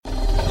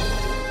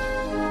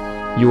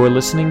You are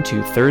listening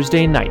to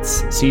Thursday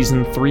Nights,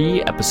 Season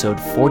 3, Episode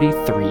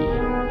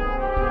 43.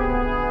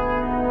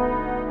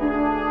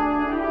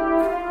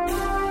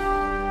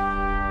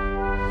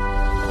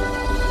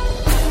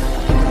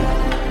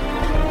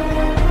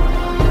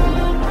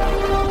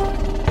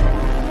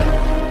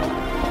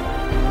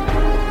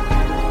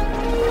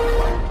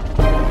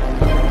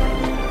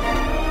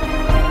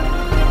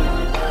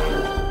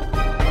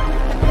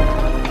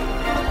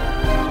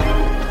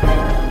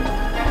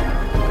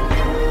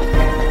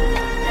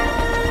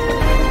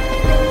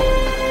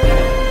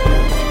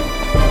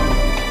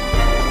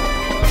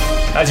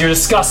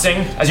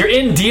 As you're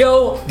in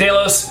Dio de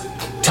los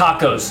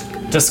Tacos,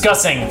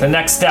 discussing the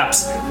next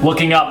steps,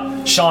 looking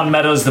up Sean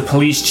Meadows, the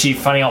police chief,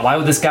 finding out why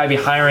would this guy be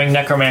hiring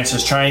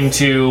necromancers, trying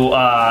to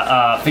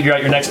figure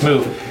out your next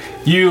move.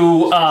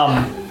 You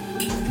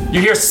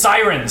hear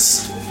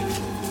sirens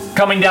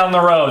coming down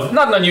the road.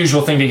 Not an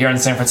unusual thing to hear in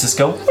San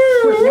Francisco.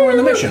 We're in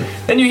the mission.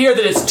 Then you hear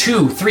that it's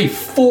 2, 3,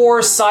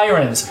 4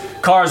 sirens,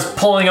 cars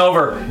pulling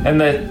over,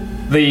 and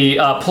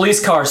the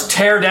police cars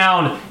tear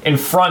down in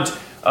front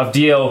of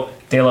Dio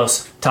de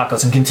los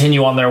Tacos and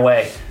continue on their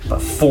way.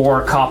 But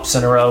 4 cops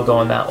in a row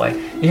going that way.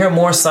 You hear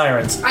more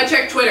sirens. I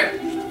checked Twitter.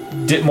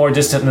 More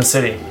distant in the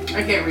city.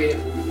 I can't read it.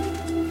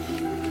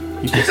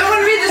 Someone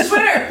read the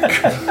Twitter!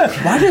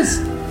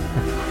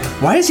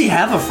 Why does he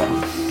have a phone?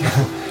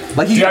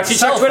 Like do you actually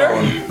check Twitter?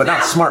 Phone, but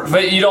not smartphone.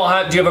 But you don't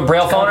have. Do you have a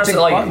braille phone or something?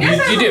 Like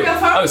yes, you do.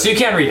 Oh, so you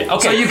can read it.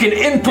 Okay. So you can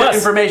input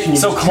information.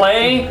 So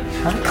Clay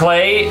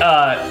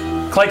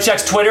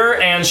checks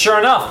Twitter, and sure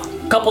enough,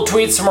 a couple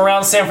tweets from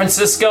around San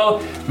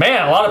Francisco.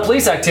 Man, a lot of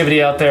police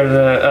activity out there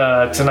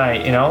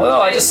tonight. You know,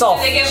 I just saw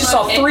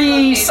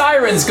 3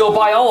 sirens go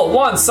by all at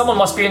once. Someone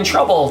must be in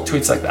trouble.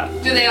 Tweets like that.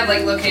 Do they have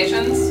like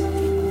locations?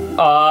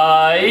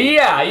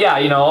 Yeah.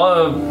 You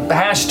know,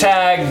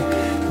 hashtag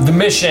the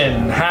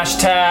mission.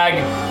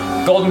 Hashtag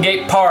Golden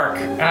Gate Park.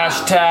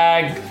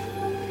 Hashtag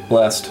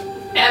blessed.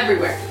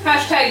 Everywhere.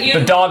 Hashtag you.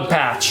 The dog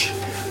patch.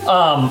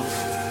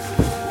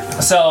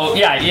 So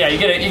you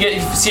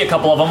see a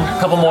couple of them. A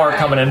couple more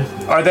coming in.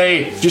 Are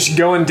they just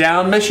going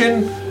down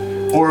mission,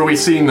 or are we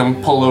seeing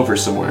them pull over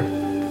somewhere?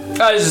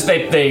 It's just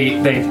they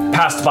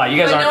passed by. You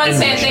guys but aren't in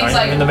the mission. Things Are you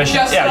like in the mission?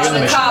 Just Yeah, you're in the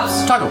the mission.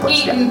 cops Taco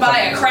place, eaten by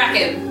a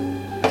kraken.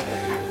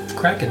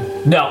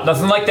 No,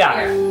 nothing like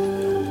that.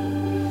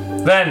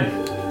 Then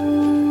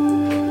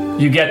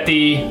you get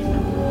the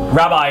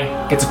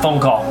rabbi gets a phone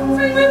call.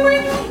 Ring, ring,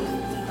 ring.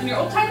 On your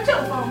old-time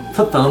telephone.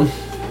 Flip phone.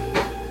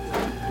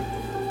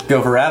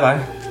 Go for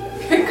rabbi.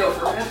 Go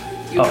for it.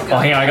 Oh,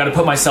 hang on. I gotta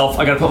put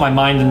my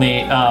mind in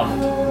the.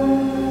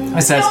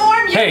 It says,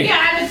 hey.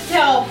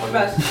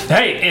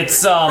 Hey, it's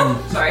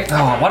Sorry.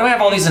 Oh, why do I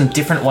have all these in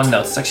different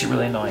OneNotes? It's actually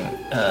really annoying.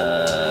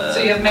 So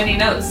you have many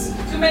notes.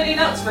 Too many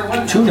notes for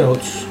one. 2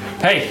 notes.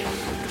 Hey,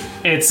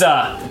 it's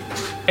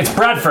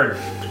Bradford.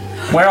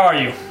 Where are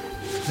you?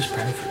 Where's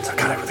Bradford? I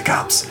got it with the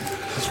cops.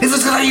 This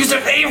is gonna use their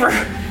favor.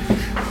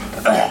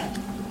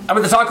 I'm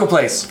at the taco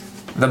place.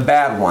 The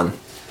bad one.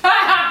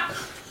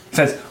 It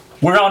says,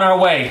 we're on our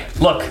way.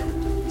 Look,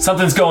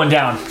 something's going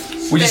down.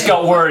 We just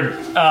got word.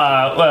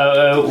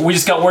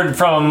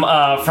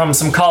 From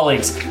some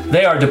colleagues.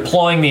 They are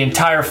deploying the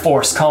entire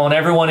force, calling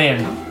everyone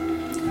in.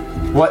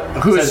 What?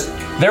 Who's?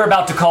 They're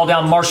about to call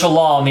down martial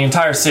law in the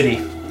entire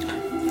city.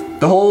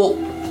 The whole.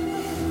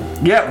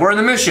 Yeah, we're in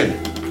the mission.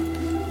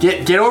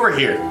 Get over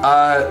here.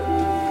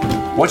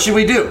 What should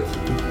we do?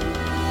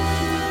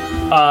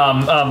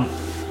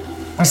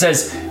 It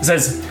says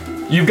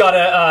you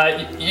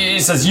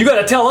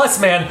gotta tell us,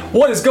 man,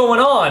 what is going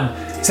on.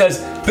 It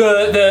says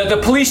the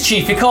police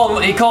chief, he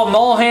called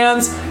all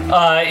hands.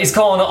 He's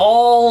calling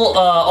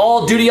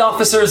all duty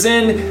officers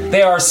in.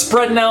 They are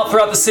spreading out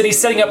throughout the city,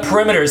 setting up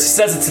perimeters. He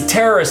says it's a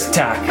terrorist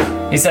attack.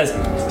 He says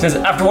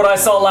after what I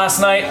saw last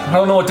night, I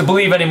don't know what to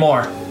believe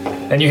anymore.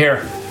 Then you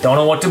hear, don't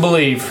know what to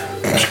believe.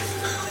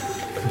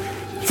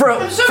 For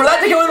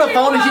that to go in the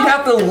phone, you'd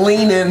have to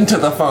lean into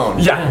the phone.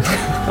 Yeah.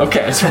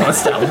 Okay, I just want to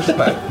establish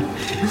that.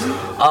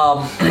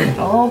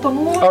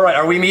 All right,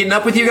 are we meeting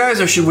up with you guys,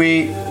 or should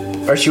we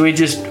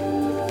just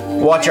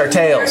watch our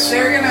tails?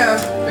 They're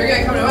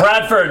gonna come to us.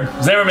 Bradford,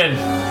 Zimmerman,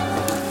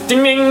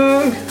 ding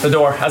ding, the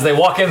door as they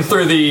walk in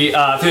through the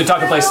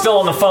taco place, still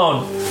on the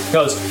phone.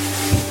 Goes,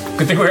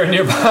 good thing we were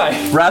nearby.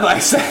 Rabbi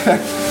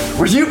says,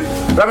 were you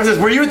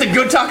at the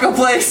good taco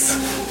place?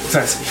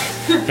 Says,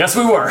 yes,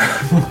 we were.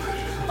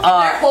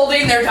 They're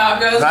holding their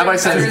tacos. Rabbi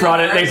said They brought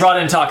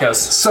in tacos.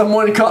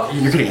 Someone called.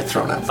 You're gonna get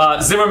thrown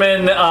out.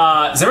 Zimmerman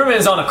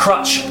is on a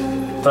crutch,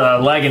 the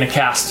leg in a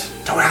cast.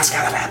 Don't ask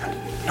how that happened.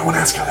 No one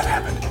asked how that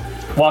happened.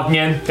 Walking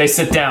in, they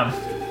sit down.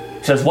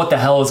 Says, what the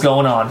hell is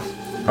going on?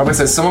 Rabbi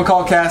says, someone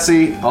call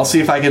Cassie. I'll see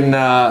if I can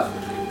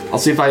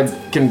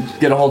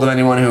get a hold of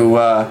anyone who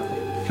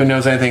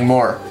knows anything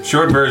more.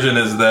 Short version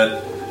is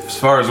that, as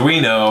far as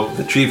we know,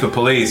 the chief of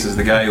police is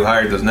the guy who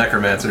hired those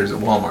necromancers at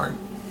Walmart.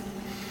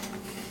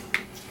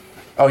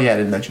 Oh yeah, I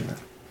didn't mention that.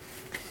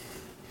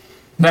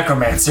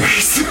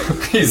 Necromancers,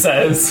 he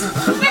says.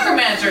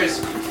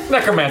 Necromancers.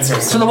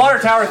 Necromancers. So the water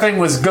tower thing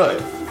was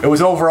good. It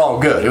was overall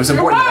good. It was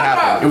important that it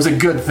happened. It was a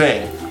good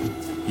thing.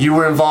 You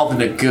were involved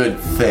in a good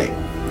thing.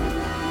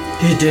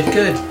 You did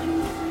good.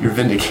 You're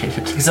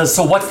vindicated. He says,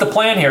 so what's the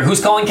plan here?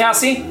 Who's calling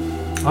Cassie?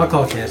 I'll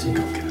call Cassie.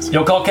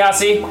 You'll call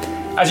Cassie?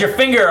 As your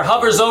finger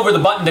hovers over the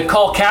button to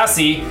call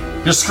Cassie,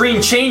 your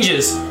screen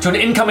changes to an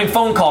incoming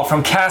phone call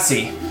from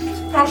Cassie.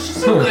 Oh, she's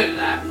so good at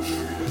that.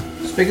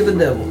 Speak of the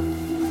devil.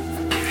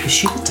 Is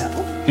she the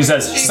devil? He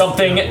says,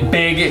 something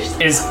big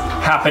is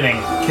happening.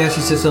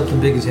 Cassie says something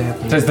big is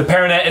happening. Says the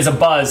Paranet is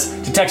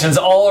abuzz. Detections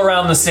all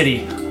around the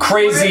city.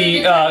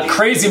 Crazy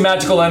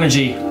magical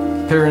energy.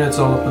 Paranet's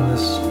all up in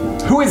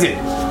this. Who is it?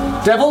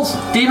 Devils?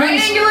 Demons?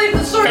 Triangulate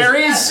the source of that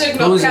Fairies?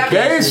 signal, Who's it,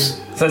 Captain.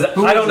 Gays? Says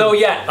I don't know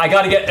yet. I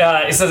gotta get.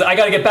 It says I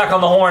gotta get back on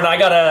the horn. I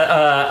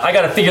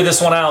gotta figure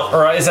this one out.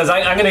 Or it says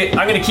I'm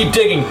gonna keep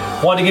digging.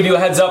 Wanted to give you a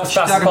heads up as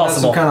fast as Talking about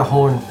possible. some kind of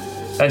horn.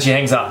 Then she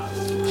hangs up.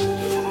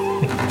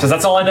 Says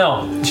that's all I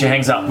know. She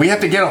hangs up. We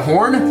have to get a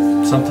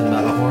horn? Something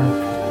about a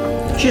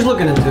horn. She's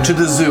looking into it. To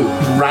the zoo.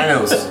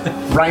 Rhinos.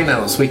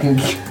 Rhinos. We can...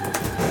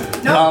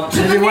 No,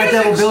 to the Maybe White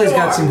Devil music Billy's store.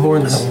 got some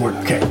horns.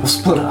 Okay, we'll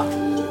split up.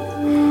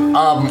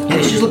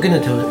 Yeah, she's looking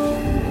into it.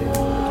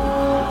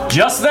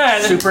 Just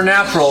then,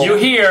 Supernatural. you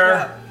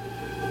hear.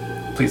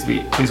 Please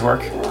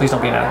work. Please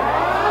don't be an addict.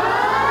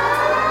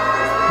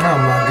 Oh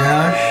my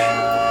gosh.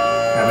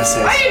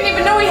 I didn't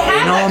even know he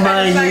had that all kind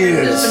my of siren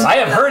years. system. I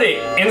have heard it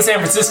in San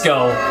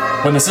Francisco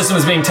when the system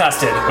is being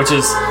tested, which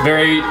is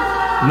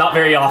not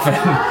very often.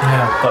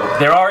 Yeah. But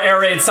there are air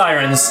raid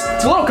sirens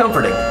It's a little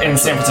comforting. in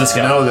San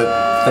Francisco. I know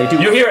that they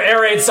do. You hear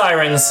air raid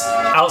sirens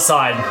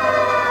outside.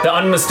 The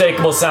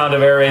unmistakable sound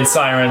of air raid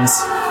sirens.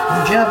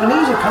 The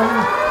Japanese are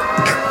coming.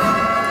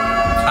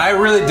 I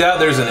really doubt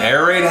there's an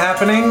air raid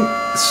happening.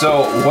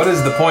 So what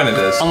is the point of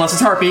this? Unless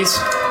it's harpies.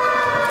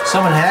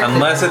 Someone hacked it.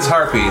 Unless it's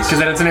harpies. Because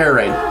then it's an air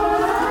raid.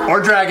 Or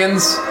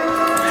dragons.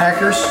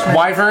 Hackers.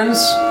 Wyverns.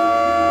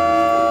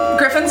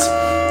 Griffins,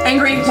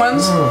 angry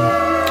ones.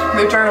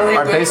 They're eternally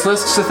Are good.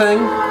 baseless a thing?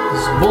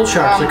 Bull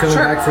sharks are coming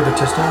Sure. back for the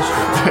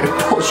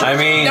testosterone. Bullshit. I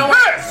mean, No,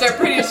 they're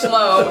pretty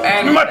slow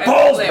and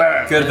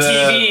could the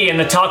TV in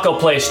the taco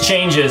place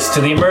changes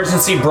to the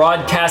emergency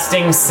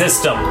broadcasting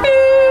system.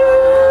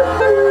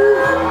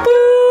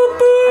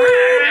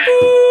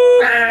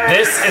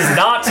 This is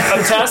not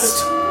a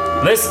test.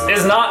 This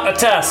is not a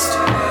test.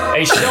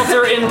 A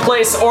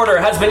shelter-in-place order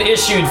has been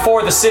issued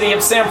for the city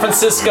of San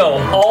Francisco.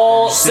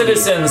 All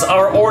citizens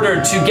are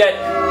ordered to get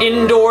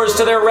indoors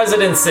to their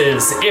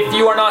residences. If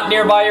you are not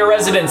nearby your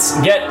residence,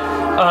 get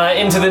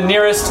into the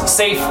nearest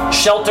safe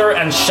shelter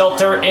and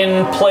shelter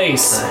in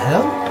place.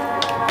 Hell?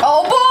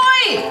 Oh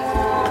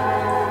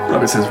boy!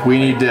 Robert says we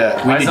need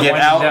to Why is it get winding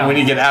out. down? We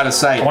need to get out of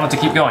sight. I want it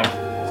to keep going.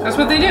 That's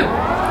what they do.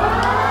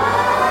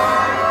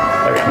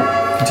 There we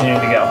go. Continuing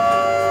to go.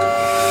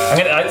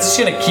 I'm just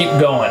gonna keep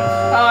going.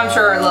 Oh, I'm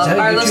sure that a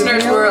our YouTube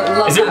listeners video? will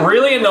love Is it that.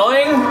 really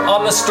annoying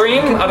on the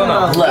stream? I don't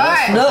know. Let All us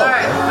right, know. all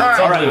right,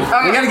 all right.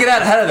 Okay. We gotta get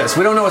out ahead of this.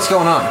 We don't know what's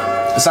going on.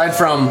 Aside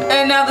from,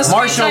 And now the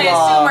streets, Martial I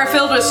law. assume, are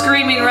filled with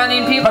screaming,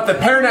 running people. but the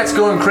Paranet's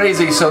going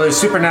crazy, so there's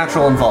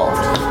supernatural involved.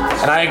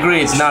 And I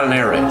agree, it's not an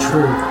air raid.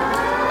 True.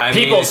 I mean,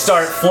 People it's-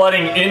 start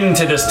flooding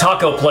into this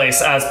taco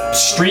place as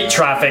street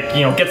traffic,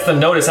 gets the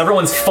notice.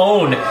 Everyone's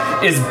phone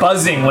is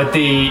buzzing with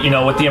the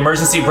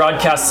emergency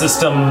broadcast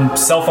system,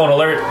 cell phone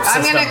alert I'm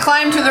system. gonna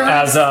climb to the roof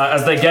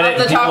as they get of it,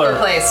 the and people taco are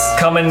place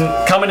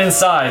coming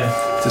inside.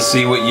 to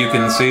see what you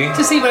can see.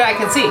 to see what I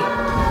can see.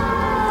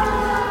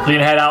 You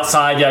can head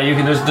outside. Yeah, you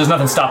can. There's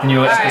nothing stopping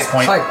you at this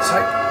point.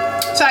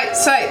 Sight.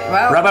 Sight.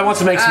 Well, Rabbi wants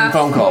to make some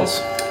phone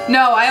calls.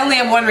 no, I only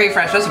have one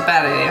refresh. That's a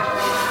bad idea.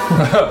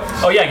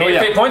 Oh yeah, get your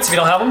fate points if you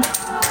don't have them.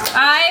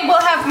 I will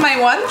have my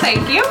one.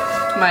 Thank you.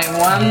 My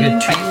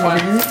one. Fate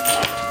one.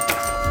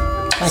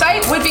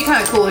 Sight would be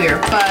kind of cool here,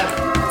 but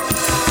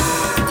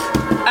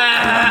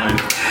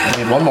I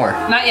need one more.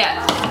 not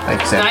yet.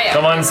 Thanks, Sam. Not yet.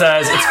 Someone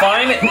says it's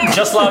fine,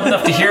 just loud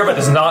enough to hear, but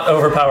does not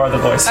overpower the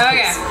voice.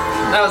 Okay,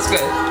 that was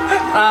good.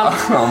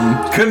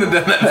 Couldn't have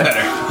done that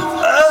better.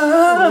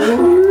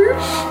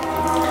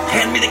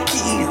 Hand me the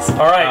keys.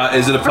 All right.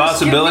 Is it a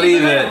possibility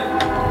that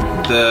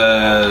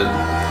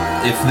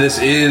if this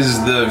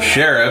is the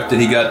sheriff, that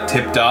he got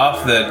tipped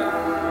off that,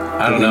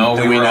 I don't know,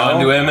 do we we were know?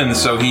 onto him and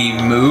so he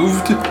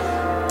moved?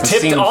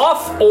 Tipped seems-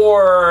 off,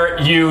 or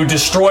you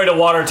destroyed a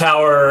water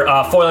tower,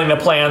 foiling the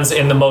plans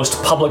in the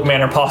most public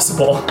manner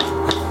possible.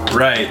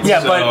 Right.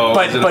 Yeah, so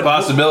but- is it but- a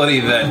possibility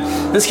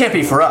that This can't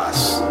be for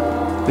us.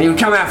 They would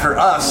come after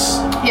us.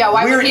 Yeah,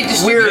 why would We're- he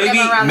distribute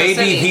them around the maybe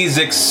city? he's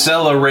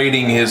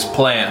accelerating his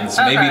plans?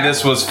 Maybe Okay.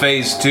 this was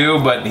phase 2,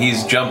 but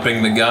he's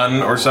jumping the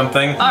gun or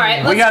something? All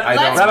right, let's, got-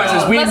 let's Rabbi move,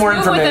 says we need let's more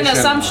move with an information.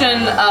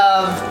 assumption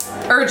of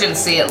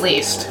urgency, at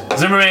least.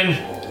 Zimmerman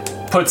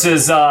puts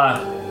his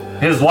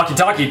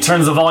walkie-talkie,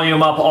 turns the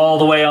volume up all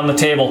the way on the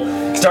table.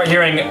 Start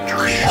hearing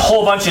a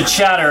whole bunch of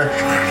chatter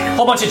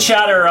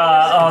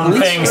on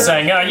things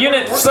saying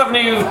Unit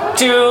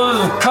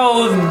 72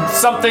 code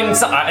something.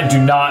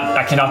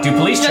 I cannot do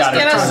police chatter.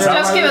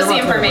 Just give us the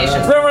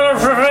information.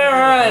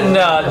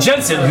 And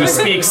Jensen, who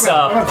speaks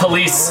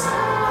police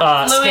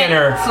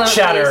scanner fluent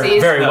chatter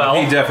policies. very No,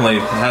 well. he definitely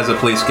has a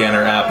police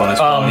scanner app on his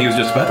phone. He was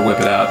just about to whip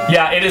it out.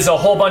 Yeah, it is a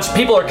whole bunch.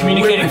 People are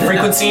communicating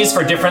frequencies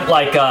for different,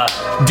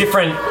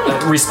 different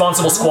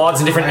responsible squads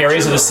in different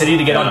areas of the city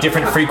to get on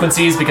different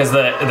frequencies because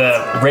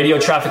the radio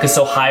traffic is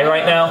so high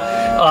right now.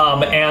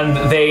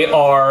 And they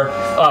are,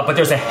 but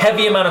there's a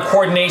heavy amount of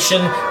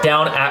coordination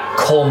down at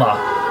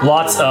Colma.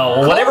 Lots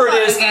of whatever it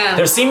is. again.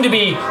 There seem to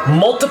be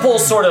multiple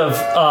sort of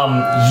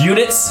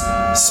units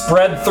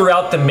spread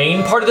throughout the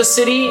main part of the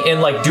city in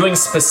like doing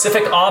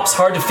specific ops.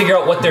 Hard to figure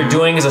out what they're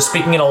doing because they're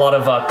speaking in a lot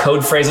of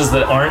code phrases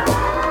that aren't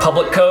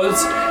public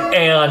codes.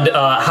 And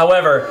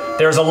however,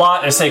 there's a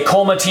lot. They say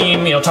Colma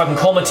team, talking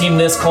Colma team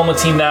this, Colma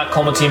team that,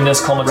 Colma team this,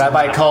 Colma team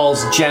Rabbi that.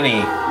 calls Jenny,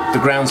 the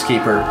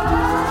groundskeeper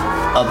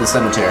of the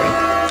cemetery.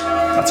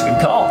 That's a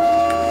good call.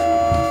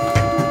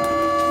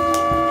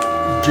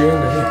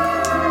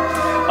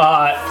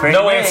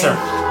 No answer.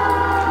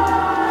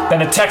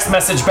 Then a text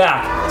message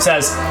back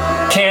says,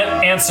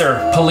 "Can't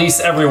answer. Police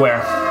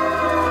everywhere."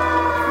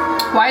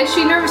 Why is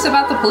she nervous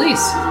about the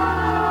police?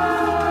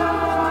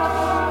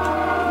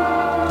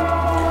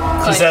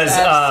 She says,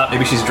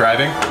 Maybe she's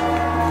driving.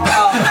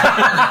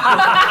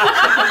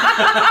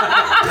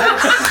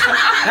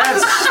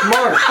 That's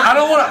smart. I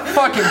don't want a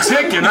fucking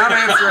ticket. Not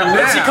answering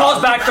she now.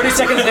 calls back 30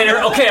 seconds later.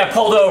 Okay, I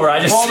pulled over. I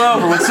just Pulled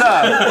over. What's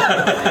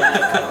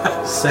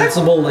up?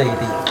 Sensible lady.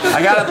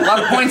 I got a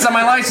lot of points on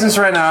my license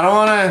right now. I don't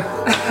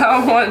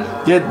want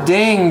to get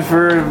dinged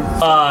for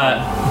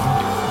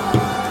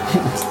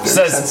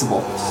says,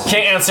 sensible.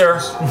 "Can't answer.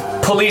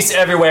 Police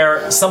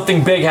everywhere.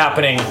 Something big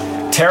happening.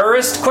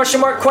 Terrorist? Question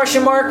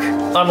mark?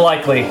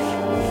 Unlikely."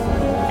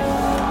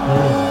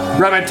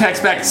 Rabbi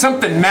text back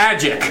something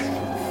magic.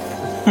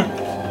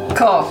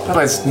 Cool.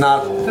 That's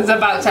not. It's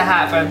about to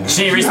happen.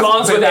 She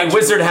responds with a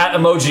wizard hat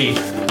emoji.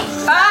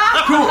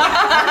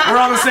 We're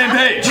on the same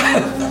page.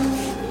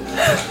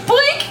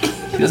 Blink!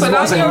 He doesn't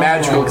want to say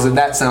magical because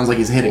that sounds like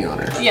he's hitting on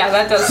her. Yeah,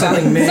 that does sound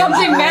Something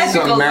something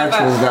magical. Something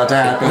magical is about to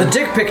The happen.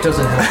 dick pic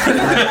doesn't help.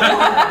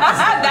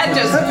 That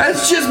just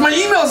That's just my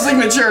email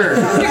signature.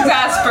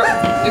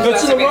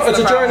 It's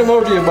a giant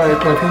emoji of my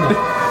penis.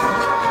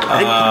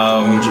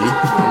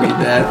 Read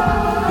that.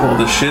 Well,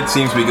 the shit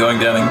seems to be going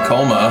down in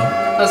Colma.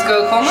 Let's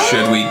go, Colma.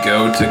 Should we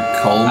go to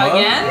Colma?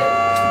 Again?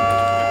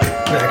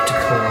 Back to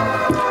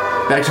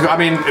Colma. Back to. I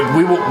mean,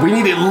 we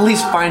need to at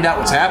least find out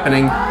what's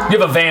happening. You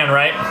have a van,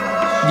 right?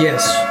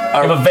 Yes.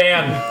 You have a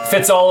van.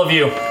 Fits all of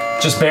you.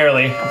 Just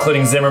barely,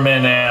 including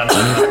Zimmerman and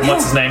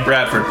what's his name?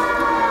 Bradford.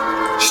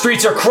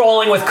 Streets are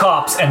crawling with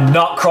cops and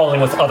not crawling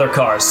with other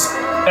cars.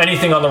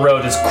 Anything on the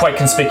road is quite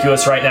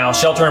conspicuous right now.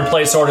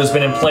 Shelter-in-place order has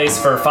been in place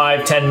for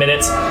 5-10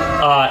 minutes.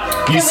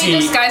 Can we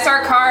disguise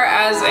our car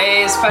as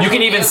a special You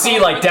can even vehicle? see,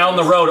 like, down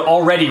the road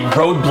already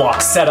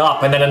roadblocks set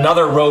up, and then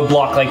another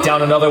roadblock, like,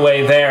 down another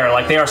way there.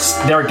 Like, they're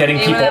getting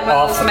Maybe people that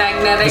was off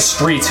magnetic the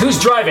streets. Who's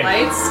driving?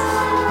 lights.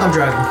 I'm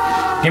driving.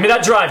 Give me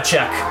that drive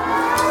check.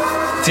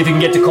 See if you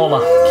can get to Colma.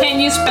 Can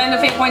you spend a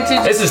fate point to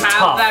This just is have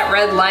tough. that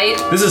red light?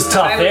 This is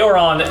tough. They are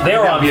on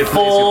be a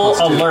full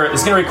plus two. alert.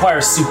 It's going to require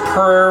a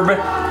superb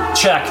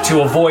check to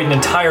avoid an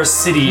entire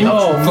city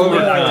of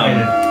fluid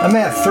activated. I'm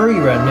at 3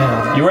 right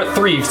now. You were at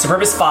 3.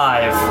 Superb is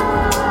 5.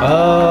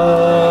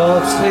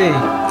 Let's see.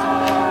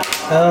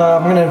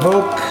 I'm gonna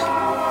invoke.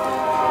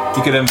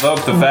 You could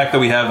invoke the fact that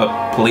we have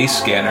a police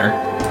scanner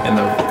in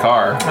the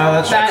car.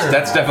 That's That- true.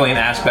 That's definitely an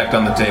aspect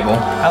on the table.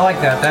 I like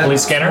that. That's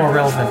Police scanner? more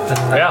relevant than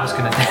I Yeah. was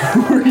gonna do.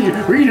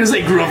 Were you just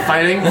like grew up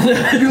fighting?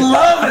 You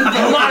love it.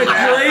 My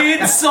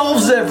blade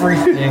solves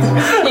everything.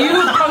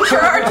 You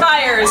puncture our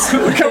tires.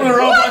 Come to the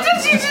robot. What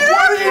did you do that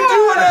What are you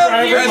doing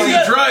out here? As he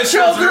drives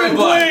Shelter in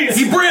place.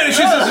 he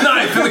brandishes his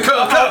knife and the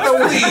cops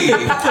flee.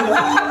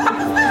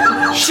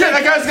 Shit,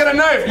 that guy's got a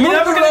knife. You're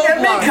never gonna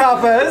get me,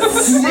 coppers.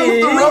 Move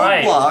the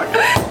Right. roadblock.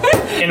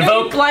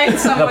 Invoke Blind the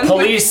someone.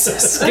 police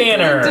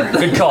scanner.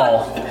 Good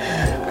call.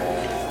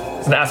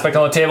 It's an aspect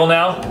on the table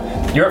now.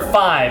 You're at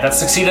 5. That's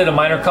succeeded at a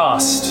minor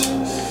cost.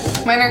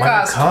 Minor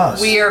cost. cost.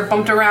 We are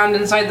bumped around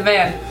inside the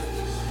van.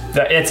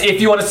 It's if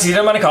you want to succeed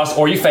at a minor cost,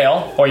 or you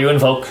fail, or you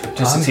invoke to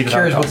I'm succeed at a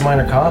curious minor what cost.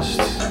 minor costs.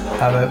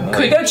 How about?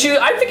 You gotta choose.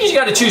 I think you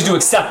got to choose to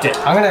accept it.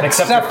 I'm gonna and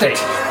accept your it. fate.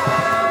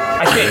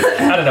 I think.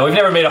 I don't know. We've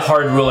never made a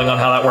hard ruling on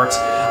how that works.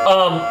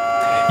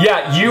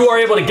 Yeah, you are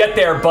able to get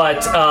there,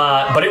 but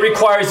it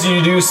requires you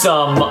to do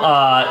some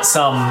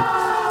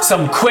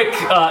quick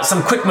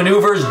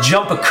maneuvers.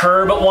 Jump a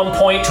curb at one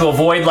point to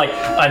avoid like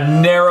a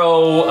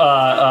narrow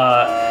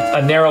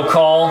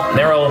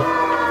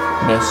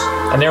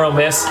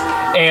miss,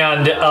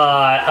 and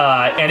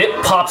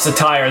it pops a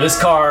tire. This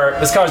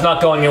car's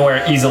not going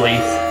anywhere easily.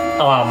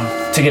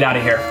 To get out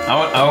of here. I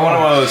want one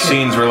of those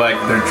scenes where like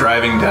they're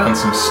driving down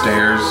some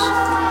stairs.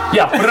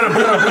 Yeah, and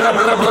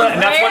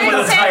that's when one Where of in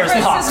the San tires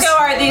pops. Francisco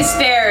are these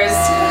stairs?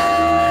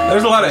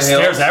 There's a lot of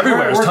Stairs hills.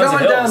 everywhere. There's We're tons of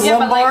going down hills. Yeah,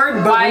 but, like, Lombard,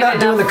 but we're wide not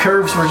doing the enough.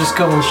 curves. We're just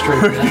going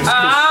straight.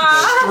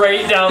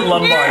 Straight down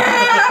Lombard.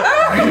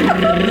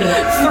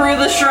 through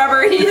the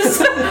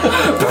shrubberies.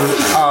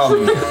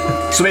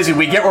 So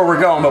basically, we get where we're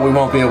going, but we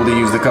won't be able to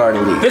use the car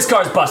to leave. This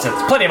car's busted.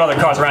 There's plenty of other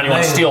cars around. You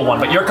want to steal one,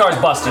 but your car's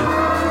busted.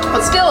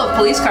 But still, a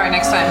police car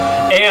next time.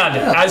 And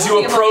as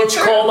you approach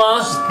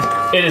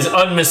Colma, it is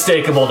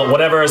unmistakable that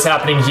whatever is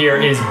happening here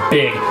is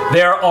big.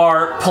 There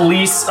are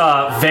police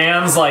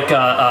vans, like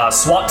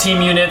SWAT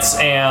team units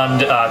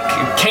and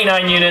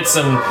K9 units,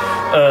 and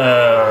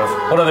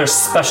what other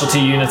specialty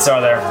units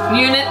are there?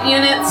 Unit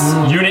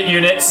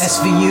units.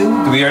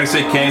 SVU. Did we already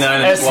say K9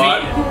 and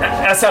SWAT?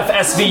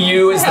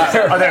 SFSVU is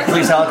there. Are there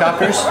police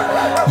helicopters?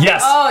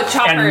 Yes. Oh,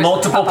 choppers. And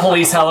multiple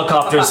police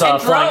helicopters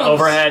And flying drones.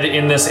 overhead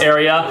in this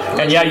area.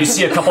 And yeah, you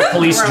see a couple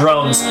police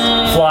drones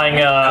flying.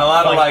 And a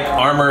lot of like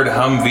armored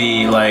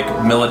Humvee,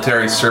 like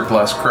military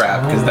surplus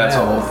crap, because that's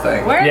the whole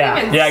thing. Where are Yeah,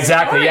 you even yeah,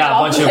 exactly, storing yeah, a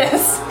all bunch of-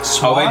 this?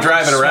 Oh, they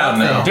drive it around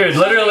now. Dude,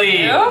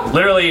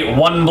 literally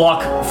 1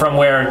 block from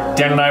where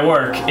Dan and I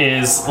work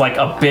is like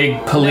a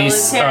big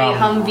police, Military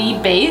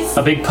Humvee base.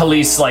 a big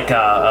police like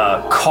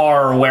a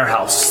car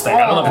warehouse thing.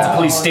 I don't know if it's a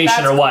police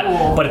station or that's what,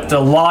 cool. but it's, a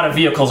lot of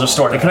vehicles are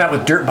stored. They come out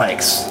with dirt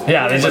bikes.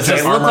 Yeah, they just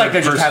They look like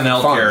they're just having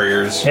personnel fun.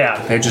 carriers.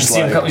 yeah. They're just you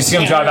see, like- you see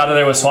them drive out of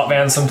there with SWAT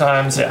vans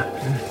sometimes. Yeah.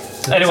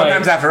 Anyway,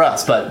 Sometimes after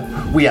us, but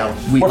we're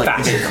like,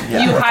 fast.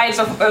 Yeah. You hide,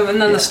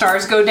 and then the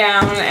stars go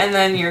down, and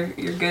then you're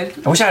good.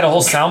 I wish I had a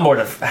whole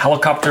soundboard of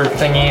helicopter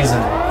thingies,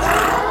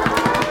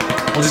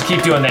 and we'll just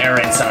keep doing the air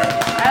raid center.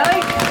 I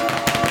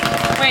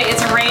like. Wait,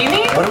 it's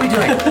raining. What are we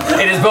doing?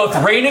 It is both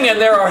raining and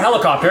there are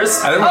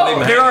helicopters. I don't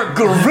know. There are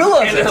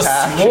Gorillas and a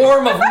attack.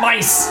 swarm of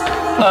mice.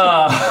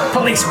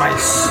 Police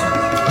mice.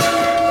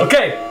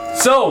 Okay,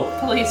 so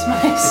Police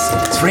mice.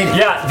 It's raining.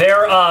 yeah,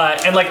 there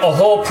and like a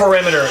whole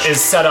perimeter is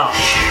set up.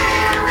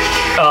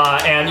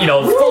 And you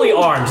know, fully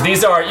armed.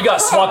 These are, you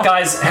got SWAT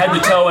guys head to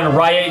toe in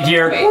riot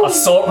gear,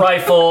 assault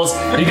rifles.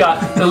 You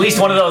got at least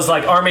one of those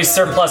like army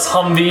surplus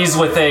Humvees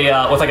with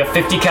like a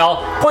 50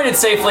 cal pointed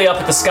safely up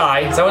at the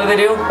sky. Is that what they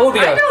do? What would be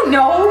I a don't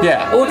know.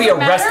 Yeah. what would be a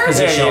Does it rest matter?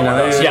 position? Yeah, on one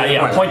of those? yeah,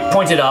 Yeah,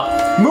 pointed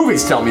up.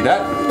 Movies tell me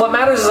that. What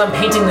matters is I'm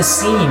painting the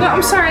scene. No,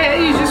 I'm sorry.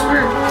 You just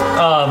were.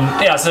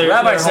 Yeah, so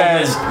Rabbi they're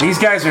says these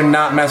guys are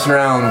not messing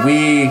around.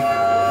 We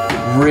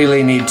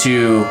really need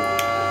to.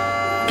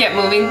 Get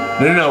moving.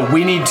 No.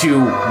 We need to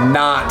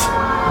not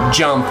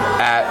jump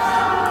at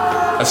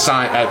a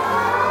sign.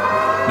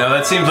 No,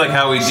 that seems like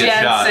how we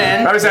get shot.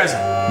 Jensen. Rabbi says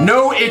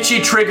no itchy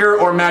trigger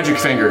or magic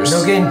fingers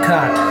No getting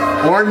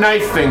caught. or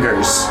knife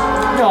fingers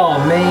Oh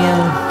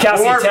man.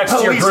 Cassie or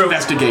texts your police group.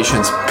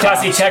 investigations.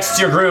 Cassie texts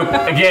your group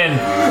again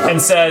and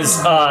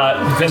says,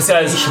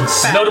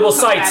 notable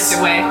sights. Badge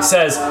away.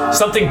 Says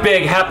something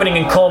big happening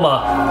in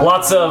Colma.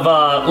 Lots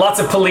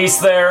of police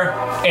there,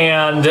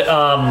 and it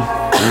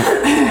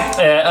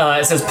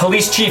says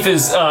police chief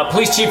is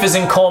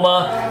in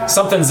Colma.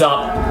 Something's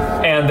up,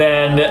 and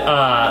then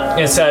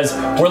it says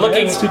we're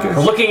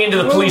looking into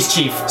the police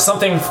chief.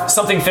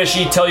 Something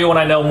fishy. Tell you when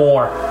I know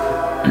more.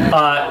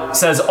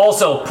 Says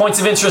also points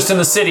of interest in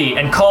the city,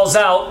 and calls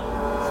out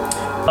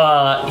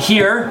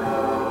here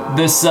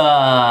this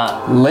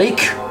Lake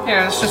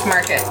Here, let's just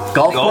mark it.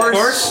 golf Golf course.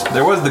 course?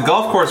 There was the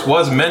golf course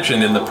was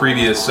mentioned in the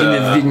previous. In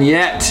the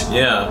vignette.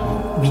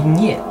 Yeah,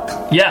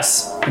 Vignette.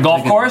 yes, the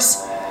golf course.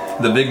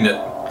 the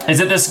vignette. Is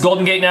it this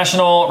Golden Gate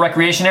National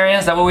Recreation Area?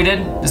 Is that what we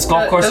did? This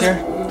golf course this- here?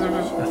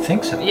 I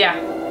think so. Yeah.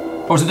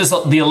 Or was it this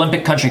the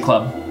Olympic Country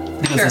Club? I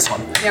think it was this Sure.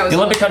 one. Yeah, it was the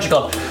Olympic Country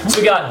Club. So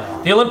we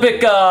got the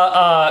Olympic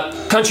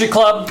Country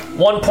Club.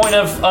 One point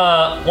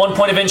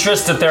of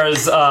interest that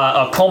there's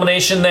a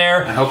culmination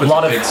there. I hope it's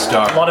a big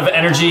star. A lot of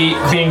energy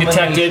being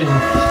detected.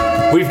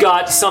 We've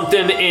got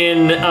something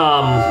in we've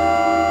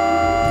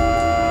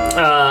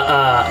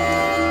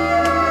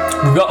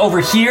got over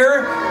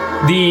here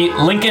the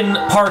Lincoln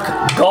Park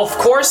Golf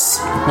Course.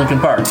 Lincoln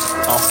Park.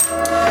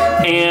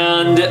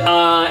 And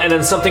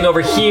then something over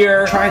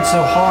here. Tried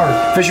so hard.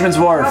 Fisherman's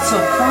Wharf So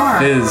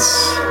far. is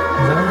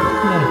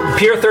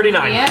Pier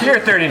 39. Yeah. Pier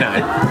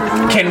 39.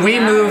 Can we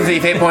move the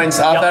fate points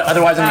off that?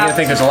 Otherwise, I'm gonna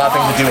think there's a lot of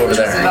things to do over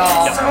there.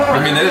 I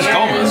mean, it is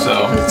Colma,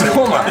 so.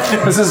 Colma.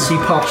 This is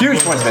huge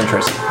points of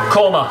interest.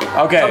 Colma.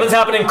 Okay. Something's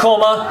happening in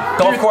Colma.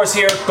 Golf course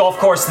here, golf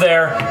course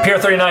there, Pier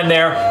 39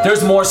 there.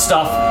 There's more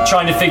stuff.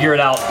 Trying to figure it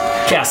out.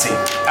 Cassie.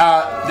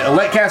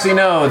 Let Cassie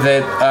know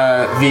that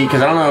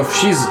because I don't know if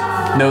she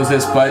knows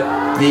this, but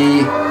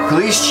the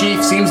police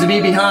chief seems to be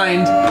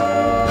behind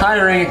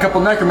hiring a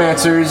couple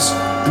necromancers.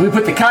 We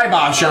put the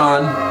kibosh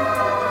on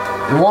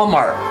in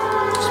Walmart.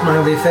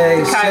 Smiley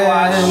face.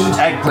 Kibosh. and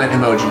Eggplant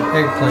emoji.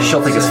 Eggplant.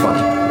 She'll think it's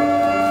funny.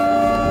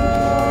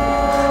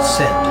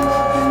 Send.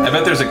 I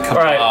bet there's a kebab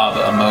right.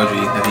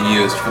 emoji that he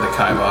used for the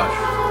kibosh.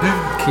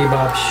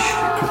 Kebab.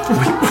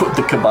 We put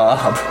the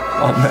kebab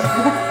on there.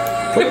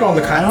 Put it on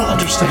the I don't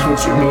understand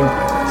what you mean.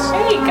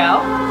 There you go.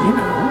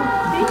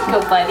 There you go,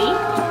 buddy.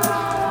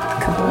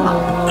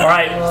 All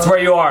right, that's where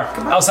you are.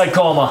 Outside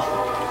Colma.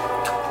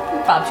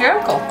 Bob's your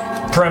uncle.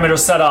 Perimeter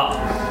set up.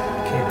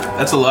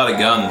 That's a lot of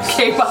guns.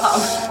 Okay,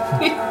 Bob.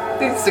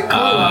 It's the cool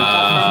one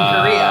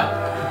from Korea.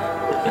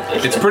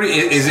 It's pretty.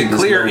 Is it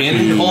clear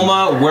in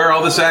Colma where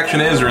all this action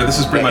is, or this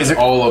is pretty much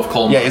all of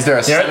Colma? Yeah, is there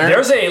a center?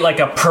 There's a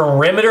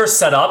perimeter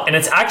set up, and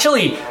it's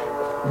actually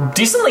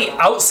decently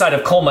outside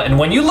of Colma. And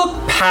when you look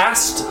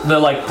past the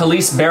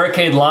police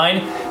barricade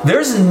line,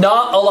 there's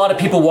not a lot of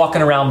people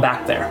walking around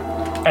back there.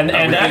 And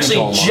actually,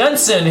 Colma.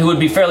 Jensen, who would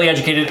be fairly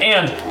educated,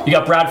 and you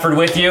got Bradford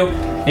with you.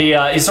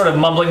 He's sort of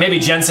mumbling. Maybe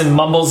Jensen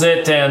mumbles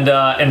it,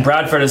 and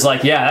Bradford is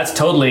like, "Yeah, that's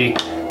totally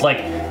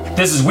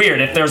this is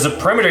weird. If there's a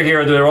perimeter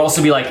here, there will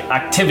also be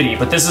activity,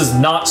 but this is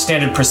not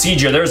standard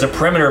procedure. There's a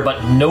perimeter,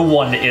 but no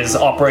one is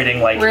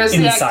operating Where's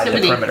inside the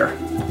activity? perimeter."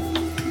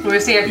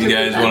 Where's the activity? You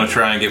guys want to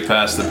try and get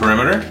past the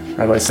perimeter?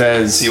 Rabbi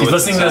says, He's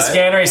listening to the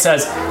scanner. He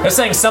says they're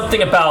saying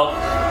something about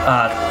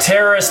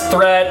terrorist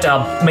threat,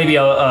 maybe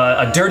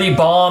a dirty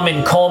bomb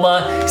in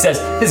Colma. He says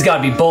this has got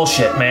to be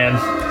bullshit, man.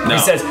 No,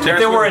 he says if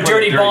there were a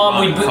dirty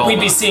bomb, we'd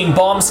be seeing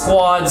bomb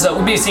squads.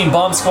 We'd be seeing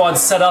bomb squads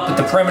set up at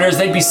the perimeters.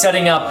 They'd be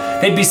setting up.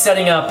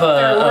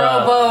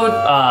 rowboat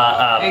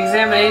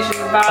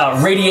examination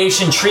about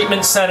radiation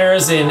treatment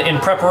centers in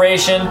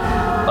preparation.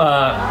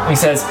 He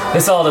says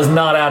this all does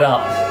not add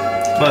up.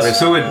 Plus,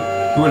 who would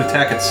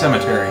attack its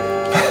cemetery?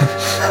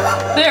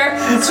 there,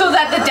 so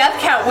that the death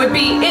count would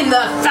be in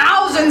the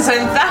thousands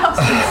and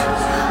thousands.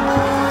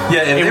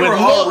 Yeah, if they were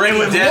already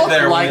dead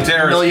there when the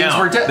terrorists millions count,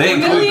 were dead. they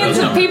include Millions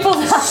those of numbers. people.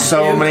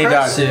 so many died.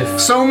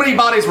 Impressive. So many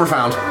bodies were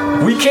found.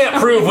 We can't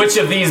prove which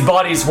of these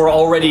bodies were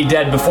already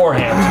dead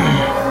beforehand.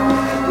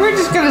 We're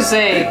just gonna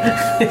say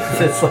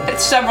It's like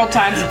it's several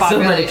times the so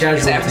many population. of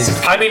San casualties.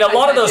 Francisco. I mean, a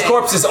lot of those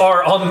corpses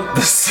are on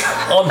the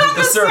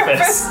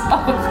surface.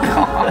 Oh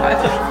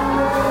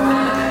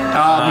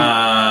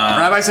god.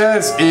 Rabbi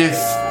says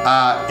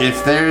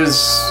if there's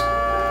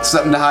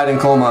something to hide in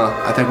Colma,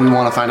 I think we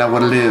want to find out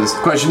what it is.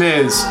 The question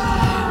is,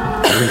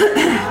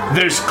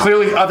 there's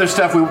clearly other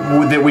stuff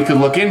that we could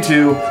look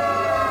into.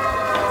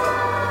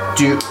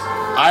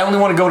 I only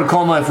want to go to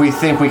Colma if we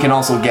think we can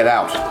also get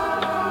out,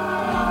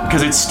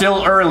 because it's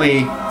still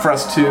early for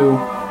us to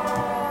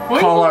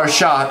call our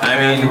shot. I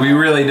mean, we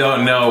really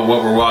don't know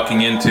what we're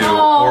walking into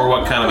or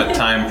what kind of a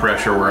time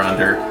pressure we're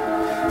under.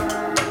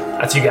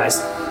 That's you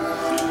guys.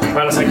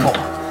 Right outside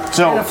Colma.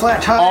 So, a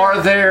flat tire.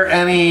 are there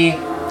any?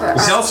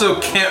 We also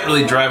can't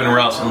really drive anywhere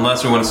else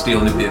unless we want to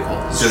steal a new vehicle.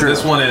 Because True.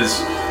 this one is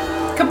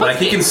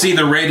he can see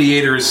the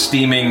radiator is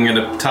steaming and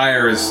the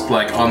tire is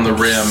on the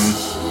rim.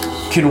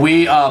 Can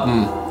we?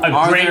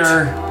 A great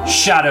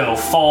shadow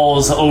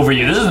falls over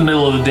you. This is the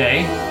middle of the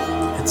day.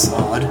 It's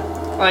odd.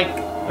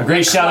 A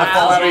great shadow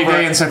falls Cloudy over.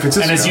 day in San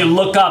Francisco. And as you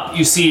look up,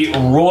 you see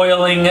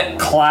roiling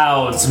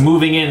clouds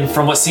moving in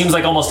from what seems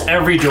like almost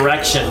every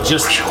direction,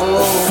 just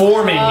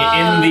forming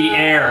in the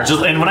air.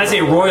 And when I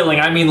say roiling,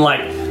 I mean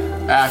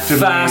actively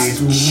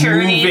fast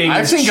moving,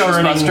 I've seen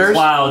churning Ghostbusters.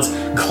 clouds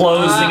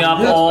closing up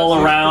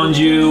all around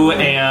you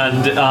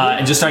and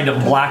just starting to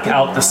black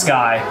out the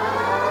sky.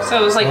 So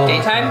it was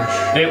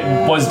daytime?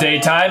 It was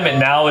daytime, and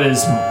now it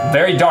is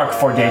very dark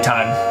for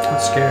daytime.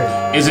 That's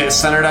scary. Is it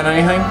centered on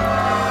anything?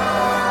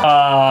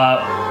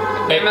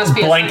 It must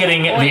be a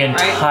blanketing central point, the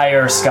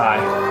entire sky.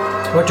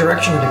 What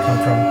direction did it come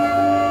from?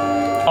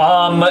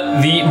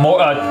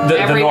 The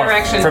Every north.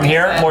 direction From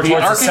here, more The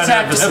towards the center of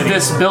architect the of city.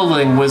 this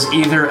building was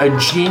either a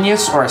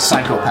genius or a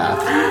psychopath.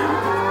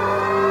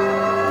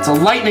 It's a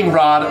lightning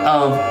rod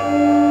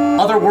of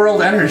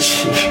otherworld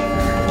energy.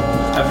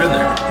 I've been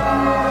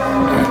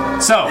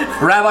there. So,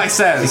 Rabbi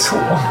says,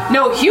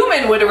 No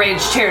human would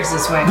arrange chairs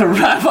this way. the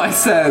Rabbi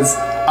says,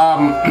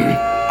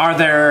 are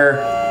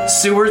there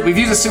sewers? We've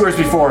used the sewers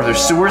before. There's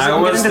sewers that I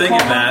we get was into thinking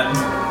Colma?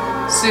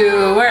 that.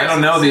 Sewers. I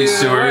don't know these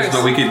sewers,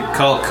 but we could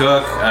call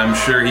Cook. I'm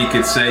sure he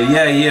could say,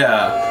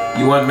 yeah.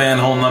 You want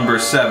manhole number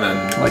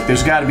 7.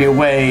 There's got to be a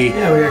way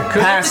Yeah, we got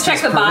Cook. past Check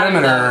this the bottom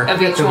perimeter.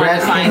 of each The one to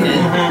rat find king. it.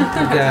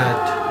 We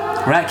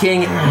got Rat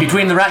King,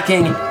 between the Rat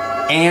King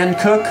and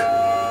Cook,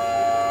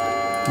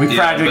 we Yeah,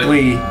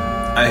 practically...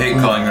 I hate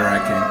calling the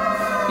Rat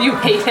King. You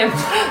hate him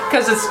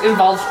because it's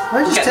involved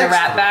I just getting the text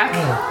rat back.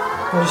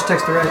 Yeah. I'll just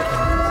text the rat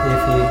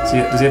king. See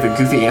if Does he have a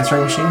goofy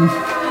answering machine?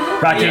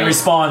 Racking Yeah.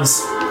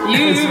 responds.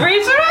 You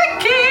reach the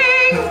rat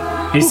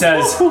king. He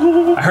says,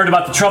 I heard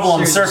about the trouble on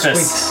the he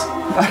surface.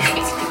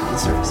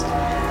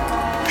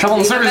 Trouble on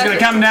the surface is going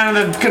to come down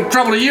to the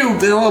trouble to you in a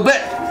little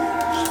bit.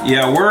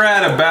 Yeah, we're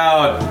at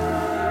about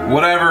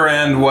whatever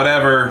end,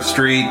 whatever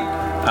street.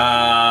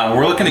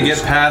 We're looking to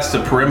get past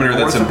a perimeter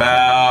that's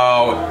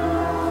about,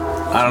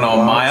 I don't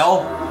know, a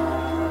mile.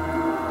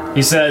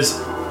 He says,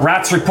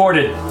 rats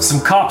reported.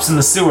 Some cops in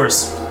the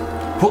sewers.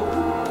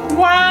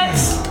 What?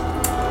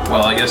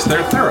 Well, I guess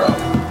they're thorough.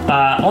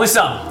 Only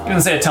some. He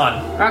didn't say a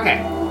ton.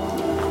 Okay.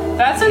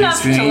 That's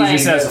enough to He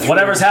says,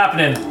 whatever's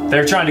happening,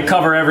 they're trying to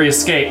cover every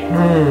escape.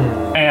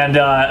 And,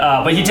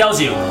 but he tells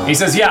you, he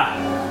says,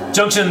 yeah,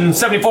 Junction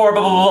 74,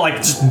 blah, blah, blah,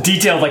 just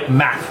detailed,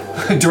 map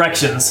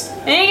directions.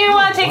 And you're gonna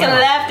want to take a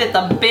left at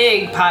the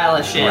big pile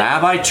of shit.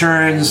 Rabbi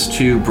turns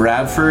to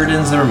Bradford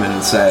and Zimmerman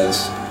and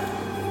says,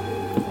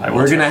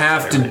 "We're gonna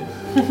have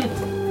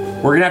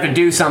to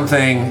do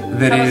something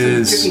that Tell us some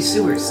is tricky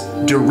sewers.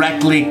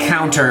 directly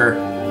counter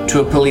to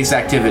a police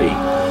activity.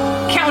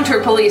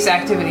 counter police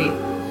activity.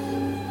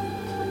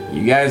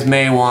 You guys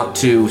may want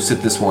to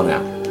sit this one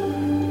out.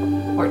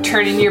 Or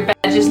turn in your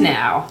badges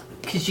now,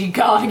 because you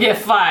gotta get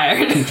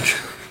fired.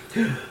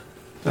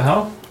 The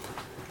hell?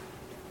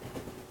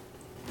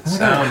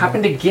 That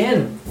happened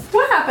again.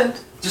 What happened?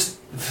 Just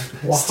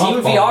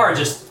Steam VR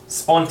just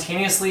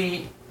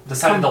spontaneously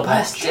decided to launch.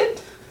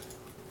 Busted?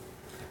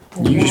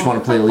 You just want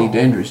to play Elite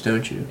Dangerous,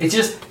 don't you? It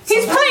just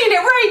He's playing it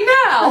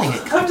right now!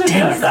 comes and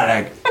does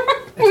that.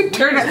 We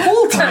turn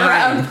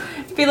around.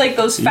 Be like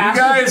those You fast.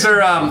 guys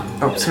are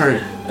oh sorry.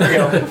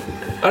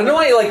 I don't know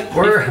why,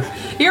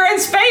 like, You're in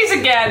space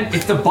again!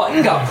 if the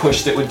button got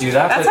pushed, it would do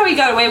that. That's but how he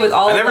got away with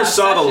all I of never last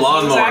saw the session. It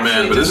was lawnmower man,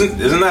 actually but just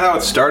isn't that how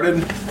it started?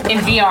 in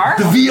VR?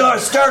 VR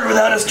started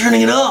without us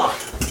turning it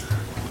off.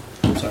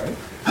 Can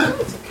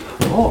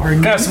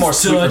I have some more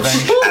sweet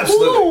revenge.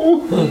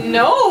 Absolutely.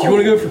 No. You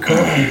want to go for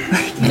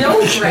coffee? No,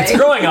 Greg. It's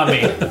growing on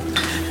me.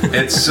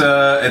 It's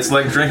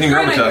like drinking You're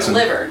on your Robitussin.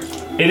 liver.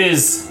 It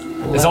is.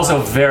 It's also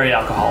very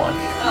alcoholic.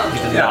 You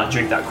did Yeah. not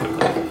drink that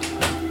quickly.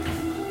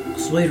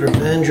 Sweet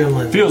revenge on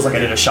my. Feels like I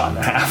did a shot and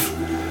a half.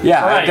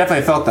 Yeah, I Alright.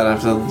 definitely felt that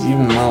after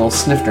even a little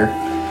snifter.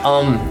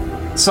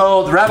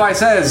 So the rabbi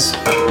says,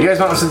 you guys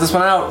want to sit this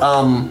one out?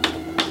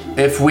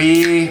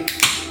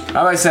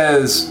 Rabbi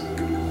says,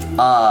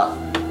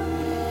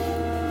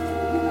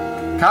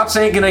 cops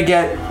ain't gonna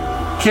get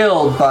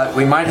killed, but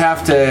we might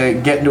have to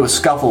get into a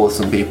scuffle with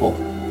some people.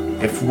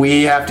 If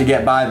we have to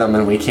get by them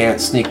and we can't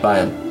sneak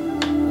by them.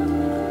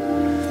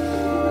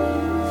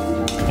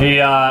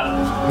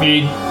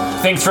 He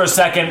thinks for a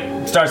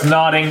second, starts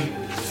nodding,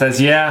 says,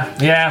 yeah.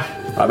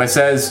 Rabbi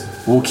says,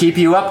 we'll keep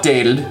you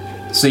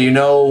updated so you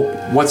know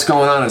what's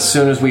going on as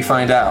soon as we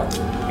find out.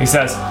 He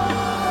says,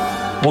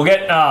 we'll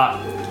get,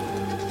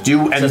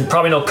 there's And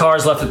probably no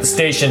cars left at the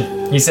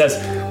station. He says,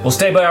 we'll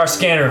stay by our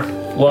scanner.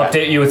 We'll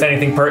update you with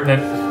anything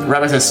pertinent.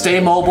 Rabbi says, stay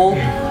mobile.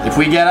 If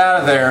we get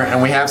out of there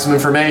and we have some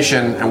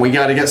information and we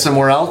got to get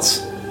somewhere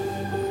else,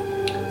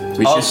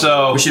 we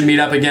should meet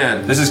up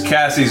again. This is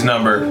Cassie's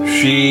number.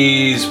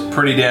 She's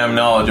pretty damn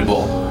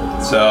knowledgeable.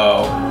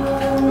 So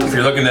if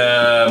you're looking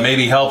to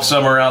maybe help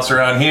somewhere else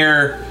around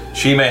here,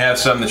 she may have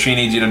something that she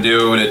needs you to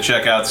do to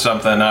check out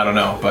something. I don't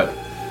know,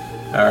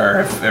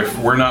 or if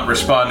we're not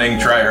responding,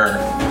 try her.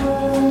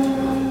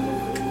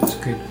 That's a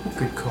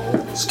good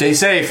call. Stay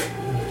safe.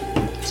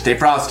 Stay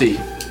frosty.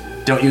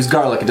 Don't use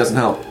garlic, it doesn't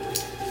help.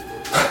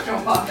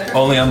 Don't bother.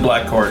 Only on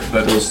Black Court,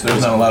 but there's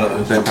not a lot of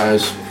those.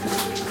 Vampires.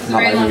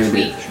 Not Very likely long gonna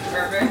be. speech for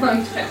a very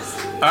long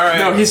test. All right.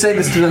 No, he's saying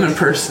this to them in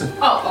person.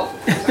 Oh,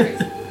 sorry.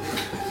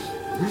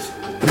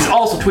 He's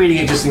also tweeting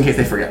it just in case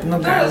they forget. No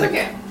No, garlic.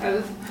 it's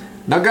okay.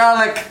 No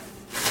garlic!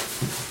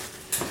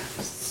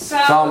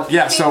 So,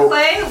 yeah, can so-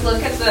 Clay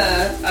look at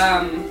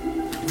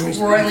the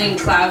roiling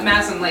cloud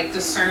mass and like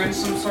discern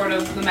some sort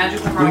of the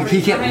magical I mean,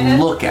 properties he behind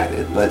can't it? look at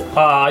it, but.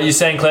 Are you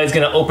saying Clay's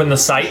gonna open the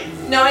site?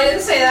 No, I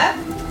didn't say that.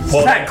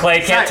 Well, then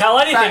Clay can't tell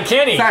anything,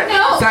 can he?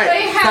 No,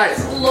 Clay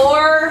has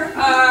lore,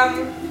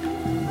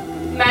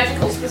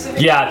 magical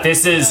specific. Yeah,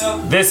 this is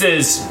This shit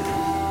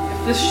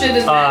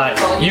is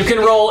magical. you can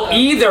roll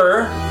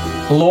either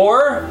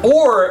lore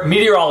or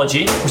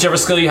meteorology, whichever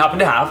skill you happen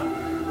to have.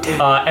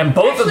 And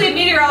both Actually, of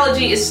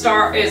meteorology is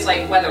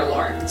like weather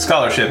lore.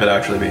 Scholarship, it'd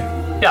actually be.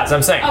 yeah, that's what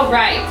I'm saying. Oh,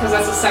 right, because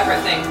that's a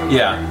separate thing from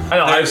Yeah. I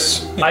know.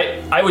 There's-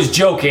 I was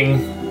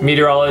joking.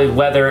 Meteorology,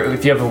 weather.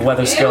 If you have a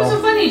weather It was a skill.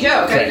 funny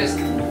joke. Okay. I just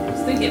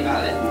was thinking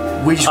about it.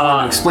 We just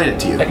wanted to explain it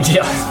to you.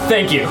 Yeah,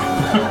 thank you.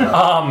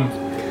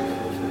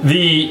 No.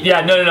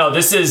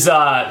 This is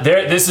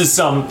This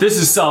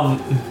is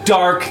some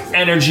dark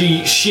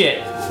energy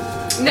shit.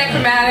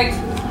 Necromantic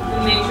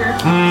in nature.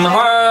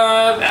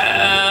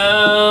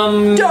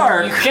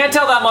 Dark. You can't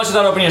tell that much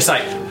without opening your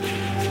sight.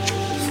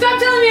 Stop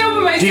telling me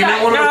over my Do you not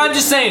side. wanna- No, I'm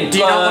just saying. Do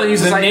you not wanna use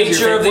the the sight as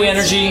your nature of the fate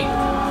points? energy?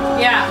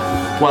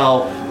 Yeah.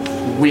 Well,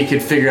 we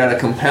could figure out a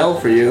compel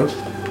for you.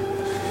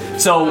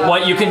 So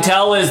what you can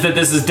tell is that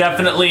there's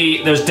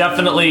definitely the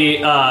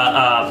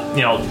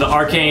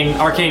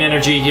arcane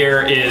energy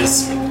here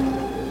is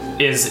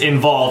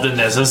involved in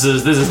this. This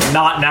is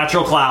not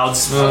natural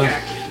clouds, Okay.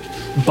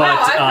 but Wow,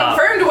 I've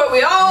confirmed what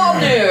we all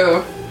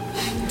knew.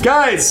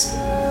 Guys!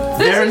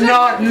 They're is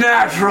not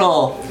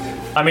natural!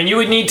 I mean, you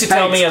would need to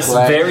tell me a Thanks,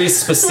 Clay. very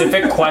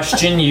specific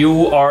question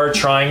you are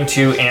trying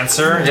to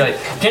answer. You're like,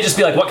 you can't just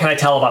be like, what can I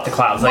tell about the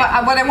clouds?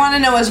 Like, What I want to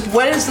know is,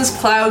 what is this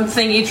cloud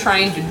thingy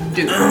trying to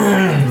do?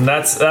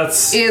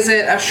 that's Is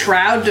it a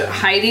shroud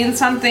hiding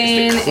something?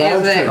 Is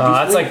cloud it?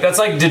 that's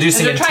like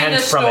deducing Is it trying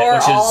intent to from it, store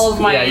which is all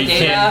of my you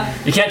data?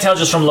 can't tell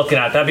just from looking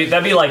at it.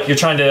 That'd be like you're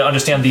trying to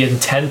understand the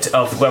intent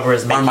of whoever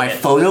is making Are my it.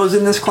 photos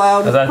in this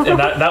cloud?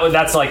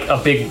 That's like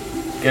a big.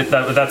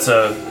 That's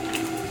a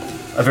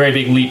very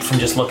big leap from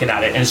just looking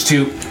at it, and it's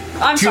too.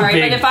 I'm too sorry,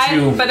 big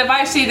but if to-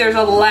 I see there's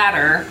a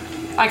ladder,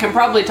 I can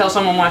probably tell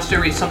someone wants to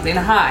reach something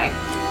high.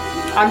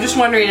 I'm just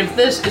wondering if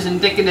this is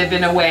indicative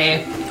in a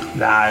way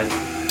Nah,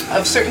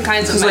 of certain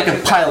kinds This is of like a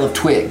magic. pile of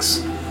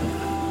twigs.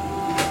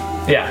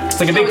 yeah, it's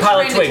like a So big it's pile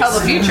of trying twigs. to tell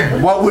the future.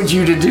 What would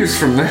you deduce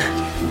from that?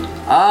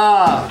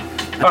 Ah!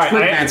 All right,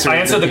 twig I answer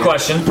answered the here.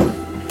 question.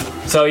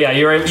 So yeah,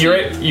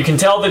 you can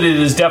tell that it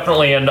is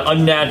definitely an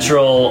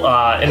unnatural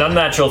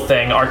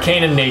thing,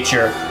 arcane in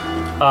nature,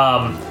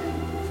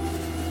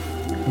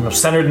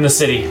 centered in the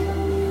city.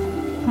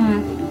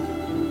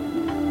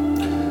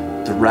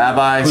 The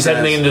rabbi Who's says,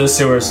 heading into the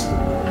sewers?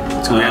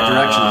 So we have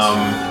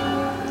directions.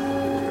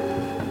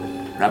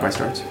 Rabbi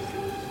starts.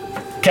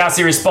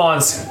 Cassie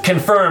responds,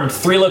 confirmed.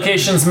 3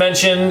 locations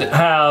mentioned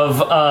have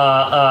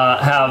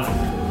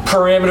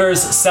perimeters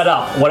set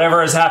up.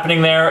 Whatever is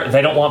happening there,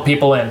 they don't want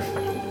people in.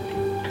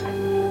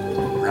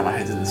 Rabbi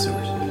heads in the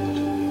sewers.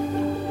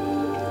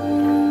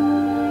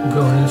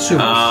 Going in the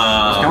sewers.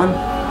 Coming?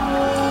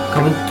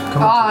 Coming.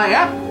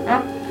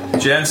 Yeah.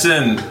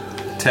 Jensen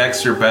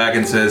texts her back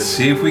and says,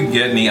 see if we can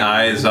get any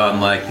eyes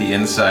on, like, the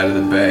inside of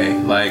the bay.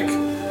 Like,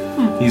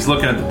 he's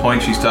looking at the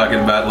point she's talking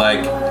about,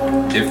 like,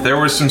 if there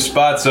were some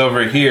spots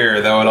over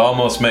here, that would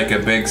almost make a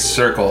big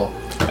circle.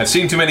 I've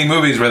seen too many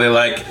movies where they,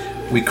 like,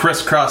 we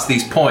crisscross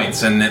these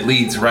points and it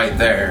leads right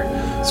there.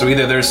 So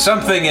either there's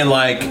something in,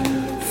 like,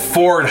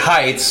 Ford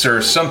Heights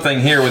or something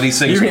here where these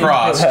things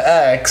cross,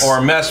 or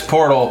a mesh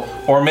portal,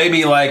 or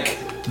maybe, like,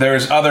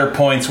 there's other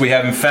points we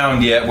haven't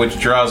found yet which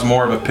draws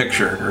more of a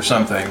picture or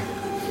something.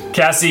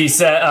 Cassie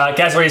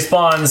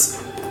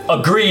responds,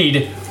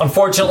 agreed.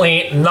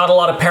 Unfortunately, not a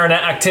lot of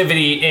Paranet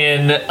activity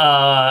in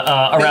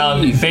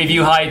around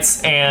Bayview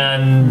Heights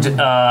and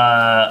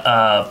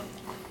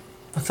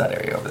what's that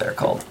area over there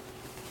called?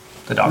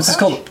 The dog patch? This is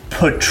called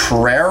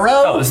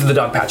Potrero? Oh, this is the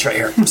dog patch right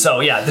here.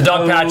 So yeah, the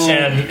dog patch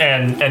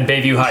and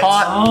Bayview Heights.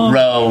 Pot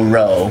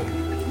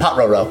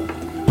row.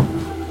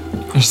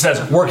 She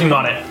says, working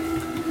on it.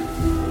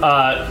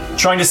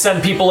 Trying to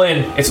send people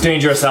in. It's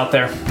dangerous out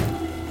there.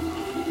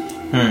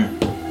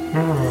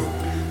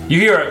 You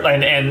hear it,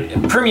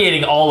 and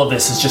permeating all of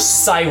this is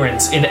just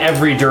sirens in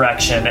every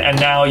direction. And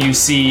now you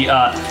see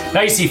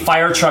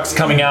fire trucks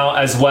coming out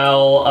as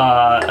well.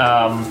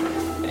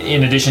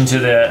 In addition to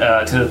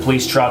the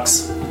police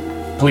trucks,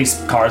 police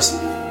cars.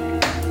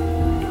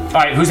 All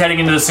right, who's heading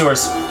into the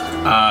sewers?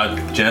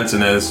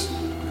 Jensen is.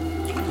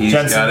 He's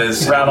got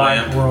his Rabbi.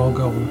 lamp. We're all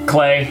going.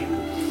 Clay,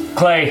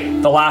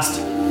 the last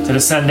to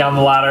descend down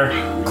the ladder,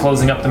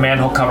 closing up the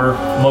manhole cover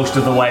most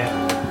of the way.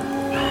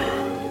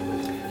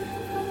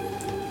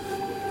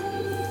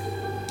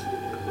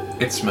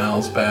 It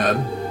smells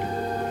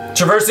bad.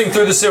 Traversing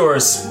through the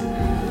sewers,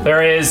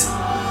 there is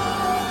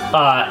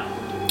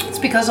It's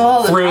because of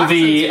all the through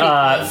the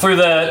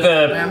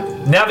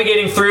toxins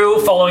navigating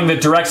through, following the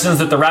directions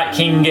that the Rat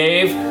King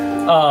gave.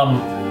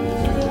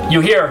 You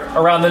hear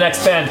around the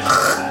next bend.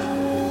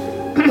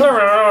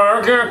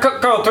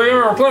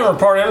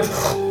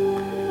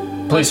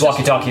 Police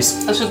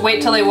walkie-talkies. Let's just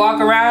wait till they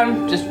walk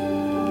around. Just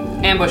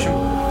ambush them.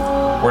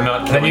 We're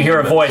not. Then you hear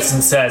a voice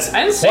and says,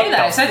 I didn't say that.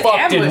 I What said the fuck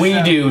ambush did we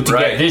them." do to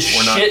Right. get this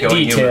We're not shit killing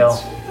detail?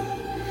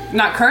 humans.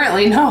 Not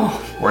currently, no.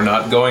 We're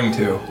not going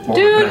to. We're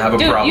Dude, gonna have a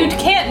problem. you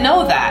can't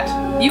know that.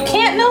 You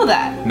can't know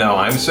that. No,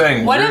 I'm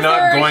saying What you're if not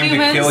there are going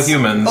humans? to kill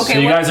humans. Okay. So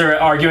you what- guys are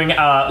arguing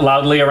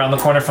loudly around the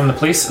corner from the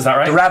police, is that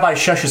right? The rabbi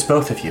shushes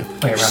both of you.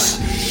 Wait, right.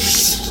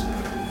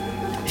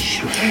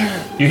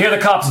 You hear the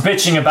cops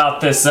bitching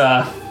about this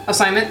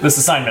Assignment? this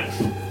assignment.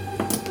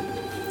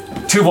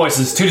 2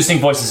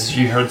 distinct voices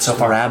you heard so The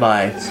far.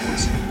 rabbi.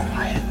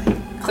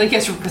 Clay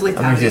gets really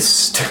I'm loud.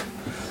 just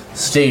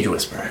stage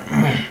whisper.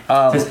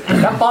 Says,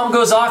 that bomb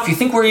goes off, you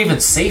think we're even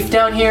safe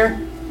down here?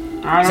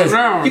 I don't Says,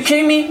 know. you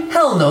kidding me?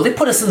 Hell no, they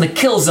put us in the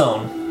kill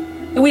zone.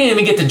 And we didn't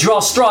even get to draw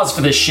straws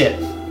for this shit.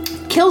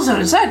 Kill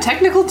zone, is that a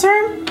technical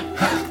term? Is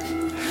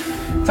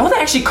that what they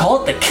actually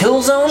call it? The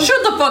kill zone?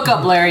 Shut the fuck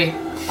up, Larry.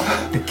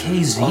 The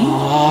KZ?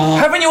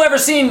 Haven't you ever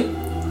seen...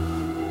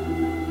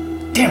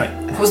 Damn it.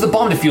 It was the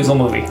bomb defusal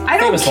movie. I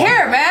don't Famous one.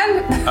 care,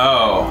 man.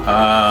 Oh,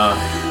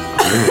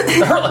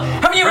 The Hurt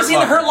Haven't you ever seen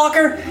The Hurt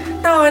Locker?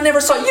 No, I never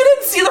saw it. You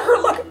didn't see The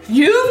Hurt Locker?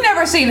 You've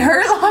never seen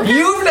Hurt Locker?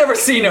 You've never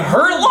seen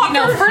Hurt Locker?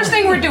 No, first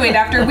thing we're doing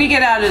after we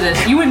get out of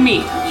this, you and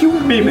me.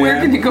 We're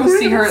gonna go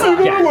see Hurt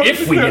Locker. Yeah,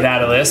 if we get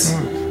out of this.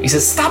 He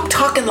says, stop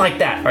talking like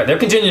that. All right, they're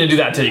continuing to do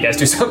that until you guys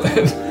do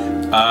something.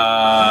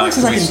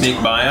 can we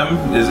sneak by them?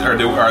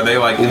 Are they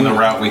like in the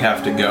route we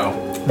have to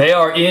go? They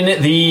are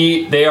in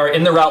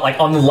the route, like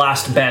on the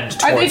last bend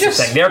Are they towards just-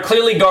 the thing. They are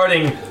clearly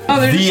guarding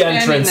they're just the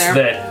standing entrance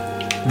there.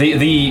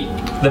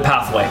 the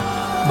pathway.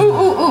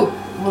 Ooh.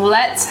 Well,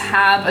 let's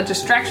have a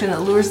distraction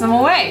that lures them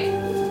away.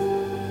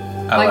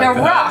 I Like a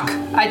that. rock.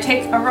 I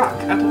take a rock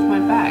out of my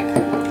bag.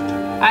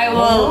 I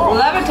will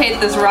levitate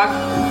this rock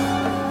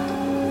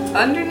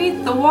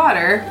underneath the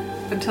water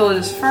until it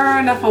is far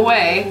enough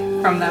away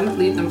from them,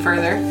 lead them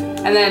further,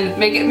 and then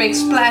make it make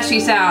splashy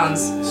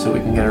sounds. So we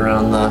can get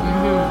around the.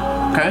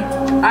 Okay.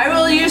 I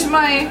will use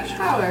my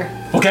power.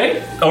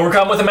 Okay,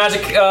 overcome with a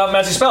magic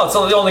spell. It's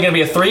only going to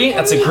be a 3.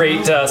 That's a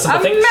great simple A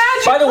thing.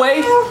 magic By the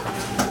way,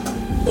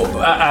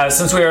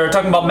 since we were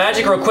talking about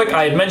magic real quick,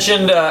 I had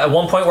mentioned at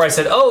one point where I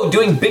said, oh,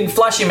 doing big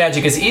flashy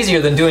magic is easier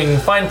than doing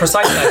fine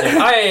precise magic.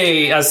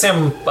 As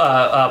Sam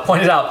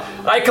pointed out,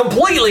 I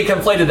completely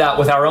conflated that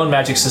with our own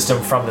magic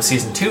system from the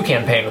Season 2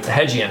 campaign with the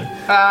Hedgian,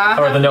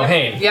 or the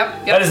Nohain.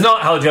 Yep. That is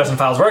not how the Dresden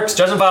Files works.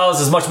 Dresden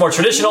Files is much more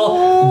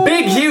traditional.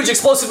 Big, huge,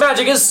 explosive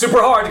magic is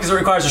super hard because it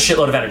requires a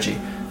shitload of energy.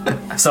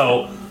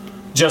 So,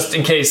 just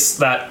in case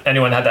that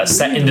anyone had that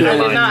set into their I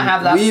did mind. not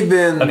have that. We've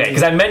been Okay,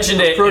 because I mentioned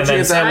it, and approaching then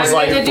it Sam that was I'm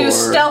like, going to do for-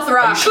 stealth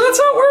rock. sure that's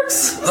how it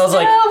works? And I was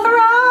like, Stealth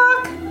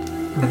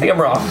rock. I think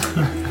I'm wrong.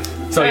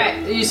 So, yeah.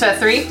 Alright, you said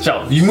 3?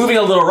 So, you moving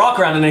a little rock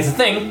around underneath the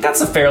thing, that's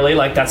a fairly,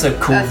 that's a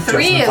cool A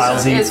 3 Dresden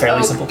Files-y,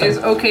 fairly simple thing. is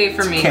okay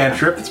for me.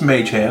 Cantrip, it's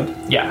mage hand.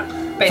 Yeah.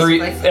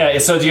 Basically.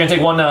 So you're gonna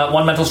take one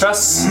mental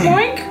stress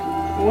Boink.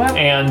 What?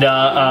 and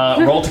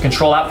roll to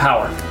control that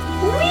power.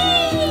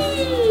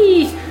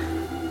 Whee!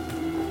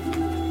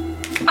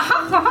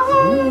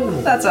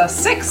 That's a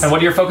 6. And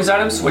what are your focus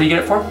items? What do you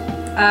get it for?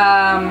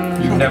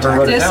 You've never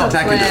wrote it down. Discipline.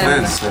 Attack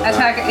and defense.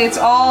 Attack. It's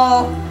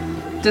all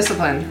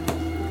discipline.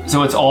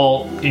 So it's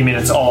all. You mean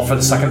it's all for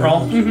the second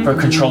roll for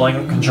controlling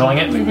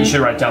it? You should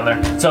write it down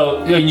there.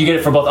 So you get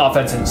it for both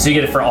offense and so you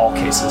get it for all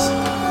cases.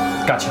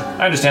 Gotcha.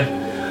 I understand.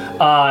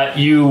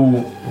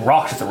 You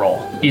rocked the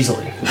roll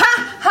easily.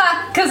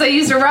 Because I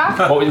used a rock.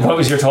 What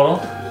was your total?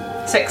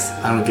 6.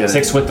 I don't get it.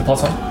 6 with the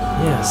 +1.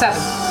 Yeah.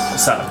 7.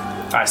 7.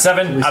 All right,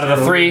 7 out of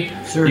the 3.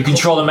 You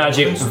control the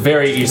magic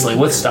very easily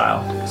with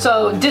style.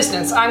 So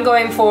distance. I'm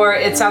going for.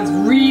 It sounds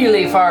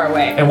really far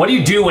away. And what do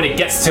you do when it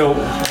gets to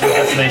the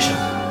destination?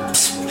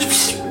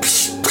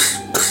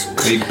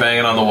 Are you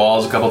banging on the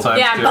walls a couple times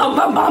Yeah. too? Bum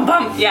bum bum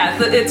bum. Yeah.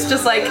 It's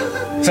just like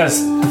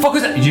Says, the fuck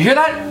was that? Did you hear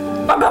that?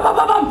 bum bum bum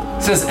bum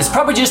bum. Says it's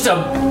probably just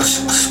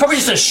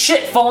a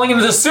shit falling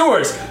into the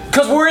sewers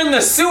because we're in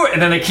the sewer.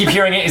 And then they keep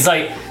hearing it. He's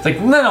like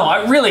no,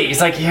 I really. He's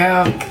like,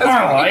 yeah,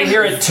 I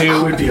hear it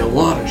too. Would be a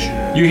lot of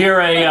shit. You hear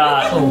a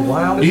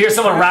Wow. you hear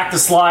someone rack the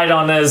slide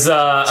on his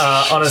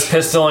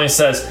pistol, and he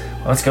says,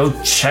 let's go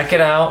check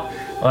it out.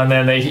 And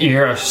then you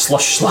hear a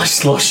slush, slush,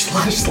 slush,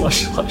 slush,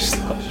 slush, slush,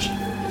 slush.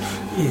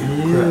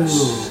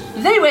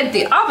 They went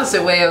the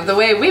opposite way of the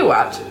way we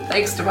walked,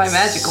 thanks to my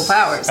magical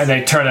powers. And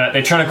they turn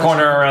a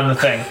corner around the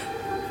thing.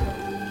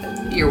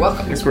 You're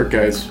welcome. Nice work,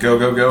 guys. Go,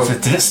 go, go.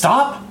 Did it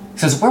stop? He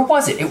says, where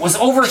was it? It was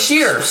over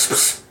here.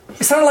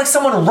 It sounded like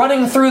someone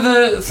running through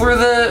the.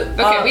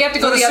 Okay, we have to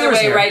go the other sewers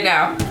way here. right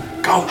now.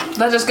 Go.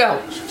 Let us go.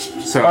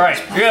 So, All right,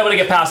 you're able to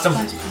get past him.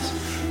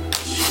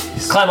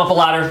 Climb up a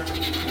ladder.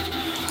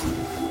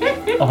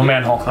 Up a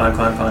manhole.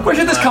 Climb. Where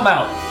should this come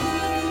out?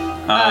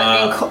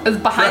 Behind the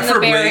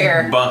Preferably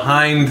barrier.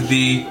 behind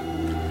the,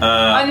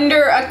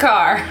 Under a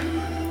car.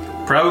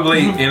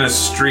 probably in a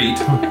street.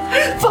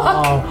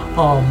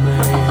 Oh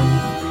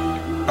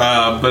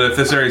man. But if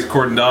this area's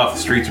cordoned off, the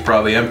streets are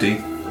probably empty.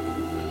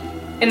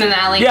 In an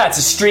alley. Yeah, it's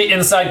a street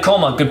inside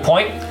Colma. Good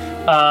point.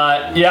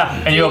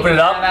 Yeah, and you open it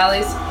up,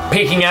 Alleys.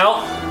 peeking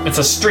out. It's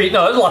a street.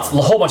 No, there's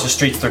a whole bunch of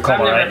streets through I've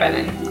Colma, never right?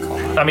 been in.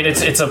 Cool. I mean,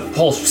 it's a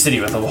whole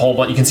city with a whole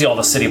bunch. You can see all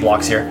the city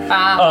blocks here.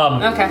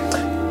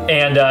 Okay.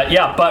 And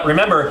yeah, but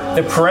remember,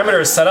 the perimeter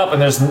is set up,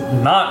 and there's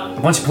not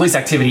a bunch of police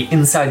activity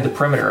inside the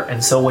perimeter.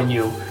 And so when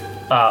you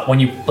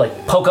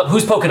like poke up,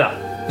 who's poking up?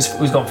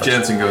 Who's going first?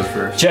 Jensen goes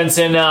first.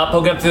 Jensen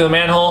poking up through the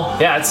manhole.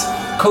 Yeah, it's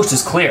coast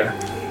is clear.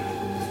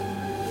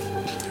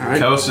 all right.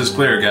 Coast is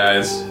clear,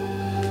 guys.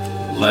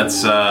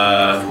 Let's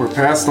We're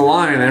past the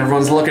line.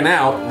 Everyone's looking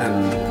out,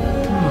 and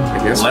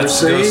I guess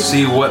let's we're go safe.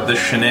 see what the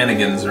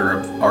shenanigans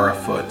are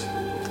afoot.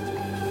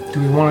 Do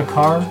we want a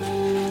car?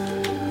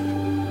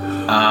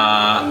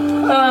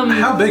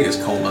 How big is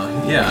Colma?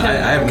 Yeah, I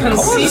haven't.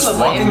 Colma's Conceivably.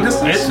 walking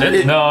distance.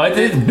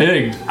 It's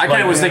big. I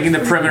kind of was thinking the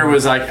perimeter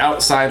was like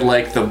outside,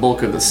 like the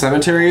bulk of the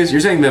cemeteries.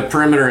 You're saying the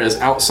perimeter is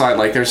outside,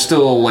 like there's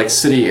still like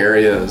city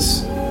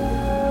areas.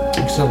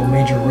 Still the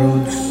major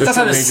roads. There's That's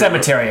still not the major-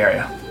 cemetery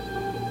area.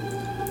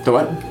 The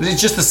what?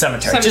 It's just the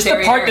cemetery. Just the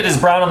Cemetery part area. that is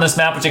brown on this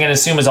map, which I'm going to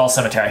assume is all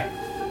cemetery.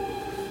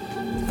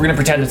 We're going to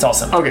pretend it's all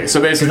cemetery. Okay,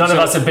 so basically, None of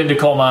so us have been to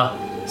Colma,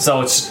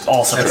 so it's all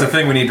That's cemetery. a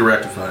thing we need to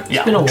rectify.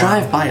 Yeah. Been a while.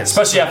 drive by us.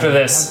 Especially after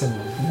this,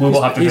 we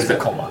will have to He's visit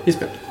been. Colma. He's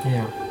been.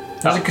 Yeah.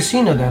 There's a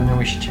casino down there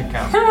we should check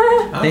out.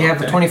 They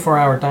have a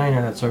 24-hour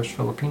diner that serves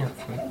Filipino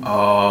food.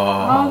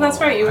 Oh, that's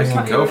right. You were,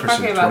 Go for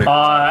some talking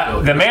about.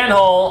 20. The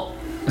manhole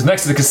is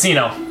next to the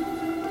casino.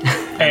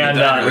 And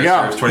we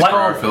go.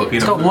 24-hour Filipino.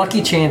 It's called food.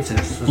 Lucky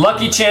Chances.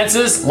 lucky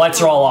chances,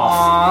 lights are all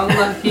off.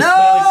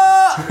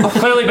 Aw, lucky.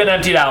 Clearly been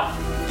emptied out.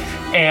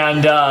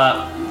 And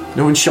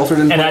No one's sheltered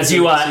in. as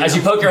you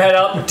poke your head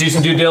up, do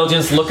some due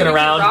diligence, looking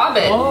around, Rob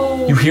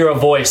it. you hear a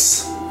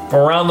voice from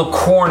around the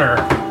corner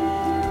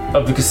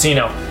of the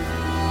casino.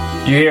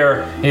 You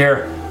hear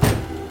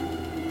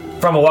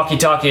from a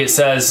walkie-talkie. It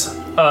says,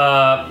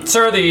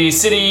 "Sir, the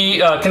city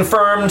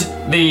confirmed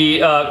the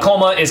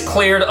Colma is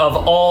cleared of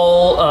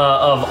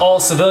all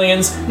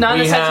civilians.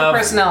 Non-essential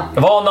personnel.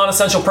 Of all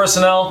non-essential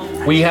personnel,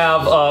 we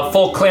have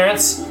full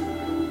clearance."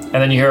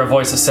 And then you hear a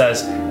voice that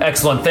says,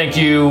 "Excellent, thank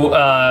you,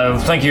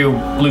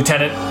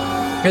 Lieutenant."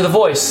 You're the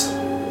voice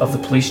of the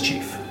police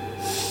chief.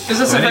 Is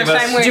this the Any first of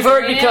us- time we're You've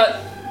heard hearing because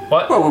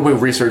What? Well, we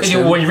researched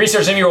him. When you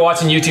researched him, you were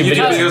watching YouTube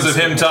videos. Videos of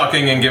him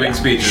talking and giving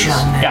speeches.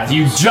 Yeah,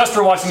 you just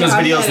were watching those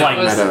John videos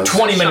Meadows. like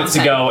 20 minutes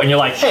ago, and you're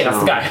like, hey, that's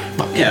the guy.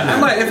 Yeah,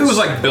 and like, if it was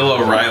like Bill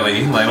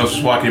O'Reilly, like I was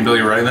just walking Billy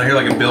O'Reilly, and I hear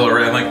like a Bill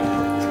O'Reilly, I'm like,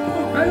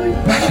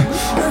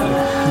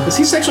 O'Reilly? Is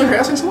he sexually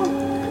harassing someone?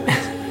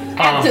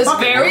 At this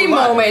very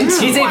moment.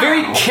 He's a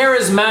very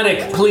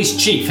charismatic police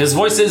chief. His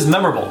voice is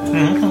memorable.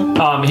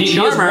 He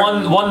has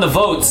won the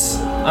votes.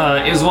 He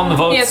has won the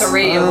votes. He has a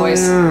radio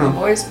voice. A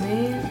voice,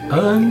 man.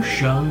 I'm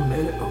Sean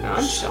Meadows.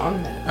 I'm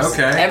Sean Meadows.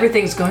 Okay.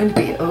 Everything's going to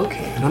be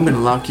okay. And I'm gonna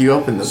lock you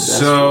up in the best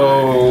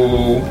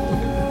So,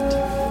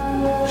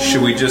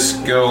 should we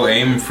just go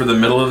aim for the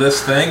middle of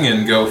this thing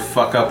and go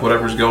fuck up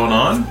whatever's going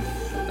on?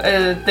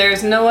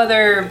 There's no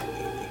other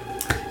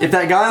If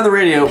that guy on the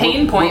radio...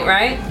 pain point,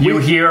 right? You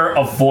hear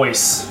a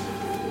voice.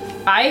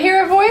 I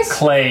hear a voice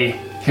Clay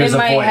hears in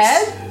a my voice.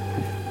 head.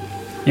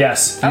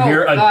 Yes, you Oh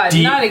hear a God,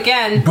 deep, not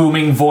again.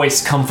 booming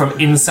voice come from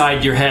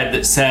inside your head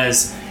that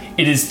says,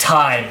 "It is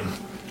time.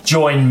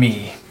 Join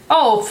me."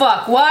 Oh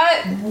fuck!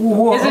 What?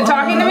 Is it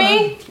talking to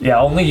me?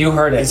 Yeah, only you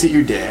heard Is it. it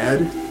your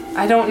dad?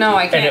 I don't know.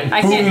 I And can't. it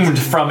I boomed can't.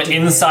 from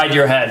inside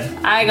your head.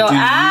 I go Do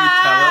you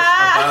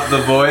ah. tell us about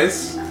the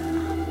voice?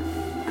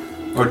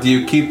 Or do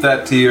you keep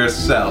that to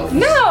yourself?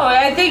 No,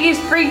 I think he's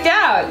freaked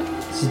out.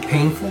 Is it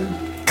painful?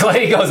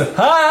 Clay goes,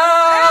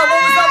 "Ah!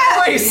 What was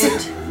that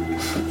voice?"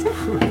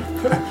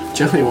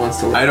 Johnny wants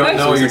to... I don't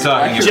know what you're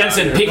talking about.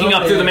 Jensen peeking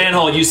up through the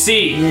manhole. You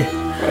see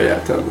Oh yeah,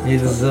 totally.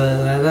 It's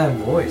that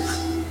voice.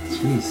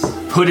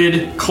 Jeez.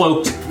 hooded,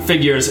 cloaked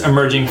figures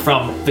emerging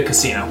from the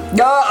casino.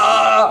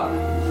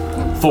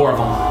 Four of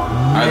them.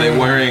 Are they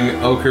wearing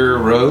ochre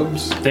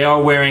robes? They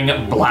are wearing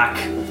black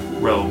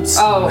robes.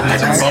 Oh,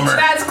 That's a bummer.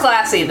 that's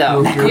classy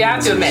though. You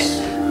have to admit.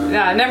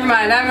 No, never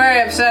mind. I'm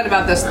very upset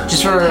about this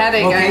Just for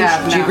headache I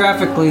have now.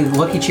 geographically,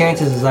 Lucky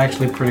Chances is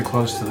actually pretty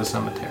close to the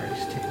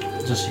cemeteries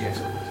too. Just so you guys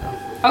know.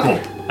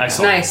 Okay,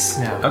 Excellent. nice.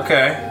 Yeah.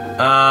 Okay.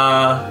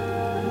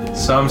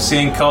 So I'm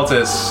seeing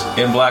cultists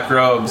in black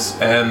robes,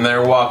 and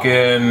they're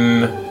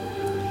walking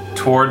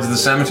towards the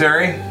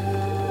cemetery.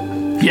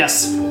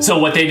 Yes. So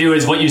what they do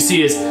is, what you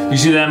see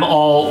them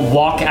all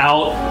walk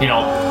out,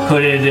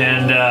 hooded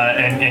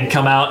and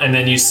come out, and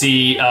then you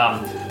see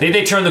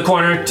they turn the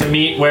corner to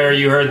meet where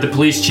you heard the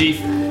police chief,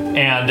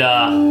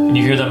 and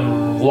you hear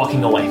them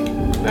walking away.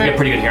 You get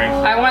pretty good hearing.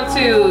 I want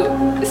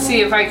to see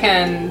if I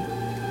can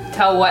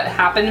tell what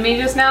happened to me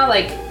just now,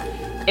 like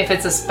if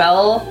it's a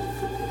spell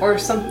or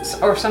some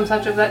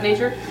such of that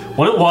nature.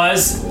 What it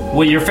was,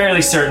 well, you're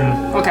fairly certain.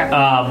 Okay.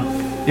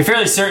 You're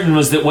fairly certain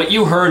was that what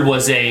you heard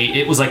was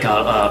a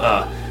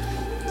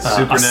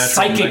Supernatural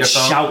psychic megaphone.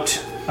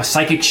 shout. A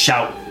psychic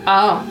shout.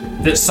 Oh,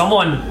 That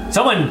someone.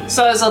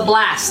 so it's a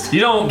blast. You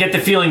don't get the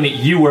feeling that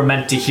you were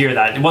meant to hear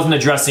that. It wasn't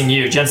addressing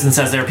you. Jensen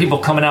says there are people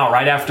coming out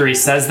right after he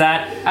says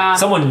that.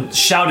 Someone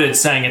shouted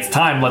saying, "It's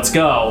time, let's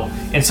go,"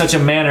 in such a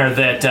manner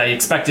that he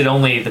expected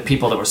only the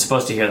people that were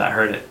supposed to hear that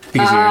heard it.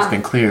 These ears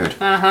been cleared.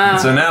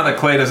 So now that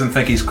Clay doesn't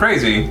think he's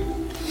crazy,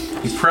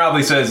 he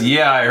probably says,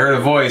 "Yeah, I heard a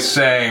voice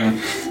saying."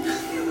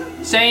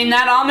 Saying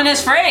that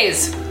ominous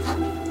phrase.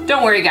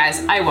 Don't worry,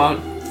 guys. I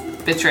won't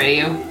betray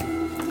you.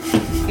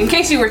 In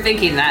case you were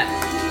thinking that.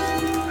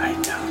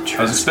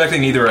 I was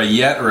expecting either a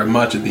yet or a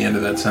much at the end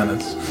of that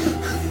sentence.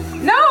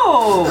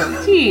 No!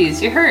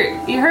 Jeez, you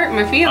hurt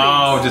my feelings.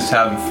 Oh, just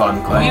having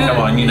fun, Clay. Come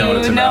on, you know what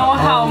it's You know about.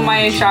 how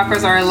my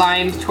chakras are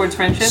aligned towards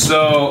friendship?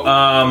 So,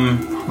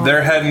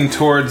 they're heading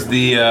towards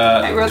the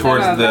I wrote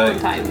towards that on the.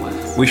 Valentine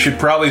once. We should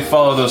probably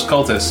follow those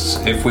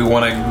cultists if we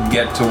want to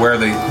get to where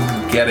the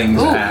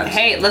getting's Ooh, at.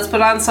 hey, let's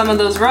put on some of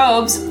those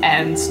robes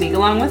and sneak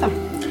along with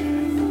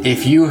them.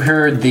 If you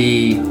heard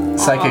the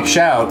psychic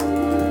shout,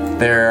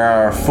 there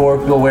are 4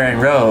 people wearing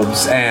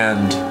robes,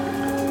 and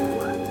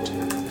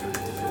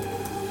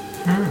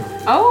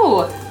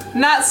Oh,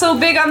 not so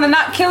big on the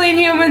not killing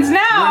humans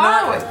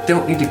now.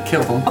 don't need to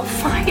kill them. Oh,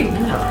 fine.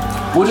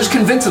 We'll just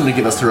convince them to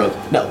give us the robe.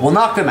 No, we'll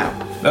knock them out.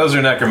 Those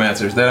are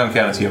necromancers. They don't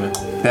count as human.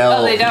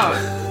 Oh, they don't.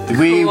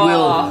 We Cool.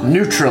 will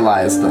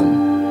neutralize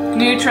them.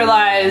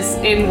 Neutralize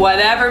in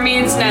whatever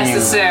means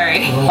necessary.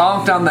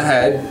 Bonked on the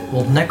head.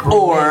 Well, necromance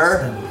Or-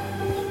 them.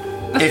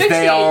 If they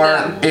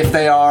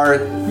Asphyxiate are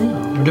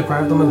Or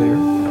deprive them of air.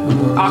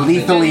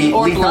 Oxygen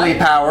or lethally blood.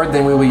 powered,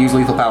 then we will use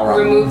lethal power on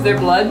them. Remove their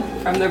blood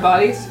from their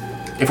bodies.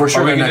 If we're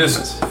sure Or we they're can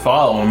necromancers. just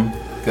follow them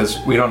because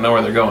we don't know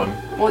where they're going.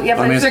 Well, yeah,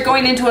 but mean, if they're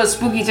going into a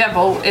spooky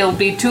temple, it'll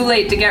be too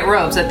late to get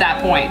robes at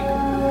that point.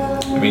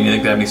 I mean, you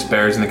think they have any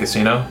spares in the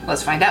casino?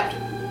 Let's find out.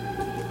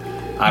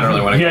 I don't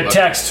really want to You go get a look.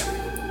 text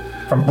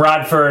from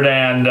Bradford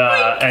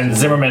and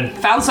Zimmerman.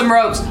 Found some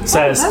robes.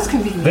 Says that's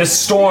convenient. this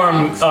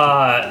storm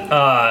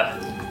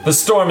the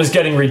storm is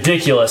getting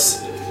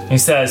ridiculous. He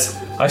says,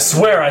 "I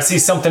swear I see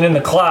something in the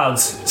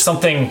clouds,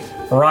 something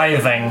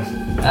writhing."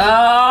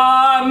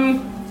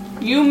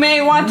 You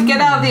may want to get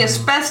out of the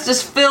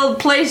asbestos-filled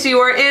place you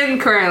are in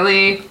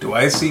currently. Do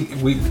I see?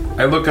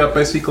 I look up.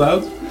 I see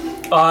clouds.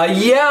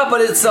 Yeah,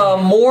 but it's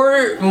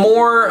more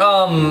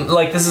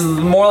like this is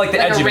more like the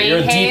Like edge a of it.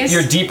 rain haze?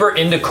 You're deeper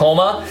into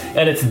coma,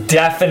 and it's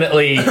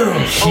definitely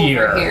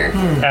here. Over here.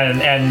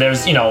 And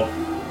there's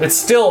it's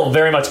still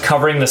very much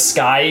covering the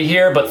sky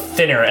here, but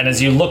thinner. And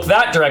as you look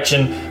that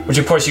direction, which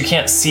of course you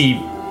can't see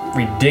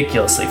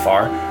ridiculously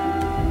far,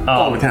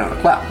 Oh, we're kind of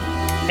a cloud.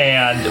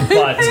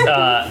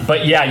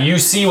 but yeah, you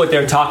see what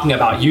they're talking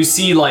about. You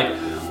see like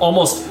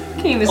almost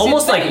Can't even see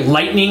almost the like thing.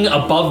 lightning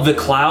above the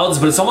clouds,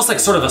 but it's almost like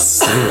sort of a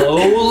slow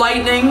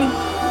lightning,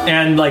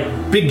 and like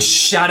big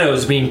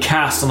shadows being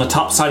cast on the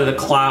top side of the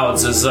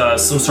clouds as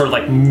some sort of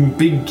like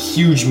big,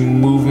 huge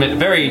movement.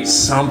 Very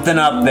Something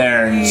up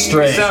there.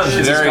 strange. Sounds Is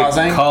this very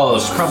causing? Call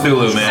of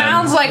Cthulhu, man.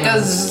 Sounds like a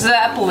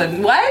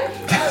zeppelin. What?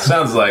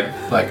 Sounds like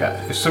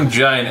if some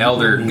giant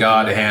elder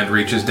god hand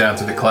reaches down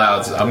to the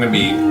clouds. I'm gonna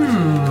be.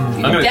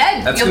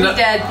 Dead. You'll be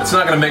dead. That's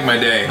not gonna make my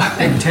day.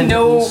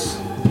 No.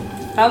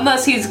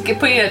 Unless he's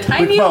putting a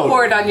tiny vote.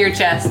 board on your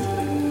chest.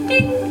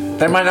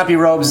 There might not be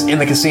robes in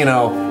the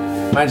casino.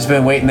 Might just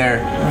been waiting there.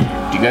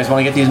 Do you guys want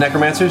to get these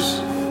necromancers?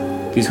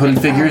 These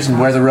hooded figures and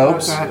wear the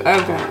robes?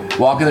 Okay.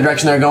 Walk in the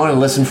direction they're going and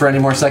listen for any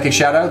more psychic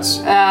shoutouts?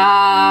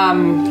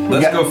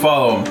 Let's Yeah. go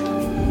follow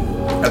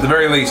him. At the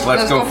very least,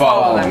 let's go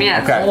follow him.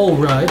 Yes. Okay. All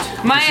right.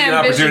 My see an ambition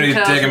opportunity to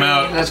tells take him me-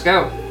 out. Let's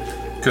go.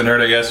 Couldn't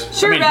hurt, I guess.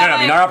 Sure, I mean,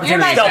 our opportunity You're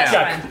my is Stealth best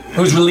check. friend.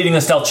 Who's leading the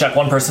stealth check?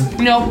 One person.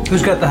 No,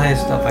 Who's got the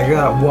highest stuff? I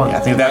got one. I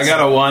think I that's. got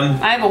a 1.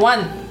 I have a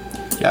 1.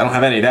 Yeah, I don't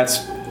have any.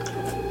 That's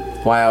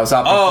why I was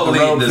opting I'll for the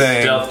lead robe this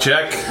thing. stealth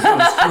check. This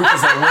group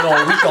is a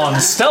little weak on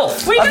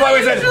stealth. We That's why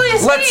we don't said,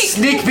 usually let's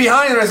sneak. sneak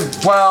behind them.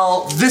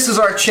 Well, this is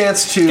our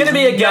chance to. It's gonna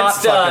be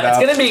against. Not fuck it It's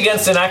up. gonna be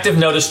against an active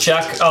notice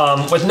check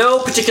with no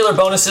particular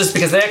bonuses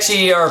because they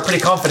actually are pretty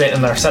confident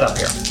in their setup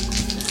here.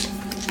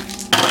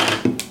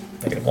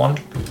 -1.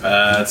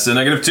 It's a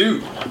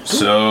 -2.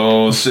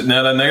 So sitting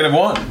at a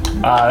 -1.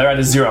 They're at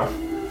a 0.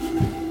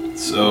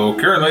 So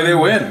currently they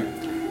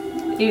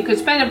win. You could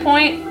spend a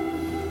point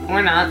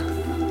or not.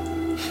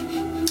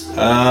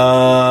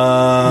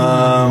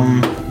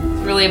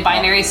 It's really a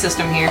binary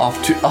system here.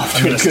 Off to I'm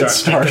a gonna good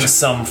start making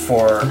start. some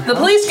for. The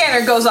police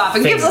scanner goes off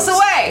and gives us Things.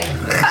 away.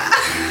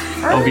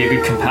 That would be a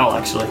good compel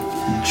actually.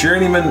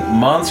 Journeyman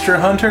Monster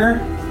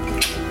Hunter.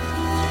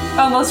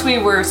 Unless we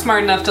were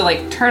smart enough to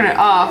like turn it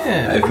off.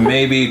 Yeah. I've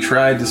maybe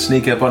tried to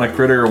sneak up on a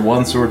critter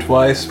once or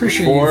twice Pretty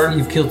sure before.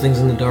 you've killed things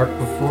in the dark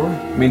before.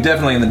 I mean,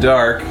 definitely in the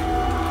dark.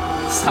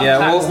 Yeah,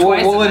 Sometimes we'll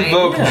twice a night.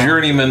 invoke Yeah.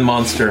 Journeyman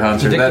Monster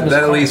Hunter. The victim That is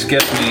at caught. least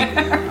gets me.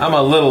 I'm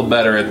a little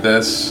better at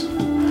this.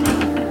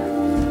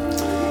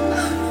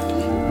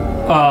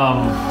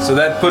 So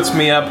that puts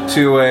me up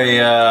to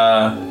a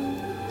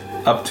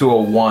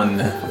 1.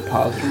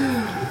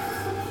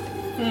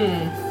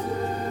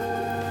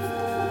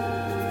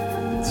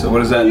 So what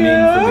does that mean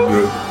for the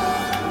group?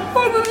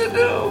 What did it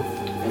do?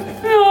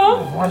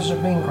 What does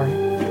it mean,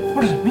 Grant?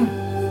 What does it mean?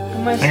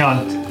 Hang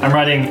on, I'm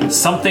writing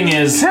something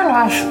is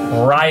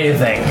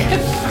writhing.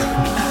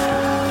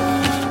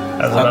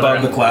 That's Above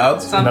another- the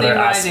clouds? Something Another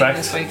rising aspect.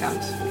 this way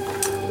comes.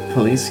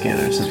 Police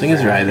scanner. Something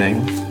is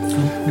writhing.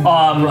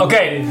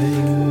 Okay.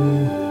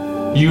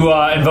 You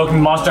invoking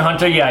Monster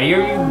Hunter? Yeah,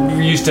 you're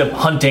used to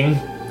hunting.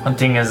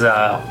 Hunting is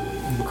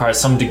requires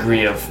some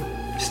degree of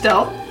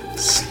Stealth. not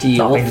being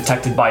Steel.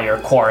 detected by your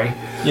quarry.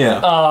 Yeah.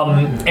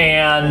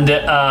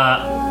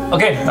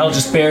 Okay, that'll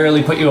just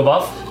barely put you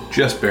above,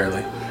 Just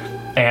barely.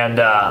 and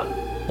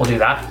we'll do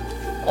that.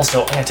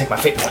 Also, I'm gonna take my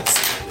fate points.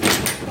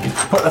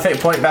 Put the fate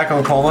point back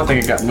on Colma. I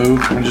think it got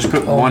moved. And just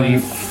put Only one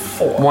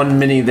 4. one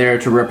mini there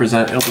to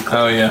represent. It'll be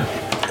Oh, yeah.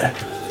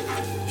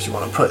 If you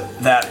want to put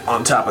that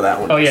on top of that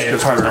one. Oh yeah, your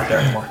car's not there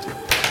anymore.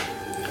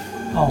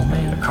 Oh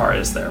man. The car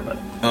is there, but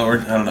Oh, I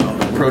don't know.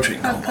 Approaching.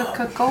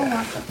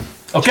 Coca-Cola.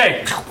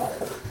 okay.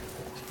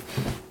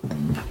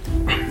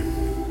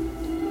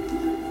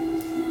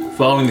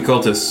 Following the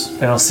cultists.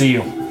 Then I'll see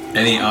you.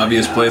 Any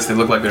obvious place they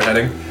look like they're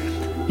heading?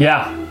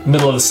 Yeah,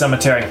 middle of the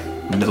cemetery.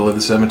 Middle of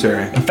the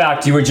cemetery. In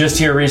fact, you were just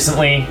here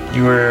recently.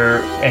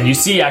 And you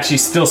see actually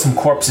still some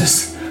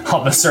corpses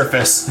on the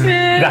surface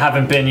that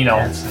haven't been,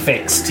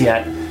 fixed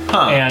yet.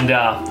 Huh. And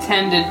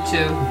Tended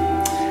to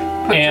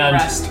put And-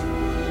 to rest.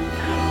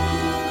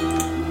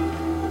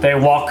 they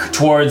walk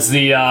towards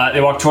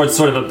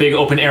sort of a big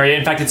open area.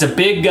 In fact, it's a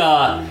big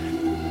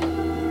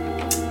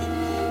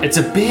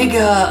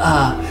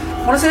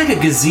what is it, like a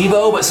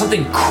gazebo, but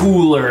something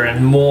cooler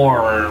and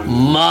more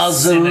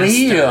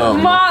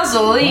Mausoleum.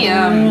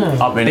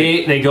 Mausoleum.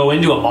 They go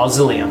into a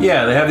mausoleum.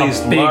 Yeah, they have these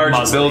big large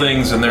mausoleum.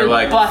 buildings and they're With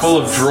like busts. full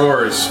of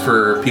drawers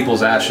for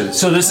people's ashes.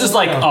 So this is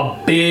like a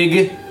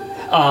big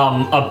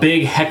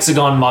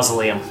hexagon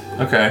mausoleum.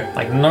 Okay.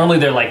 Like normally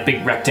they're like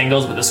big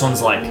rectangles, but this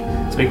one's like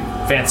it's a big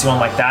fancy one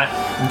like that.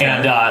 Okay.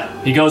 And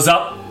he goes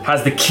up,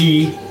 has the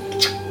key,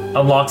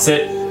 unlocks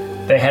it.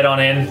 They head on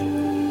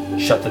in,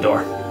 shut the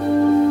door.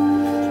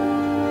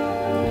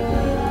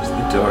 Is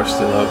the door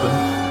still open?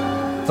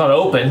 It's not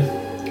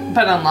open.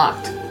 But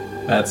unlocked.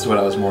 That's what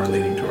I was more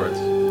leaning towards.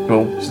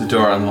 Cool. Is the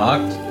door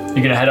unlocked?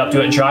 You're gonna head up to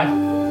it and try.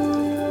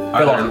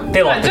 They lock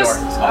the door.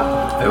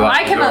 They lock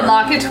I the can door.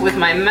 unlock it with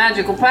my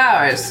magical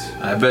powers.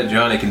 I bet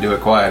Johnny can do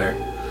it quieter.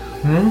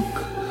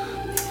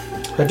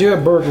 I do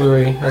have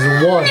burglary as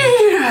a 1.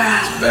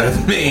 Better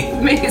than me.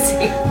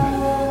 Amazing.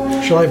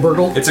 Shall I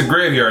burgle? It's a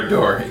graveyard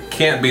door. It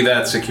can't be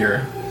that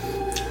secure.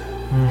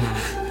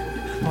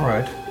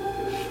 Alright.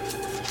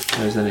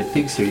 There's any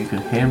pigs here you can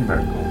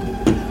hamburger.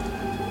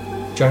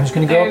 John's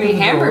gonna go There up are to any the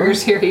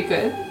hamburgers here you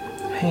could.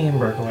 door.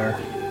 Hamburglar.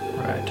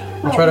 Right.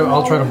 I'll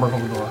try to burgle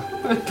the door.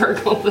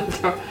 Burgle the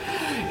door.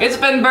 It's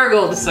been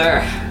burgled,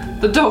 sir.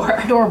 The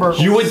door. Door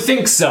burgle. You would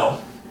think so.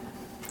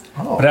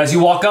 Oh. But as you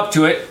walk up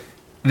to it,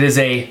 it is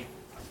a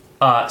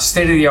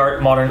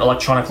state-of-the-art modern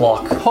electronic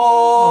lock.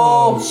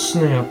 Oh,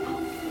 snap.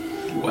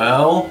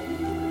 Well,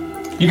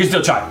 You can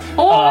still try.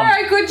 Or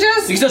I could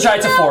just. You can still try.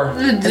 It's a 4.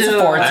 It's a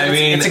 4. I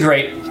mean- It's a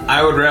great.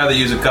 I would rather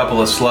use a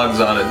couple of slugs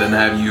on it than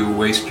have you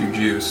waste your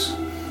juice.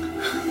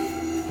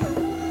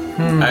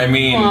 I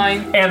mean,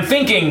 Fine. And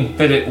thinking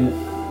that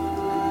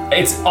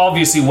it's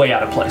obviously way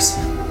out of place.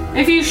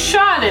 If you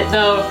shot it,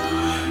 though,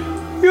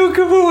 you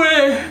give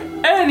away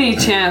any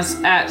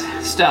chance at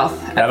stealth.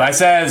 Rabbi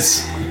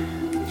says,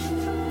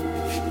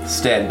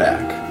 stand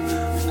back.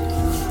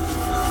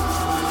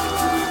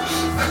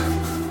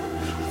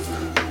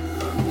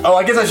 Oh,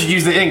 I guess I should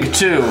use the ink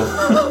too.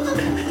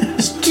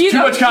 Too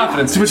much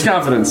confidence. Too much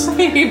confidence.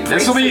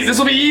 This will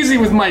be easy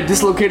with my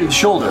dislocated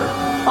shoulder.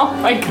 Oh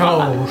my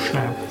god. Oh,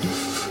 snap.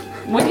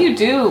 What do you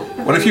do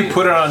what if you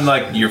put it on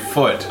like your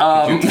foot?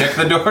 Did you kick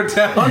the door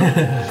down?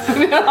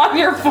 on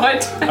your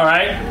foot? All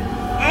right.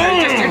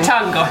 Just your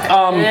tongue. Go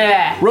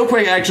ahead. Real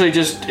quick, actually,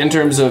 just in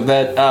terms of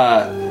that,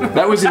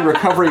 that was in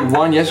recovery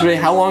 1 yesterday.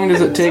 How long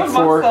does it take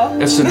for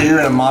a severe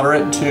and a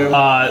moderate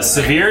to?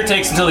 Severe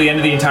takes until the end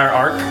of the entire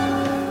arc.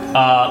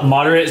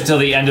 Moderate until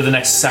the end of the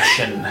next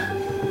session.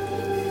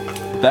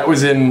 That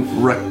was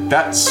in.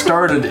 That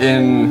started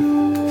in.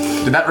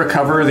 Did that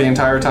recover the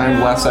entire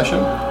time last session?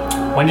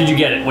 When did you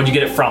get it? Where'd you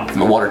get it from? From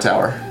the water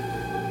tower.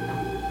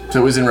 So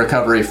it was in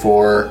recovery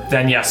for.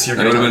 Then yes, you're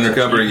That would good. have been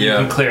recovery, You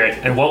can yeah. clear it.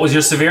 And what was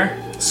your severe?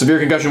 Severe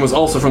concussion was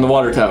also from the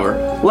water tower.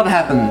 A lot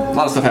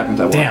of stuff happened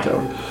at that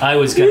Damn. water tower. I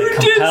was gonna You did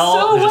compel so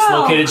the well.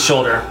 dislocated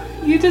shoulder.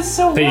 You did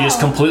so well. But he just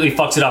completely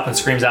fucks it up and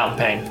screams out in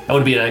pain. That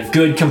would be a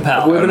good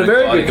compel. Would have been a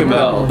very good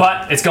compel.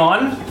 But it's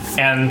gone,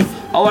 and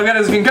All I got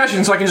is a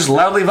concussion, so I can just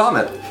loudly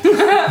vomit.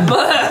 I'm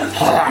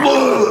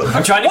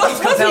trying to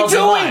keep compels in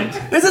mind.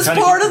 This is Trying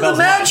to part keep of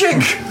the compels in mind.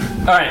 magic.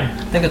 All right. I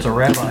think it's a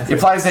rabbi. He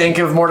applies the ink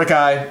of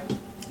Mordecai,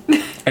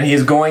 and he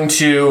is going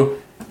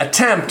to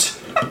attempt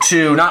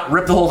to not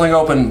rip the whole thing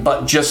open,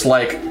 but just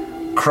like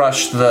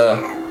crush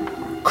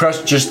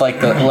just like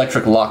the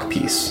electric lock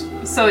piece.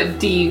 So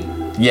it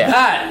Yeah.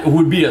 That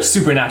would be a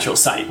supernatural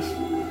sight.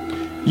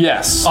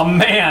 Yes. A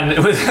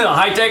man with a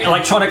high-tech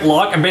electronic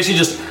lock and basically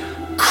just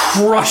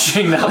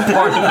crushing that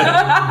part of it.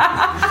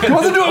 He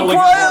wants to do it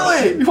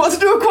quietly. He wants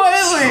to do it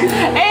quietly.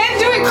 and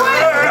do it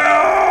quick.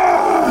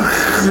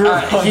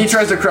 He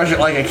tries to crush it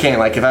like a can,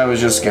 like if I was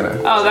just gonna.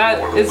 Oh, that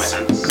is.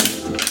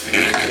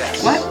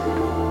 What?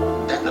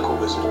 Technical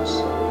wizards.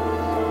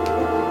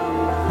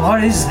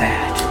 What is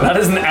that? That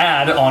is an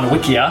ad on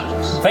Wikia.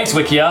 Thanks,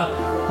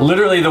 Wikia.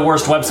 Literally the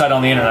worst website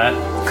on the internet.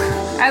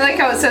 I like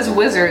how it says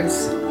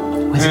wizards.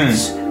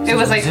 Wizards. It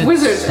was like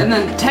wizards and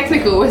then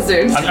technical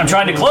wizards. I'm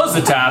trying to close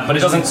the tab, but it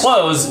doesn't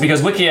close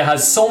because Wikia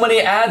has so many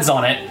ads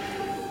on it.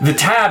 The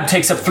tab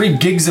takes up 3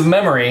 gigs of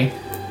memory.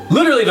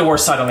 Literally the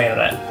worst site on the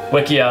internet.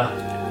 Wikia.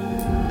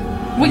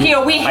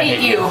 Wikia, we hate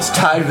hate you. It's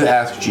time to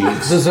ask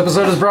Jeeves. This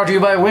episode is brought to you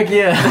by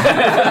Wikia.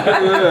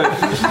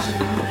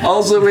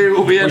 Also, we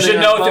will be. We should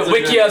note that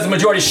Wikia is the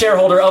majority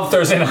shareholder of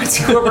Thursday Nights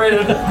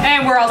Incorporated.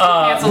 And we're also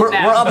canceled We're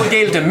now.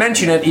 obligated to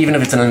mention it, even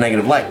if it's in a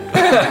negative light.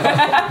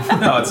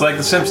 No, it's like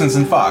The Simpsons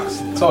and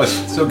Fox.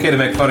 It's okay to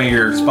make fun of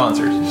your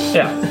sponsors.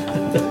 Yeah.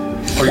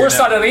 Or your Worst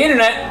site on the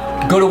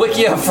internet. Go to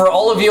Wikia for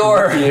all of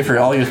your Yeah, for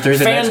all your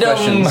Thursday night fandom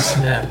questions.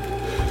 Yeah.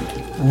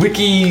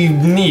 wiki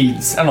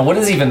needs. I don't know, what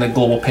is even the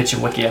global pitch of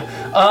Wikia?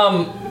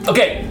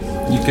 Okay.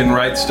 You can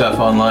write stuff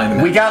online.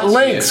 And We got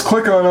links.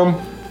 Click on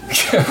them.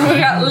 We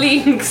got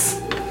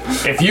links.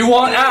 If you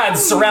want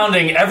ads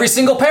surrounding every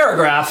single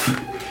paragraph,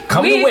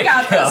 come to We've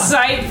got the Wikia.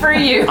 site for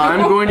you.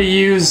 I'm going to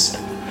use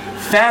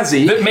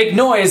Fazzy. That make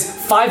noise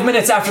 5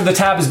 minutes after the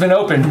tab has been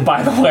opened,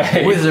 by the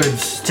way.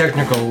 Wizards.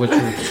 Technical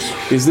wizards.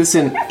 Is this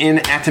an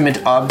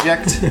inanimate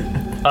object?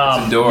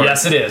 door.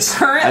 Yes, it is. I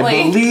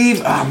Currently,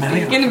 believe. Oh man,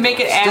 you're gonna make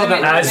it Still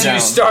don't animate. As you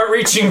start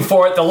reaching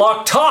for it, the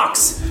lock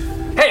talks.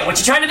 Hey, what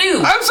you trying to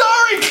do? I'm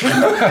sorry.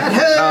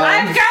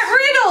 I've got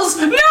riddles.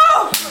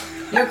 No.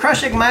 You're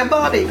crushing my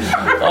body.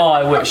 Oh,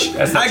 I wish.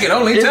 That's I can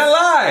only tell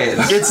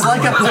lies. It's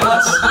like a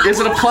plus. Is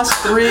it a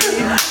 +3?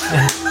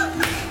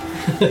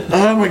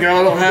 Oh my god,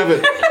 I don't have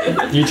it.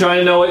 You trying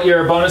to know what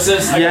your bonus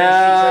is?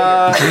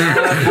 Yeah.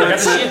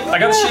 I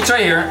got the sheets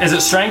right here. Is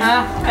it strength?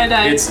 I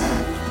died. It's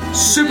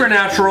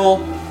supernatural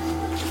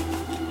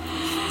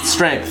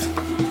strength.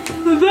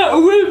 That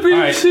would be All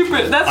right.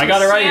 super. That's I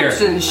got it right here.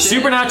 Samson shit.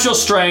 Supernatural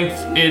strength.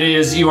 It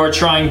is you are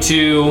trying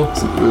to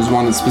It was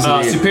one that's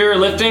specifically. superior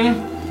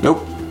lifting.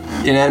 Nope.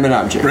 inanimate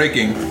object.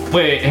 Breaking.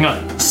 Wait, hang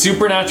on.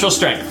 Supernatural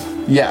strength.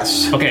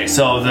 Yes. Okay,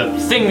 so the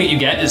thing that you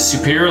get is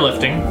superior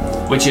lifting,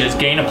 which is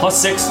gain a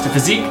 +6 to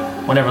physique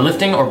whenever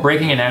lifting or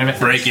breaking inanimate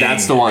things. Breaking.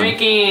 That's the one.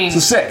 Breaking. It's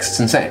a 6. It's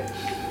insane.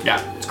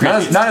 Yeah, it's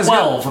crazy. Not as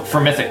 12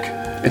 for mythic.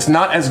 It's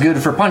not as good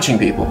for punching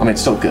people. I mean,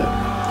 it's still good.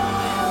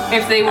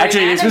 If they were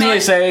Actually, they specifically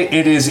inanimate, say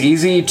it is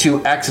easy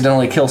to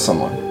accidentally kill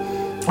someone.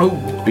 Oh,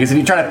 Because if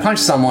you try to punch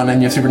someone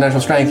and you have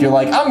supernatural strength, you're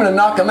like, I'm gonna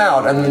knock him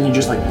out, and then you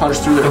just like punch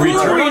through the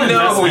Return We on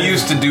know who investment.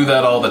 used to do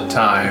that all the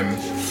time.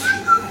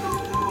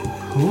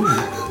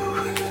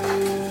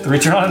 The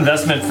return on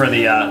investment for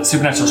the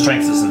supernatural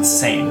strength is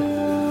insane.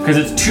 Because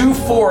it's 2,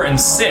 4, and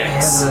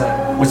 6,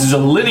 which is a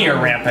linear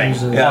ramping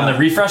on the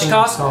refresh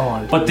cost.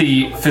 But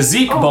the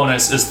physique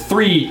bonus is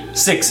 3,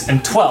 6,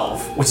 and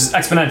 12, which is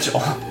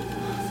exponential.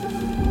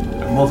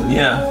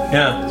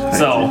 Yeah.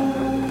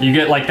 So you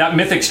get like that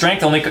mythic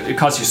strength only it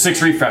costs you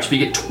 6 refresh, but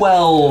you get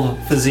 12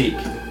 physique.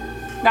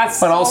 that's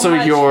But so also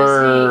much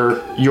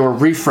your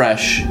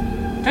refresh.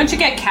 physique. Don't you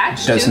get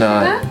catch? Does too,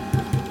 not.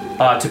 for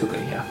that?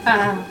 Typically,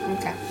 yeah.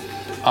 Okay.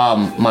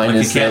 Mine Like you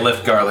is can't that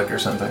lift garlic or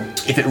something.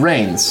 if it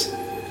rains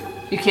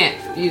You can't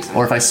use it.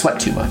 or if I sweat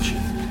too much,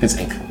 it's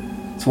ink.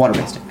 It's water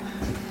based ink.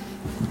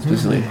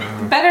 Specifically.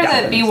 Better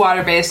that be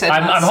water based.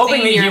 I'm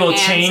hoping that he will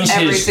change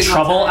his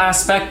trouble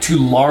aspect to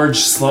large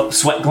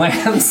sweat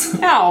glands.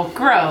 Oh,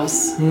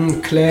 gross.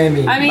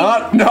 clammy. I mean,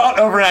 Not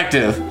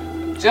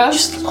overactive.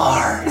 just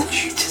Large.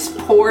 just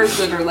pores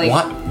that are like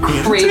What?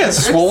 crazy. He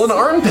has swollen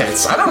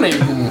armpits. I don't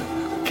even.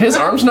 Can his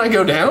arms not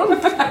go down?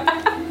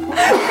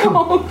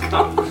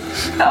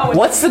 Oh,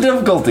 What's the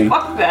difficulty?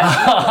 fuck that.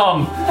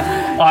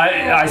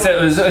 I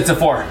said it's a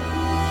 4.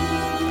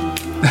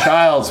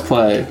 Child's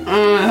play.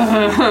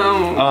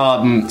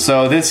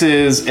 So this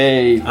is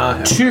a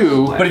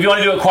 2. But if you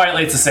want to do it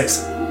quietly, it's a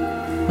 6.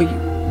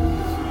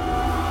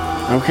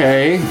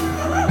 Okay.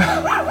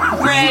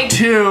 Greg.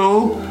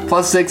 2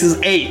 plus 6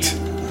 is 8.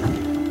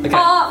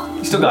 Okay.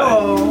 You still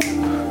got it.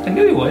 I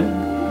knew you would.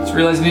 Just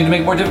realized you need to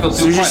make it more difficult.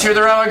 So you just hear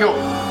the round, I go.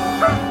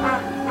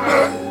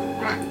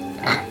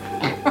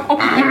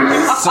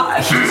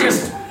 He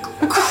just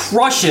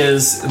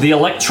crushes the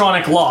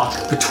electronic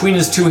lock between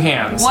his 2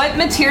 hands. What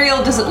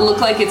material does it look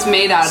like it's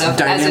made out of as it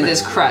dynamic.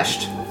 is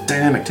crushed?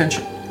 Dynamic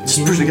tension. Just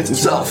pushing against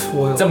himself.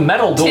 It's a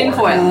metal door.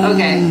 Tinfoil.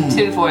 Okay,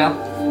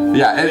 tinfoil.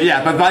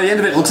 Yeah, but by the end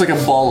of it, it looks like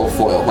a ball of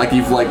foil. Like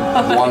you've like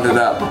wand it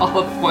up. Ball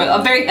of foil.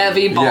 A very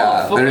heavy ball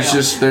Yeah, of foil.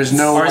 there's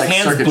no Are his like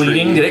hands circuitry.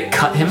 bleeding? Did it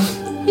cut him?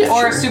 Yeah,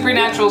 Or sure.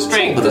 supernatural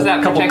strength. Does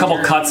that Couple protect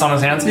your- cuts on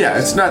his hands. Yeah,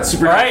 it's not All right,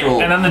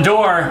 supernatural. and then the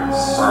door.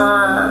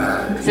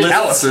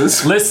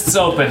 Alice's. Lists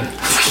open.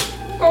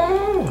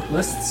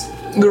 Lists?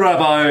 The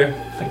rabbi I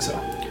think so.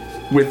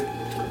 with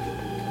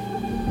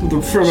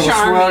the feminine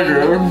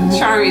Charming,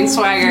 charming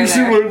swagger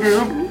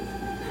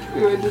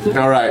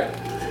there. All right.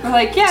 We're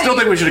like, yeah, Still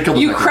think we should have killed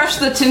the you necklace. crushed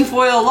the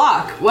tinfoil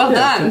lock. Well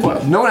done.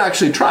 Well, no one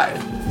actually tried.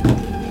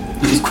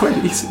 It was quite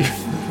easy.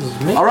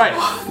 All right,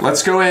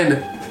 let's go in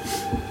and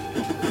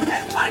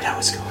find out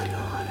what's going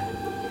on.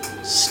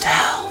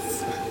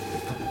 Stealth.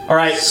 All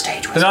right,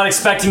 Stage they're not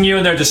expecting you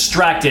and they're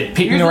distracted,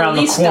 peeking You're around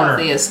the the least corner.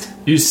 stealthiest.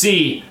 You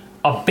see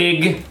a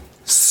big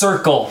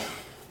circle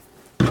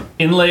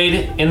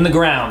inlaid in the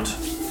ground.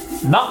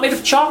 Not made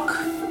of chalk,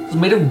 it's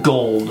made of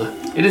gold.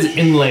 It is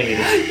inlaid.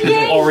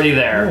 It's already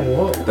there.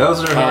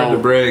 Those are hard to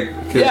break.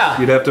 'Cause Yeah.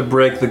 you'd have to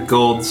break the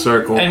gold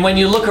circle. And when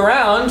you look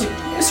around,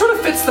 it sort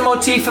of fits the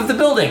motif of the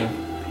building,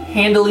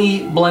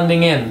 handily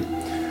blending in.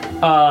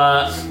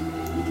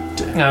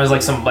 It was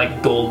like some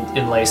like gold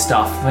inlay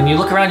stuff. When you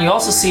look around, you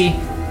also see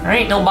there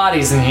ain't no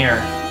bodies in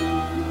here.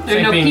 There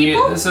are no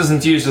people? This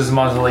isn't used as a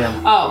mausoleum.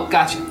 Oh,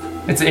 gotcha.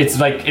 It's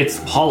like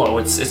it's hollow.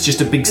 It's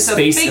just a big a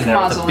space big in there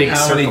with a big mausoleum.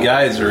 How circle. many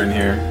guys are in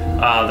here?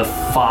 The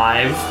 5,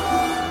 I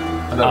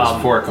thought it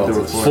was 4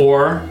 cultists.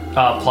 4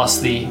 plus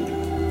the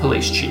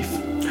police chief.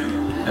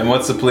 And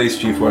what's the police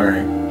chief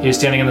wearing? He is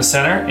standing in the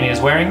center and he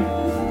is wearing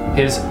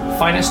his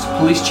finest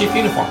police chief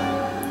uniform.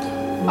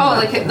 Oh,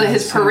 like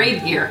his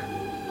parade gear.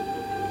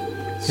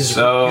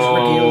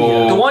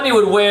 So The one you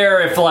would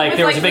wear if like With,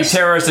 there was like, a big this-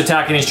 terrorist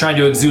attack and he's trying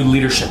to exude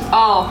leadership.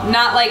 Oh,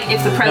 not like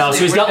if the president. No, so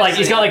he's were got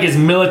visiting. his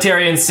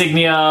military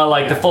insignia,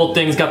 like the full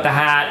thing. He's got the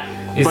hat.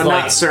 He's But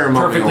like not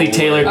ceremonial. perfectly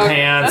tailored Okay,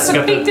 pants. that's a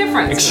got big the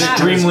difference.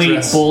 Extremely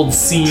Dress. bold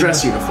seam.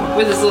 Dress uniform.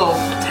 with his little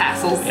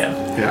tassels. Yeah,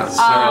 Yeah.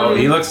 So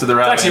he looks to the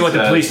right. it's actually what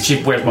the police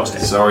chief wears most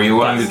days. So are you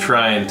wanting to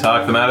try and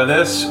talk them out of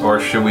this, or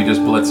should we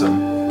just blitz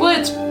them?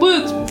 Blitz,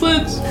 blitz,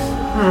 blitz.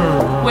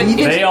 Wait,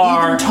 They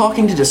are. Even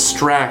talking to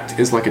distract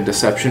is like a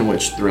deception,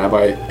 which the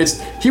rabbi.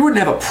 He wouldn't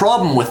have a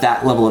problem with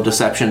that level of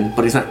deception,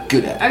 but he's not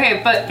good at it.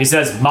 Okay, but He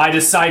says, "My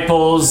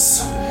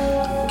disciples,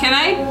 can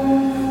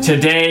I?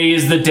 today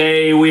is the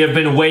day we have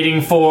been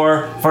waiting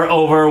for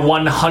over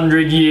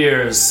 100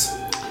 years.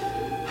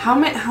 How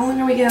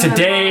long are we gonna?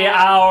 Today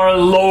our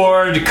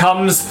Lord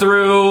comes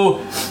through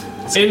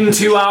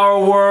into our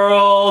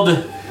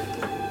world,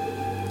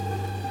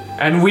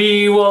 and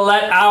we will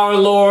let our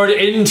Lord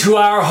into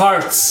our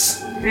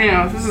hearts."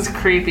 Yeah, this is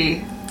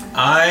creepy.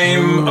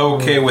 I'm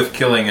okay with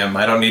killing him.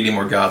 I don't need any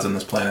more gods on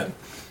this planet.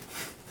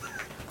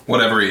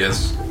 whatever he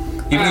is.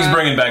 Even if he's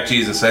bringing back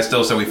Jesus, I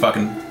still say we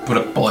fucking put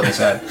a bullet in his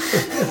head.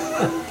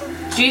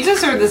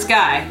 Jesus or this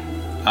guy?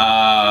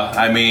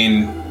 I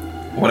mean,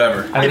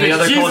 whatever. And the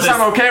other Jesus, cultists,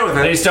 I'm okay with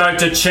they it. start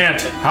to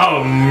chant,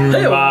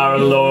 our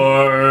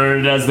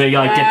Lord, as they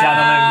like get down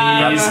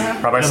on their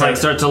knees Rabbi and said- like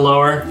start to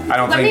lower. I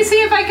don't Let me think.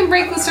 see if I can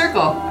break the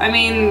circle. I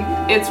mean,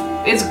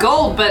 it's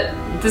gold, but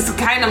this is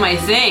kind of my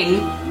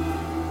thing.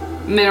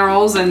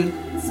 Minerals and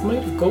It's made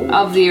of gold.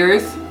 of the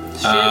earth.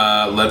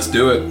 Let's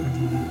do it.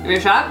 Give it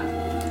a shot?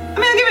 I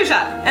mean, I'll give it a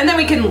shot. And then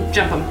we can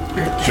jump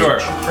them. Sure.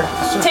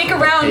 Take a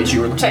round Page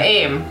you were looking to at.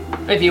 aim,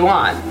 if you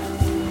want.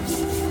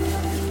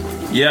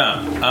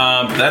 Yeah,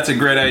 that's a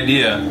great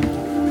idea.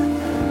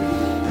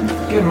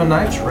 Get my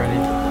knives ready.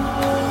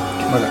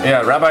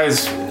 Yeah,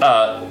 Rabbi's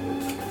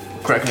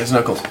cracking his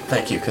knuckles.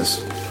 Thank you,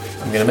 because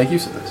I'm gonna make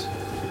use of this.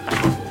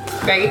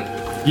 Greggy?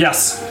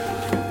 Yes.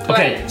 Go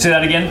Okay, ahead. say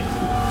that again.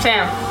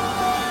 Sam.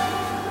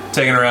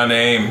 Taking around to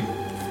aim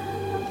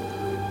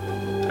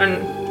And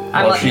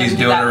I'm while letting him she's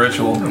do doing that. a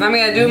ritual. I'm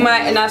gonna do my,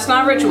 and that's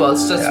not a ritual,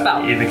 it's just a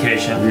spell.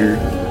 Evocation.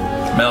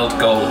 Melt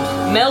gold.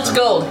 Melt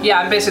gold. Yeah,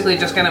 I'm basically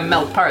just gonna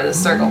melt part of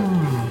this circle.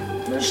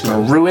 Just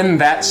gonna ruin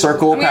that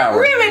circle I'm of gonna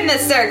power. ruin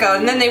this circle,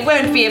 and then they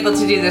won't be able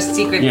to do this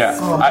secret Yeah,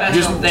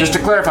 special thing. just to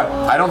clarify,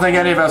 I don't think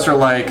any of us are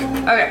like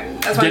Okay,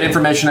 that's what get I'm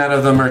information out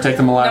of them or take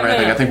them alive No, or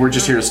anything. no. I think we're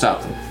just here to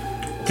stop them.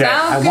 Okay.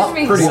 Sounds I good want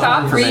to me. pretty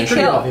Stop, information.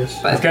 re-kill. Obvious.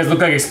 These But, guys look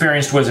like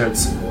experienced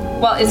wizards.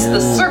 well, it's the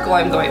circle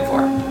I'm going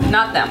for,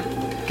 not them.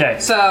 Okay.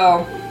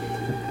 So,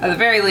 at the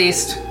very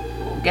least,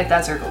 we'll get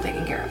that circle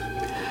taken care of.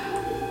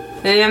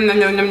 Yum, yum,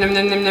 yum, yum, yum,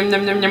 yum, yum,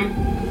 yum, yum,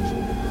 yum.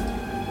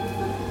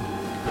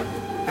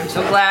 I'm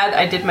so glad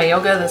I did my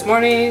yoga this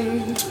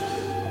morning.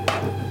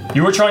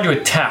 You were trying to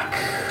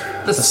attack.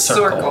 The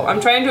circle. I'm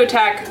trying to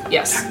attack,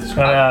 yes.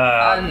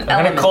 I'm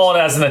gonna call it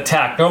as an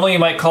attack. Normally you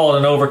might call it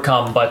an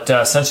overcome, but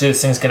essentially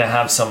this thing's gonna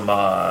have some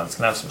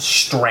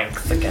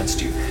strength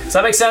against you. Does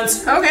that make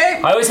sense?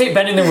 Okay. I always hate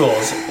bending the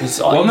rules.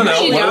 Well,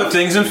 no. You One of don't. the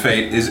things in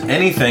Fate is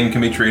anything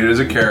can be treated as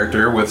a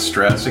character with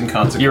stress and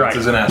consequences You're right.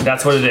 and aspects.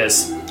 That's what it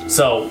is.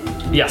 So,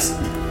 yes.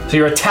 So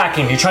you're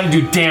attacking. You're trying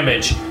to do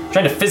damage.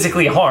 Trying to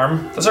physically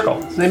harm the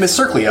circle. His name is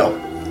Circlio.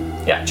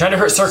 Yeah, trying to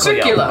hurt Circle.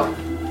 Circulo.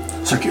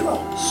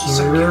 Circulo.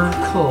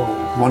 Circle.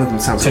 One of them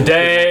sounds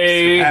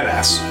Today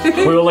badass.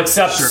 we will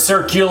accept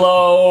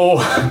Circulo.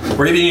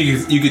 Or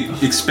even you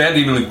could expand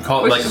even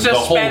call it Which like is the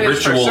just whole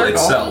Spanish for ritual circle.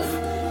 itself.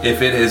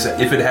 If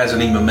it has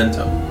any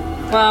momentum.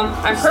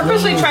 I'm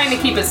purposely trying to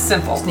keep it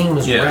simple. His name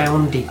was Yeah.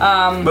 Roundy.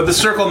 But the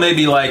circle may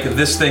be like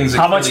this thing's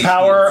How much Achilles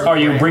power heel. are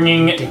you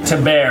bringing to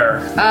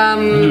bear?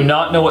 You do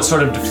not know what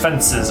sort of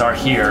defenses are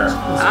here.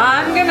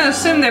 I'm gonna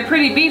assume they're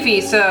pretty beefy,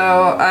 so,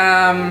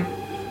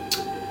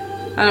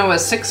 I don't know,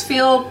 does 6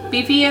 feel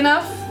beefy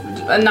enough?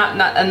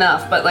 Not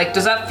enough, but like,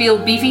 does that feel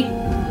beefy?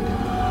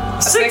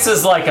 6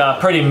 is like a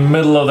pretty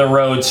middle of the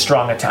road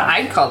strong attack.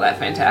 I'd call that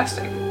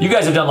fantastic. You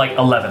guys have done like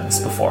 11s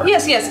before.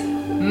 Yes.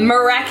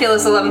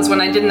 Miraculous 11s when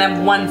I didn't have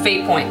 1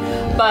 fate point.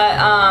 But,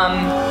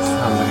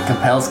 Sounds like a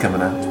compel's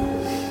coming out.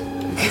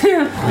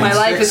 my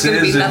life is gonna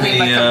be Six is nothing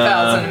but the,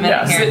 compels in a minute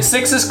Yeah, here.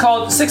 6 is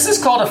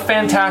called a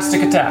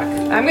fantastic attack.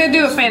 I'm gonna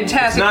do a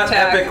fantastic It's not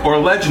attack. epic or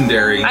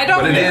legendary, I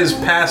don't- but it is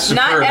past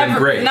superb and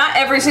great. Not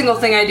every single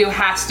thing I do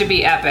has to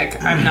be epic.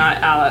 I'm not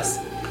Alice.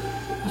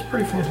 That's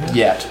pretty fantastic.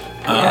 Yet.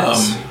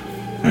 Yes.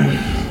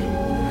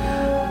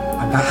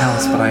 I'm not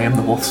Alice, but I am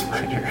the wolf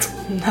spider.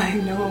 I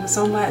know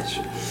so much.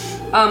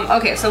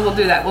 Okay, so we'll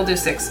do that. We'll do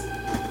 6.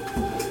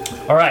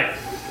 All right,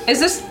 Is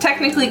this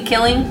technically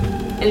killing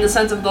in the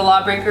sense of the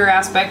lawbreaker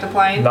aspect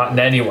applying? not in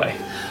any way.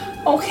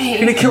 Okay.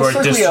 You are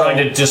just trying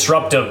to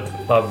disrupt a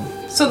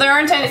So there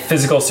aren't any.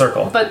 physical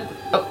circle. But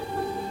oh,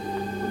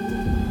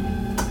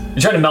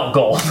 You're trying to melt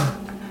gold.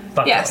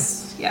 Not yes.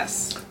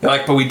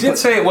 Like, but we did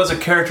say it was a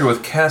character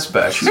with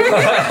castback. You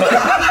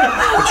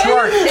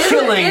are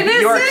killing.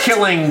 it You are isn't.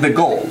 killing the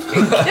gold.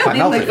 Killing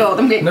melting. the gold.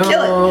 I'm gonna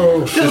kill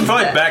No. There's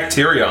probably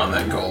bacteria on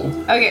that gold.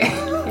 it. Okay.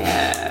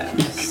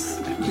 Yes.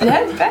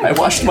 That's bad. I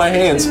washed my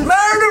hands.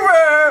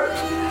 Murderer!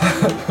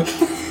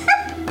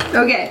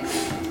 Okay.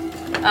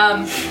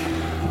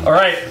 All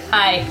right,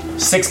 Hi.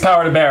 6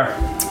 power to bear.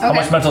 How Okay.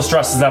 much mental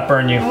stress does that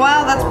burn you?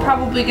 Well, that's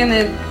probably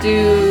gonna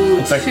do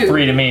It's like 2.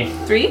 3 to me.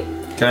 3?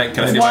 Can I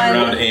do One. my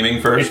round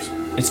aiming first?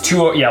 It's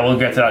 2. Yeah, we'll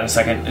get to that in a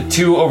second.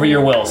 2 over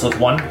your will, so it's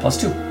 1 plus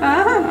 2.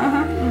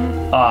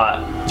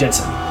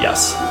 Jensen,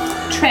 yes.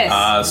 Tris.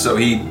 So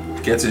he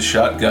gets his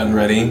shotgun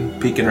ready,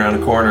 peeking around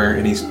a corner,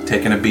 and he's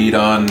taking a bead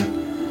on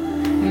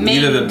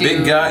either the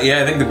big guy.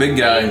 Yeah, I think the big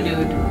guy. Main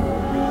dude.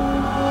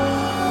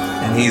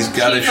 And he's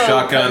got his Chico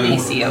shotgun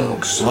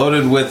Felicio.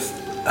 loaded with,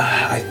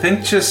 I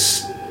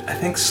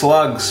think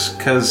slugs,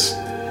 because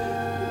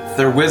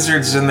they're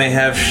wizards and they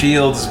have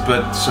shields,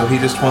 but so he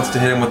just wants to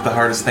hit him with the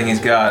hardest thing he's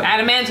got.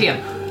 Adamantium.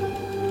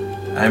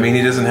 I mean,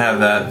 he doesn't have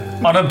that.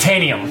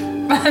 Unobtainium.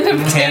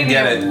 Can't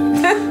get it.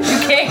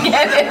 You can't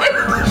get it.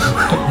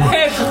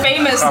 It's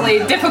famously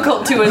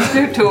difficult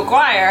to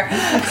acquire.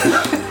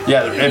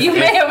 Yeah, You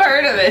may have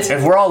heard of it.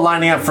 if we're all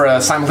lining up for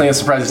a simultaneous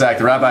surprise attack,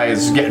 the rabbi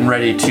is getting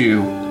ready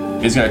to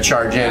He's gonna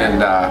charge in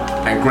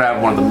and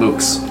grab one of the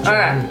mooks.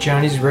 Okay.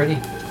 Johnny's ready.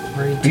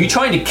 Are you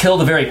trying to kill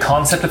the very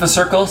concept of a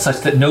circle,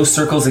 such that no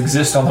circles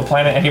exist on the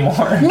planet anymore?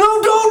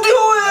 No, don't do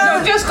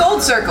No, just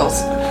gold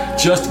circles.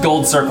 Just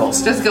gold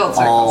circles. Just gold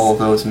circles. All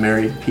those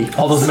married people.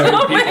 All those married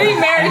people. many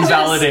marriages.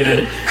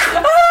 Invalidated.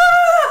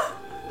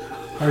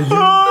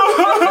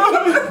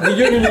 The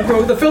union is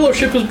broken. The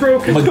fellowship is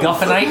broken.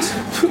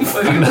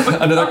 MacGuffinite.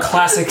 Another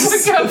classic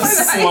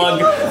slug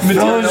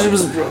material.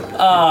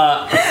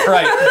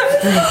 Right.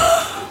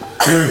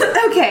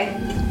 Okay.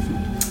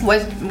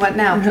 What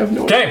now?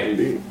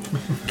 Okay.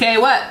 Okay,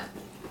 what?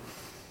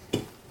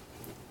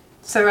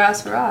 Sarah.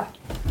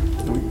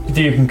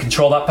 Do you can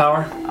control that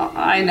power?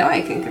 I know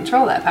I can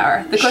control that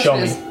power. The question Show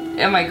me. is,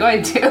 am I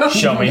going to?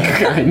 Show me.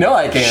 I know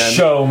I can.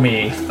 Show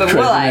me. But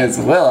will I?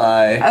 Will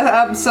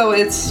I? So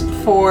it's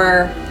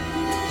 4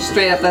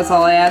 straight up, that's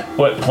all I add.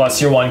 What, plus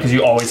your 1, because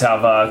you always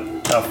have a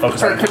focus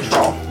For on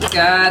control.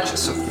 Gotcha,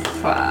 so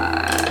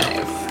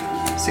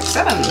 5, 6,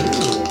 7.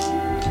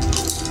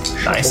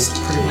 Nice.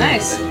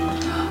 Nice.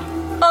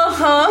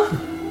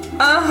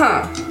 Do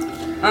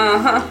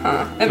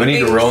I need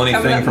to roll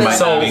anything for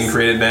my being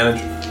create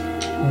advantage?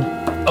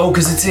 Oh,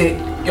 because it's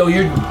you're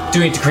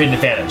doing it to create an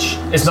advantage.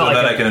 It's So not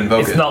like that I can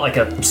invoke it's it. not like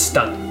a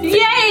stunt.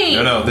 Yay!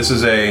 No, this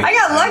is a... I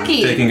got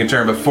lucky. Taking a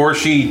turn. Before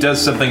she does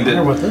something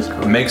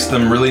that makes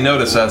them really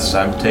notice us,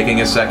 I'm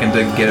taking a second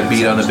to get a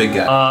beat on the big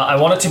guy. I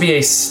want it to be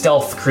a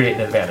stealth create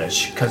an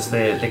advantage, because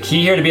the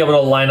key here to be able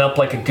to line up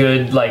like a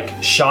good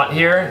shot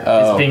here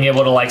is being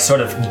able to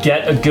sort of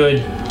get a good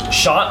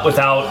shot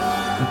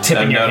without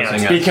tipping I'm your noticing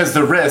hand. it. Because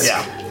the risk.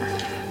 Yeah.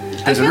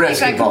 There's a feel like risk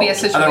that could be a involved.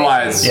 situation.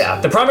 Otherwise,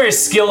 Yeah. The primary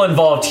skill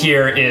involved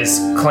here is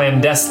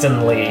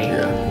clandestinely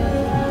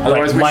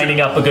Otherwise, we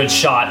lining up a good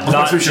shot.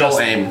 Not we should just all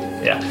aim.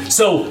 Yeah.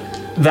 So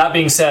that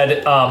being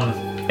said,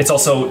 it's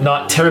also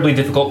not terribly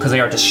difficult because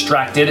they are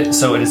distracted.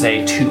 So it is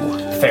a 2.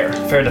 Fair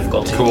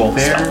difficulty. Cool.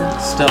 Fair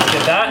stuff.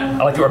 Get that? I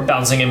like that we're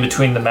bouncing in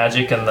between the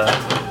magic and the.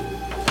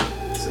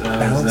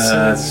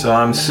 So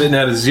I'm sitting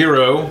at a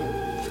 0.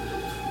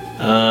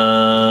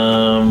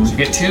 You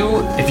get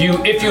 2. If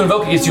you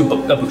invoke, it gives you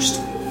a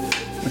boost.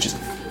 Which is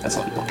that's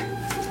all you want.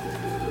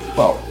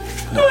 Well,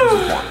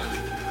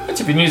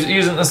 Which if you use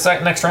it in the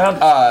next round.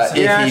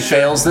 if he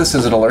fails this,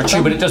 does it alert True,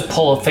 you? but it does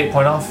pull a fate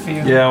point off for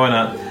you. Yeah, why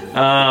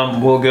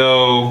not? We'll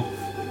go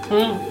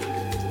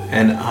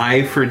an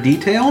eye for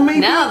detail, maybe?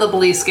 Now the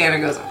police scanner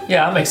goes off.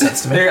 Yeah, that makes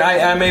sense to me. There,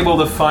 I'm able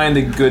to find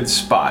a good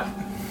spot.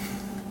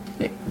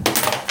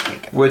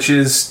 Which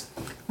is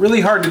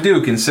really hard to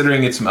do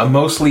considering it's a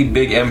mostly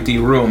big empty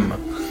room.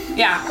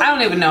 Yeah, I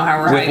don't even know how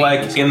we're With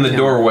hiding. in the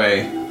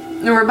doorway.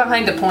 We're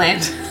behind a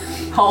plant.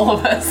 All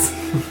of us.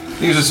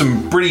 These are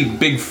some pretty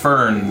big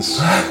ferns.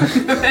 True.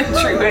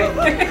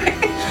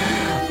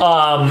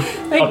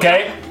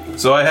 Okay.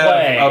 So I have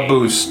Play. a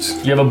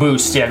boost. You have a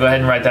boost. Yeah, go ahead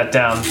and write that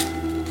down.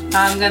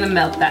 I'm gonna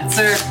melt that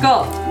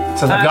circle.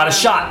 So I've got a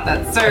shot.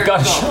 That circle. I've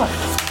got a shot.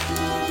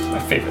 My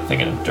favorite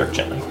thing in Dirk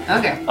Gently.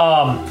 Okay.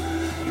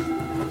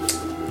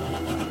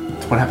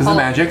 What happens to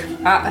magic?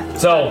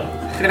 So,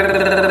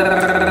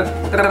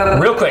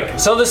 real quick.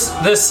 So this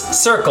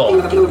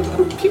circle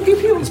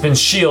has been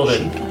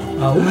shielded.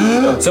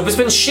 So if it's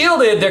been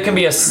shielded, there can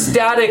be a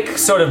static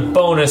sort of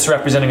bonus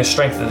representing a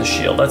strength of the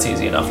shield. That's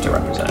easy enough to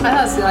represent.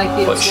 That's like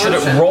the But should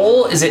absorption. it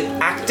roll? Is it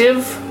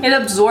active? It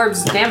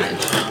absorbs damage.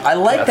 I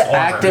like That's the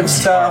armor. active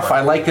stuff. I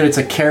like that it's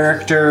a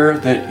character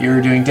that you're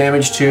doing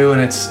damage to,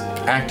 and it's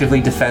actively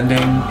defending.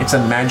 It's a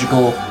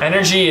magical.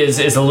 Energy is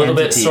a little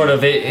bit Entity. sort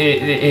of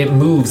it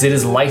moves. It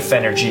is life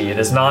energy. It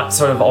is not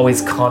sort of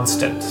always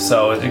constant.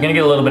 So you're gonna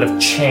get a little bit of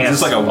chance. Is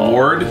this like a involved.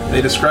 ward?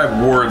 They describe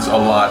wards a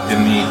lot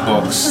in the This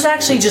books. is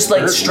actually just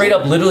like straight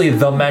up, literally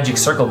the magic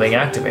circle being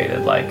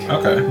activated. Like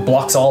Okay.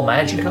 blocks all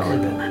magic.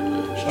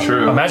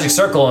 True. A magic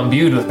circle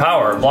imbued with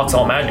power blocks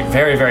all magic.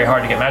 Very, very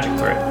hard to get magic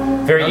through it.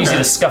 Very easy Okay.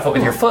 to scuff it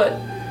with your foot.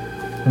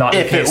 Not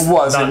in If case, it not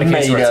wasn't in the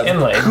case made where it's of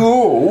inlaid.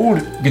 gold.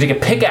 You could take a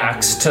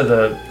pickaxe to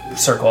the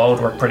circle. It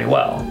would work pretty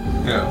well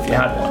if you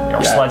Yeah. had one. Or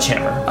a Yeah.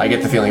 sledgehammer. I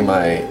get the feeling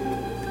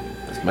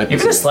this might be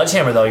Even a some-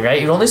 sledgehammer, though, right?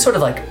 You'd only sort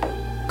of like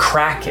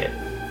crack it,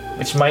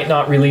 which might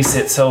not release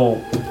it so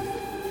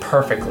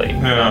perfectly.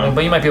 Yeah.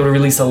 But you might be able to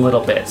release a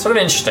little bit. Sort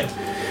of interesting.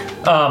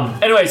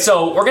 Anyway,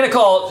 so we're gonna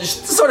call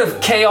just sort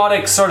of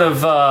chaotic sort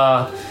of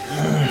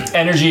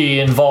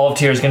energy involved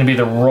here is gonna be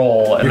the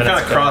roll. And You're then kind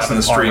it's of gonna crossing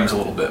the have armor. streams a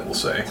little bit, we'll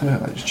say.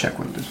 I just check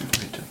what it does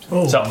before he tips.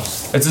 So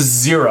it's a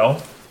 0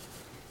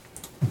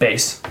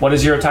 base. What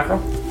is your attack roll?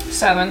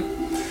 7.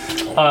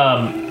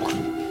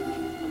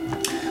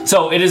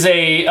 So it is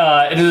a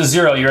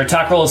 0. Your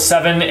attack roll is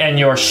 7, and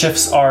your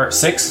shifts are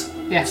 6.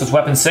 Yes. So it's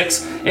weapon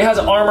 6. It has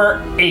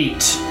armor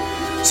 8.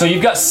 So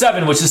you've got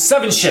 7, which is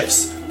 7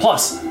 shifts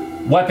plus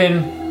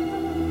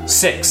weapon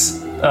 6.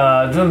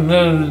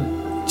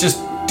 Just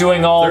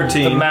doing all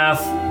 13. the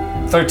math.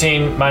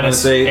 13 minus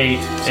Minus 8, 8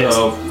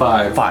 so is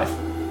 5.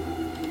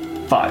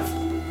 5.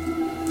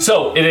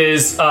 So it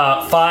is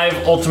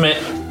 5 ultimate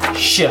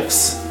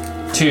shifts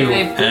to Can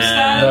I boost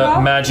that at the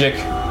all? magic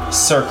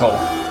circle.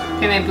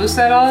 Can I boost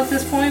that all at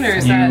this point, or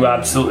is You that?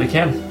 absolutely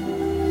can.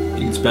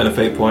 You can spend a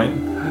fate point.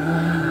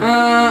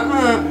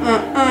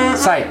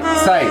 Sight.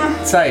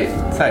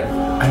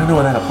 I don't know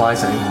when that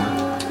applies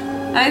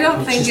anymore. I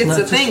don't think it's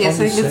a thing. I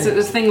think it's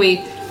a thing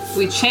we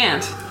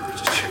chant.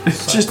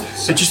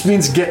 It just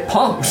means get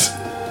pumped.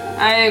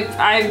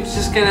 I'm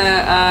just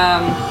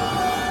gonna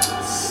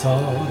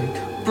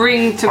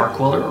bring to Arc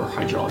welder or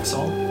hydraulic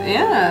saw.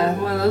 yeah,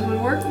 one of those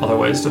would work. Other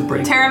ways to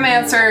break.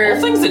 Terramancer.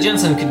 All things that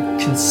Jensen could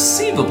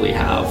conceivably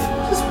have.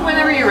 Just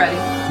whenever you're ready.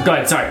 Go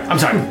ahead. Sorry. I'm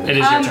sorry. It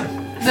is your turn.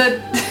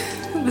 The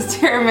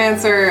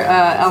Terramancer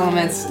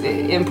element's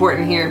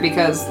important here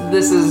because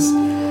this is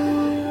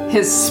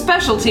his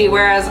specialty,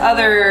 whereas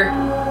other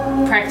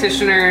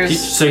practitioners.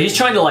 He's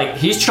trying to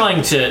he's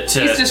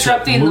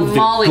disrupting to move the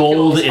molecules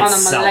gold on a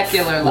itself.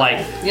 molecular level.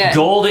 Like Yeah.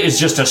 gold is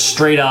just a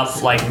straight up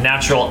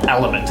natural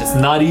element. It's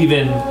not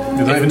even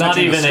even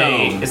touching the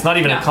stone. it's not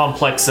even a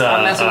complex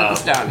I'm messing with the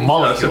stone. That's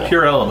molecule. a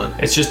pure element.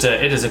 It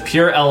is a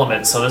pure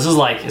element. So this is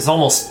it's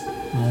almost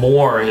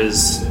more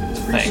his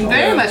thing.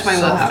 Very much my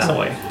wheelhouse. That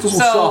way.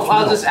 So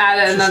I'll just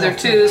add another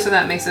 2, so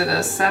that makes it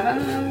a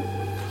 7.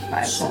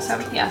 5, 6,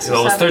 7. Yeah, so So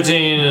it was 7.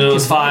 13, it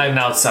was 5,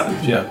 now it's 7.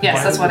 Yeah.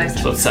 Yes, that's what I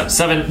said. So it's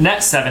 7.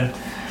 Net 7.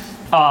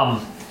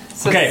 So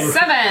okay.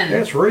 7.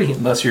 That's right.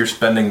 Unless you're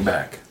spending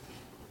back.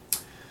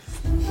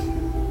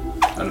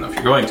 I don't know if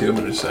you're going to,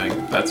 but I'm just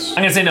saying that's. I'm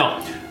gonna say no.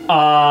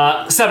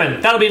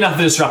 7. That'll be enough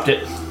to disrupt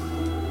it.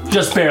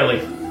 Just barely.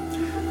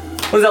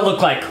 What does that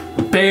look like?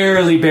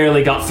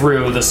 Barely got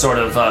through the sort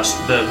of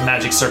the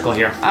magic circle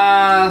here.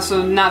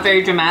 So not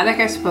very dramatic,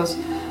 I suppose.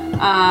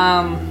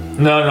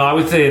 No, I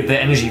would say the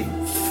energy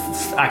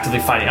actively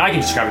fighting. I can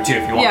describe it too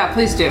if you want. Yeah,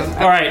 please do.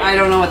 All right. I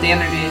don't know what the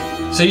energy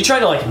is. So you try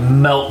to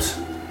melt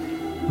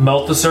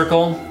the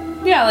circle,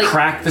 Yeah, like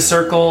crack the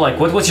circle.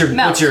 What's your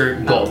Melt. goal?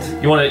 Melt.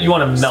 You want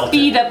to melt it.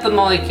 speed up the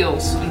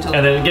molecules until.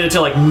 And then get it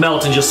to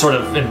melt and just sort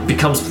of it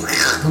becomes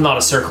not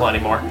a circle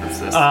anymore.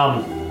 So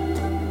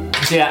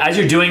yeah, as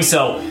you're doing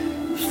so,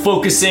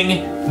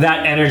 focusing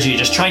that energy,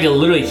 just trying to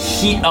literally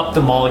heat up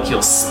the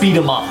molecules, speed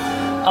them up.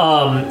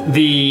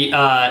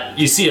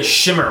 You see a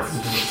shimmer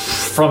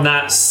from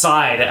that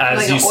side as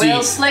like you an see.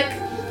 oil slick.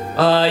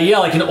 Yeah,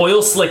 like an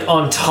oil slick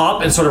on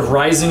top and sort of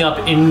rising up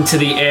into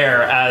the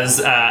air as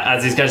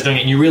these guys are doing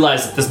it. And you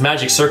realize that this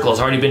magic circle has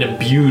already been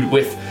imbued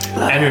with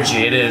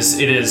energy. It is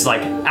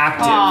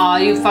active. Aw,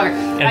 you fucker!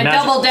 I magic-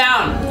 double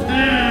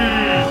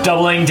down.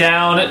 Doubling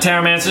down,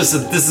 Terramancer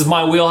says, "This is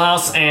my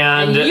wheelhouse,"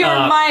 and You're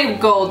my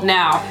gold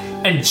now.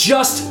 and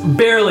just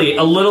barely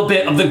a little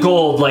bit of the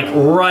gold,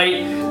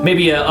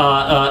 maybe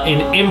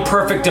an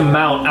imperfect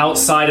amount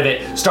outside of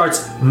it,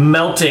 starts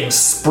melting,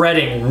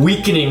 spreading,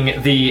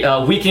 weakening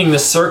the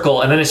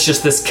circle, and then it's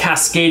just this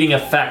cascading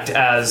effect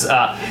as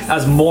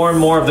more and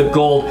more of the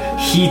gold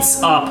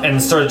heats up and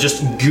started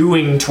just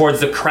gooing towards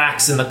the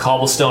cracks in the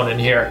cobblestone in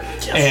here,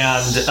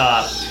 and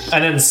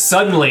then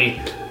suddenly,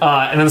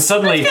 Let's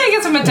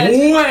get some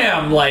attention.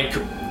 wham!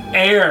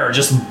 Air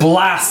just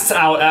blasts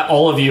out at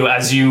all of you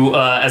as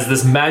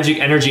this magic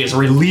energy is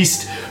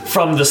released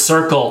from the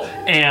circle,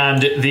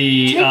 and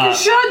Take a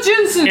shot,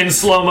 Jensen. in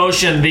slow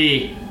motion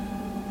the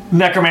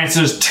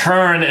necromancers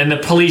turn and the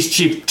police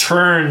chief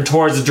turn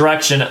towards the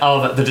direction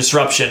of the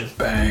disruption.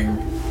 Bang.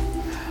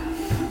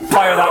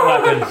 Fire that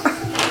weapon.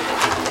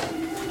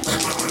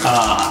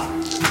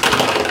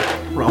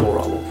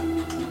 Rumble.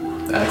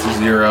 That's a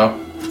 0.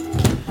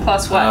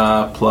 Plus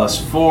what? Plus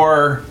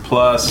 4,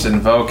 plus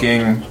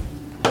invoking.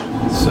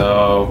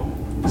 So,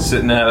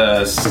 sitting at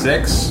a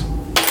 6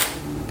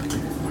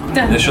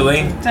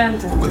 initially, Dun,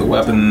 dun. with a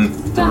weapon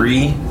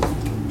 3.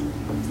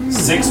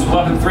 6 with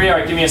weapon 3.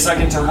 Alright, give me a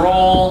second to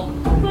roll.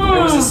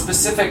 There was a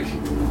specific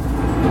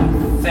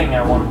thing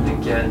I wanted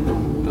to get.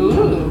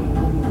 Ooh.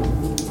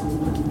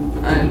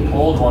 I'm,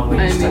 Old one we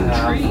used to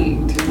have.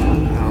 intrigued.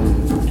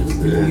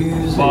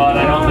 But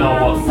I don't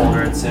know what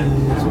folder it's in.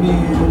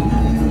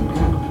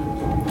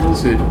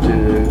 Is it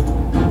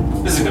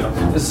This is a good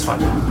one. This is fine.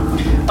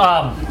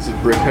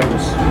 Brick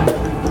House?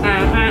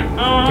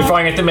 You're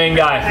firing at the main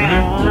guy.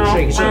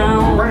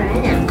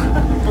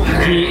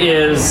 He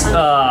is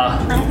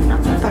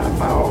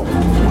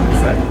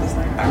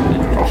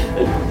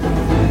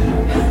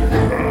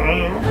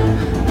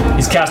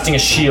he's casting a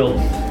shield.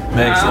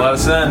 Makes a lot of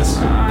sense.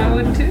 I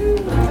would too.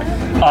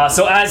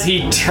 So as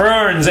he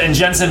turns and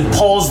Jensen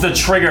pulls the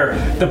trigger,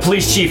 the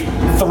police chief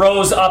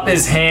throws up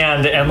his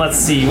hand, and let's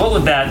see, what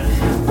would make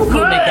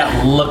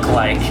that look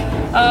like?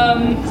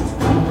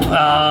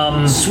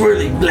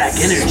 Swirling black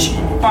energy.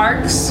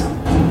 Sparks.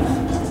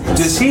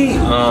 Does he?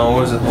 Oh,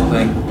 what was the whole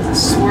thing?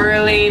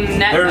 Swirling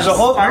net. There's a of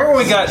whole. sparks.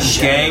 Remember we got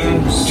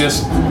gang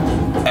just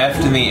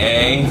F'd in the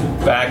A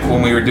back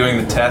when we were doing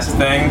the test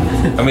thing,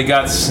 and we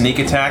got sneak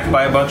attacked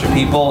by a bunch of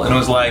people, and it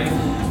was like,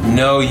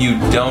 no, you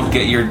don't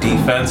get your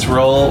defense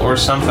roll or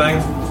something.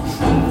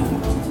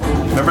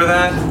 Remember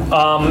that?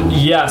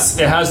 Yes,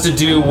 it has to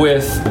do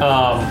with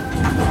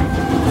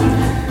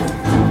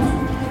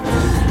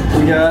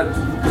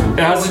it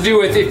has to do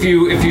with if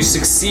you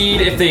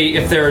succeed, if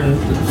their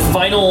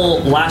final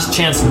last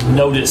chance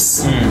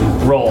notice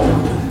roll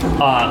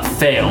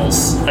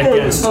fails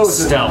against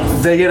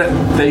stealth. They get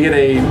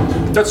a.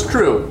 That's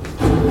true.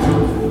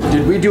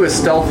 Did we do a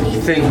stealth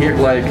thing here?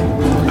 Like,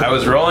 I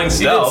was rolling You did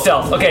stealth.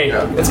 stealth. Okay,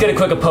 Yeah. let's get a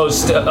quick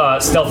opposed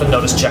stealth and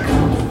notice check.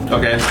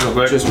 Okay, real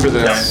quick. just for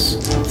this.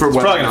 For It's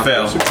probably gonna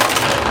fail.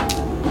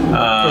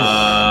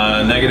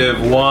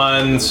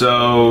 -1,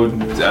 so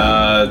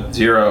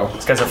 0.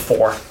 These guys are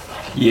 4.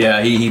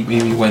 Yeah, he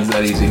wins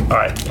that easy. All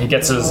right, he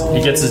gets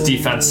his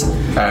defense.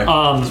 Okay.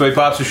 So he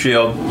pops a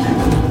shield.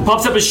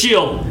 Pops up his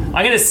shield.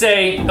 I'm gonna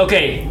say,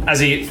 okay, as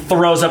he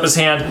throws up his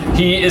hand,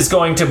 he is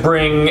going to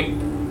bring.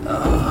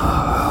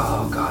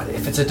 Oh god,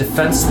 if it's a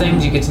defense thing,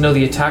 do you get to know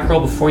the attack roll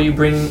before you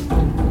bring?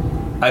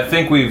 I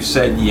think we've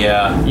said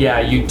yeah. Yeah,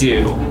 you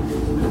do.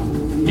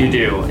 You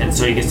do, and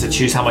so he gets to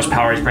choose how much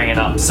power he's bringing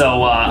up.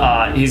 So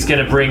he's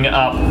gonna bring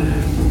up.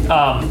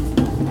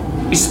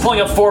 He's just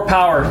pulling up 4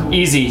 power,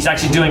 easy. He's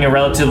actually doing a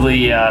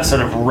relatively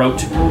sort of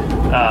rote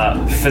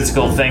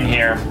physical thing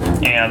here,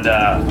 and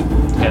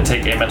gonna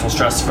take a mental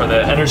stress for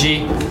the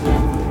energy.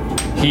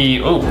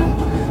 He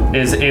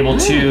is able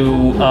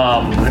to.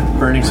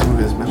 Burning some of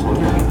his mental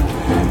energy.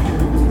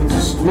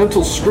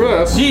 Mental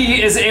stress.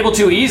 He is able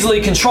to easily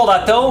control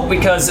that though,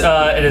 because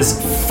it is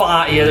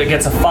 5. He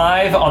gets a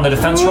 5 on the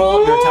defense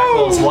roll. Your attack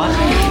roll is what?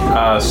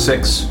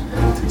 6.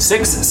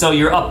 6. So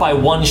you're up by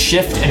 1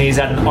 shift, and he's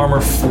at an armor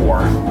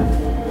 4.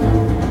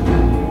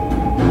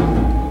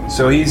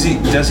 So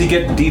does he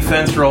get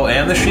defense roll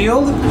and the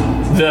shield?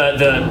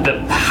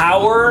 The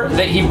power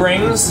that he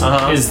brings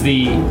is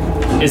the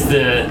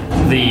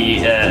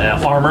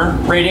armor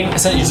rating.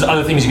 Essentially, there's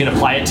other things you can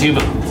apply it to,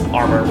 but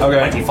armor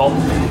by default.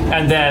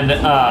 And then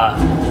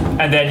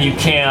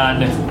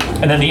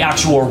the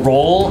actual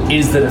roll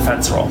is the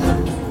defense roll.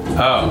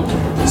 Oh.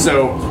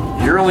 So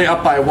you're only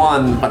up by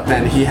 1, but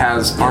then he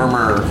has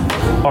armor.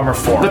 Armor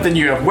 4. But then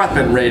you have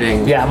weapon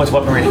rating. Yeah, how much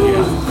weapon rating do you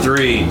have?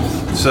 3.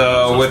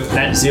 So with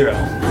At 0.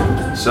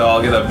 so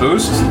I'll get a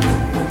boost.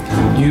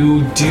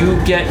 You do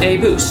get a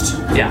boost.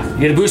 Yeah, you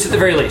get a boost at the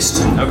very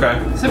least. Okay.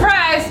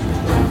 Surprise!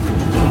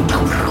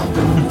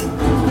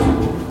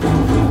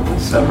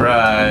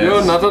 Surprise.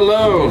 You're not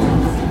alone.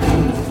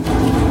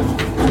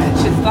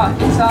 I should thought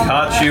you saw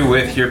Caught that. you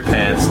with your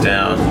pants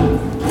down.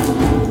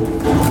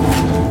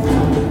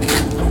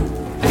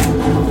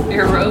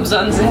 Your robe's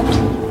unzipped.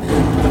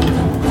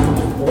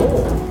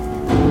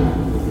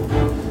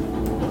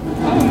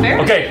 Oh,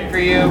 embarrassing for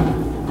you.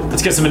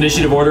 Let's get some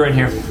initiative order in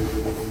here.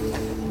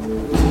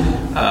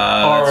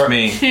 That's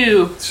me.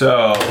 2.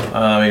 So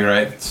let me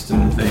write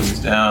some things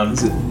down.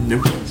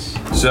 Notice.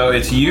 So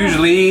it's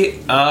usually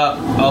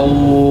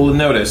I'll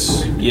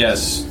notice.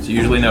 Yes, it's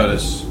usually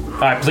notice. All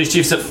right, police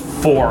chief's at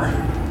 4.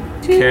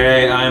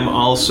 Okay, I'm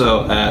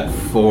also at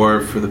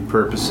 4 for the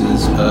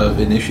purposes of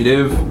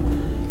initiative.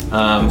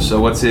 So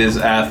what's his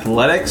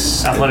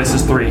athletics? Athletics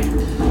is 3.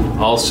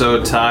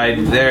 Also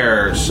tied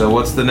there. So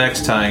what's the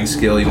next tying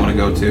skill you want to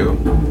go to?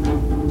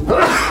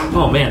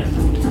 Oh man.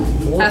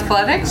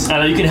 Athletics?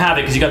 You can have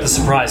it because you got the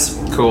surprise.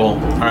 Cool.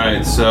 All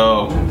right.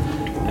 So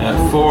at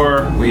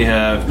 4 we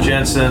have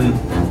Jensen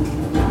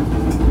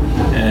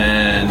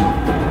and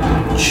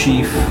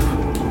Chief.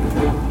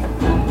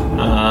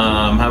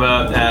 How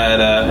about at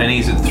and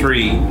he's at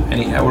 3.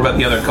 What about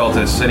the other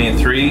cultists? Any at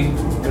 3?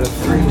 Got a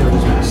 3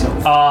 notice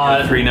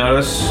myself. 3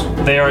 notice.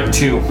 They are at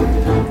 2.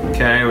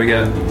 Okay, we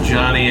got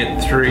Johnny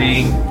at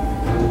 3.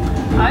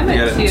 I'm We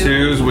got at at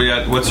 2. 2s. We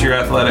got. What's your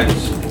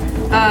athletics?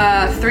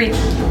 3.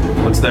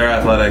 What's their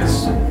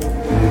athletics?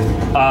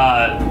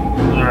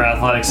 Their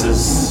athletics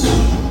is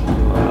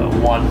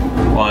 1.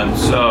 1.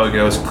 So it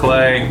goes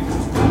Clay.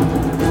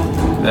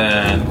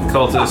 Then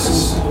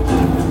cultists.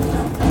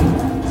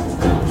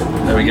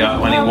 There we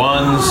got any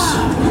 1s.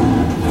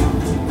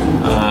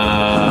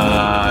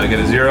 I get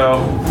a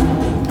 0.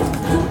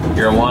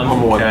 You're a 1.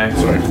 Okay.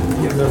 Sorry.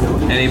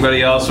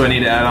 Anybody else I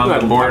need to add on to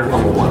the board?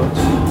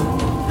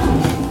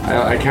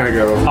 I kind of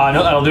go.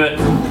 No, that'll do it.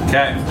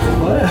 Okay.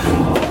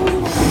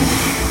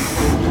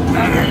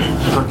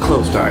 For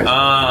closed eyes.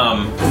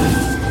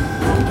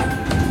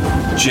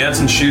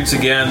 Jensen shoots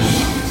again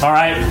All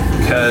right.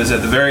 because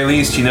at the very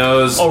least he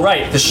knows. Oh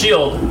right, the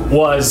shield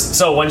was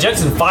so when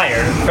Jensen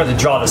fired. Got to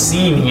draw the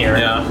scene here.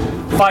 Yeah.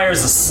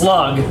 Fires a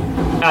slug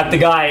at the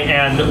guy,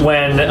 and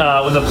when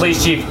the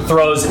police chief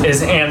throws his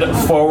hand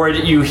forward,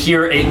 you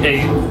hear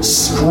a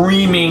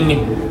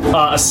screaming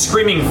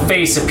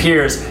face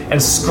appears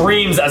and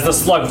screams as the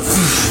slug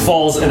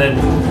falls, and then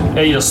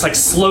like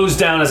slows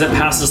down as it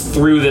passes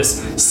through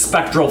this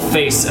spectral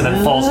face and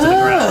then falls to the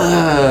ground.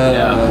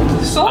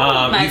 Yeah. Soul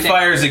He magic.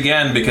 fires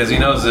again because he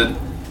knows that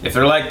if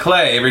they're like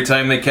Clay, every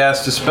time they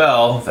cast a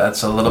spell,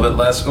 that's a little bit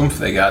less oomph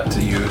they got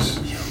to use.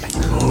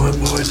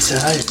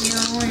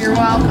 You're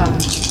welcome.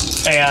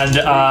 And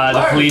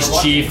the police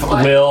chief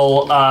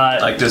will.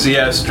 Like, does he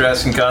have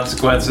stress and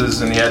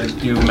consequences, and he had to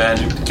do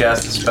magic to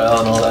cast the spell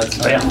and all that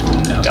stuff?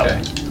 Yeah.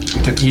 Okay.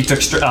 He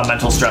took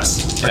mental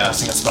stress for Yeah.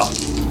 casting a spell.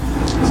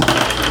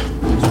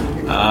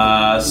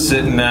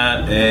 Sitting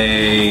at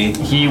a.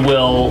 He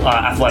will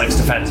athletics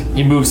defend.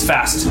 He moves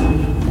fast.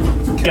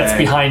 gets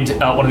behind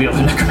one of the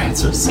other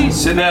necromancers.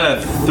 Sitting at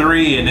a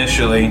 3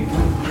 initially.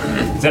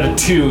 He's at a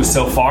 2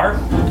 so far.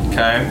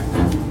 Okay.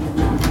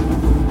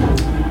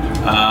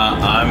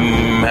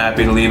 I'm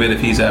happy to leave it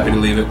if he's happy to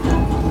leave it.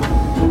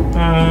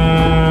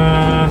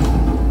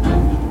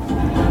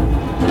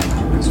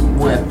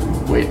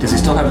 Wait, does he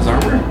still have his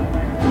armor?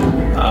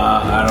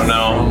 I don't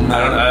know.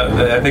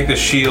 I think the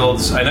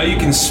shields. I know you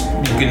can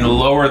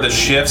lower the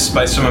shifts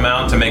by some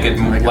amount to make it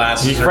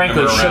last. He a certain frankly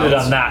number of should have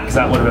rounds. done that because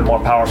that would have been more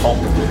powerful.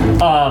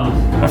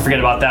 I forget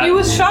about that. He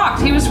was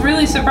shocked. He was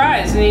really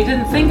surprised, and he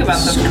didn't think about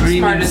the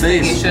smartest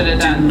thing he should have Didn't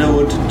done. know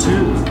what to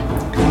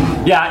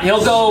do. Yeah,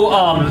 he'll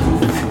go.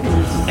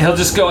 He'll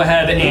just go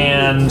ahead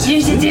and. You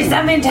should do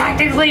something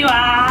tactically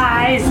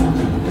wise.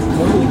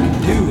 All we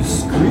can do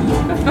is scream.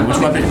 Which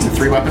weapon? It's a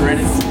 3-weapon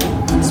rating?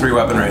 It's 3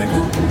 weapon rating.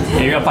 Yeah,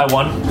 you're up by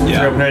 1. Yeah.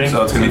 3 open rating.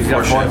 So it's gonna be He's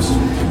 4 got shifts.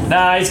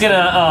 Nah, he's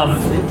gonna.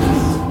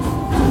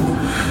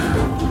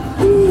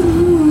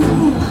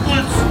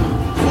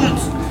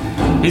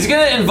 He's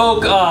gonna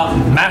invoke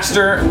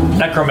Master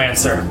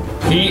Necromancer.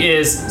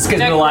 He's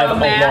been alive a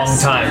long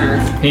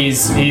time.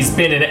 He's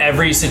been in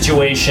every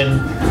situation.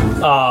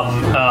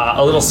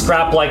 A little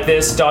scrap like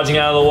this, dodging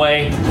out of the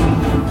way.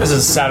 This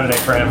is Saturday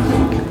for him.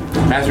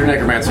 Master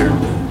Necromancer.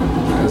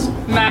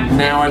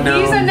 Now I know.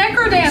 He's a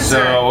necrodancer.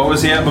 So what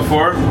was he at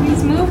before?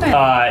 He's moving.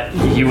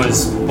 He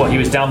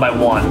was down by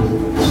 1.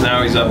 So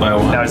now he's up by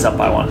 1. Now he's up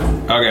by 1.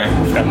 Okay.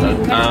 Got the,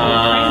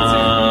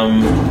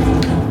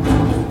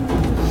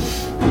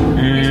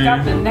 He's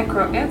got the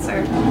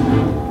necrodancer.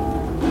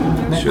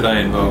 Should I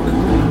invoke?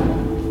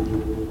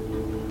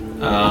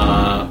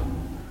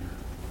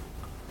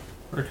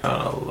 We're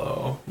kind of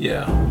low.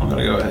 Yeah, I'm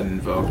gonna go ahead and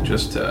invoke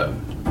just to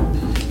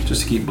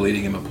keep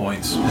bleeding him of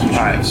points.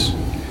 Alright.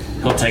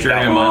 He'll take Sure,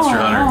 that I'm a one. monster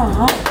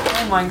hunter.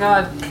 Oh my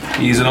god.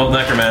 He's an old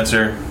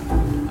necromancer.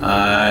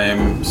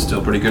 I'm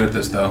still pretty good at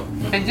this though.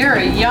 And you're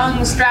a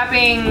young,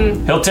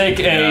 strapping He'll take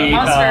a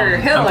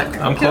monster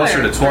I'm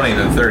closer to 20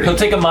 than 30. He'll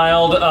take a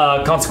mild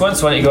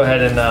consequence. Why don't you go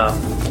ahead and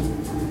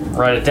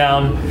write it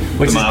down?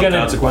 Which is mild gonna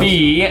consequence?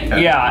 be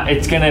Okay. yeah,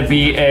 it's gonna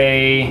be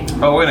a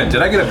Oh wait a minute,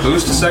 did I get a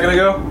boost a second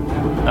ago?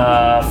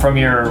 from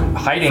your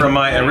hiding. From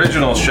my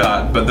original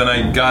shot, but then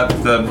I got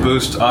the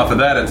boost off of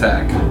that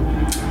attack.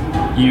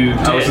 You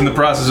I was in the did.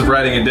 process of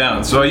writing it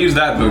down, so I used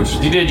that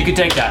boost. You did. You could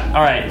take that.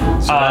 All right.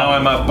 So now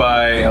I'm up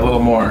by a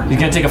little more. You're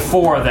gonna take a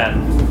 4 then,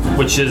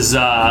 which is So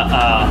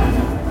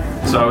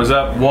I was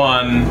up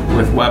 1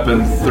 with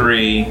weapon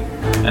 3,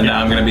 and now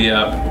I'm going to be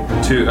up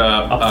 2.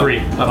 Up 3.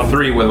 Up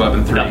 3 with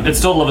weapon 3. no, it's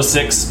still level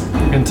 6.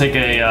 He'll take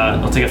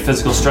a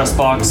physical stress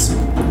box,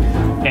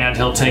 and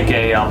he'll take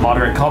a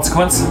moderate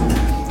consequence,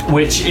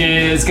 which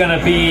is gonna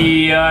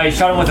be he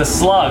shot him with a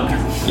slug.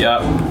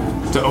 Yep.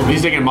 So,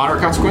 he's taking a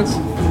moderate consequence?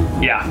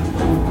 Yeah.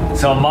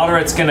 So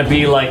moderate's gonna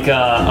be like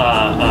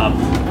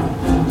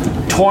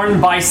torn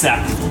bicep.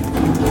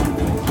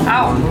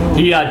 Ow.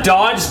 He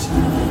dodged,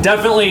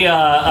 definitely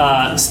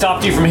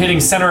stopped you from hitting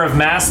center of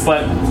mass,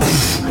 but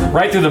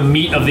right through the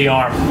meat of the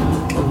arm.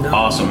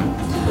 Awesome.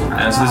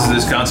 And so this is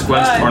this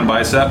consequence, torn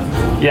bicep.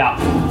 Yeah.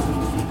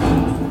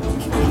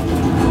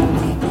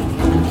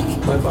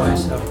 My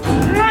bicep.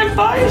 My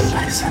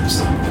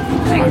biceps.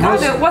 Thank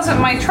God it wasn't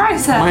my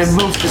triceps. My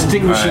most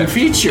distinguishing Alright.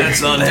 feature.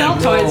 That's on him.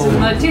 deltoids and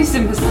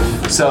latissimus.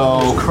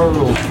 So,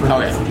 Colonel.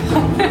 okay.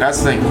 That's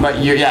the thing.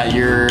 But you're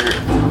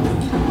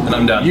And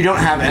I'm done. you don't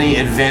have any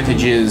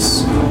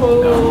advantages.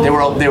 They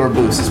were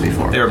boosts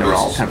before. They were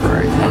all boosts.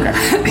 temporary. Okay.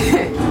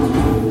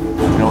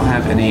 You don't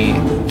have any.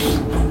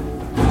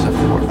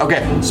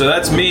 Okay. So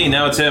that's me,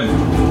 now it's him.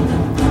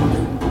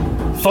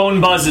 Phone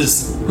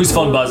buzzes. Whose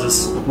phone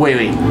buzzes? Wait.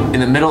 In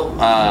the middle,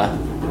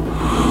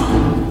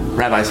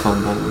 Rabbi's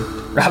phone button.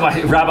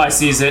 Rabbi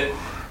sees it.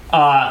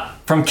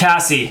 From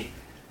Cassie.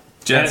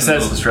 Jensen's a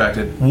says- little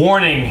distracted.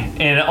 Warning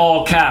in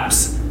all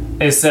caps.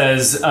 It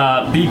says,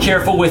 "Be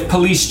careful with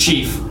police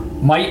chief.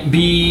 Might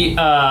be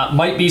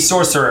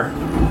sorcerer."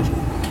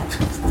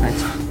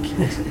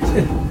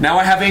 Now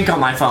I have ink on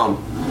my phone.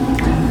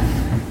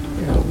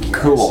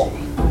 Cool.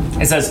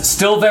 It says,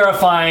 "Still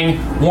verifying.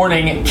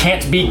 Warning,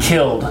 can't be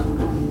killed."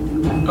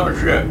 Oh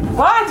shit.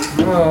 What?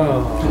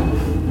 Oh.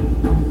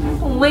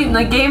 Late in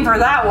the game for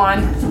that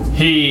one.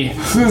 He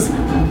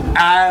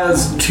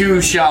As 2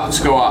 shots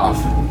go off.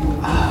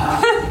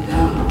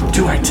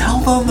 Do I tell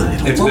them?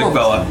 It's a big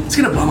fella. It's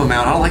gonna bum them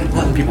out. I don't like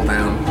letting people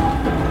down.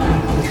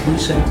 Can you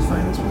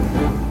sanctify this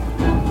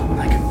one?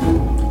 I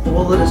can.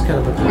 Well, it is kind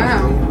of a Wow. I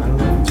don't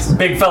know.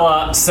 big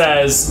fella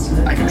says,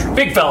 I control.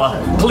 "Big fella,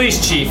 police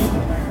chief,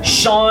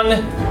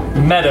 Sean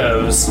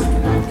Meadows."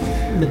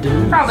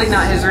 Medusa. Probably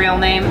not his real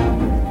name.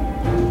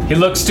 He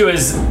looks to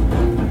his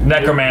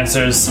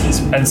necromancers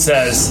and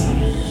says,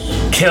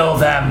 "Kill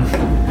them."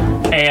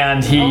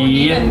 And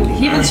He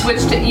even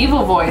switched to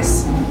evil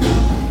voice.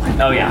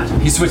 oh yeah,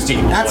 he switched to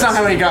evil That's voice. not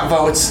how he got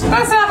votes.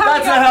 That's not how.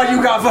 That's not how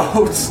you got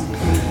votes.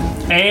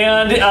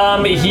 And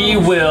he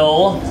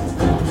will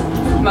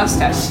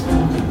Mustache.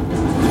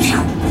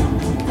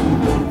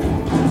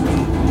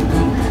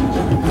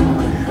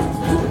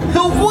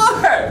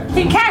 What?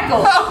 He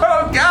cackles.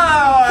 Oh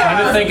God!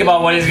 Trying to think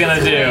about what he's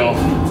gonna do.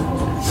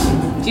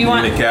 Do you You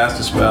want? gonna cast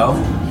a spell?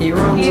 He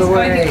runs He's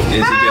going away. to. Is he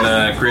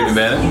gonna create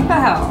advantage?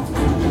 Wow.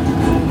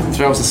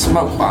 Throws a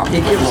smoke bomb.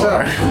 He gives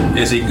up.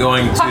 Is he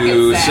going to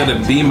Pocket send a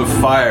sand. beam of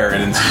fire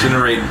and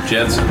incinerate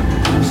Jensen?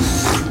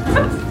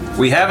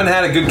 We haven't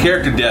had a good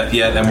character death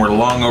yet, and we're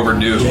long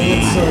overdue.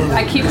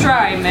 I keep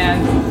trying,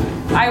 man.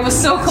 I was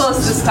so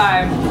close this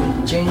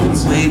time.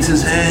 James. Waves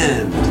his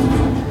hand.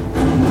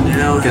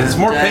 Because it's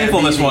more painful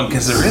in this one,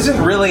 because there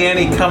isn't really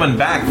any coming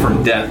back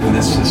from death in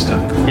this system.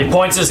 He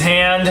points his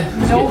hand,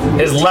 Nope.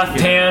 his left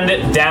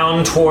hand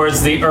down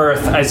towards the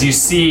earth as you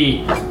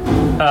see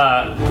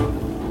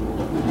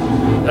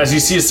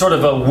sort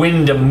of a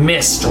wind, a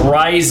mist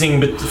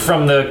rising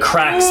from the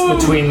cracks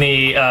between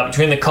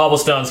the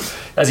cobblestones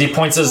as he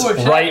points his Oh,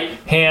 shit. right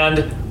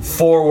hand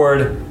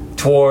forward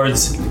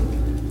towards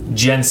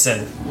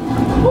Jensen.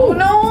 Oh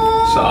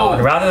no!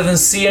 Solid. Rather than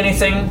see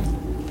anything,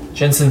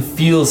 Jensen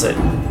feels it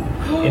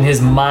in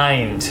his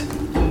mind.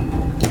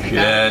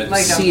 Shit.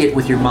 Like See it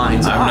with your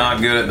mind's eye. I'm not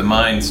good at the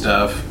mind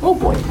stuff. Oh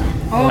boy.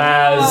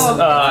 As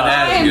Not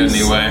as good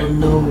anyway,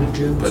 No,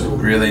 James. but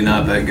really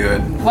not that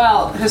good.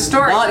 Well,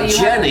 historically, Not you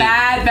had a Jenny.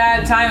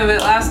 bad time of it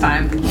last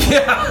time.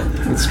 Yeah.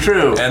 It's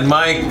true. And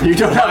Mike. You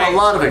don't have a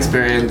lot of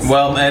experience.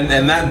 Well,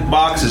 and that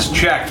box is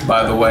checked,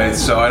 by the way,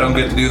 so I don't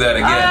get to do that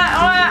again.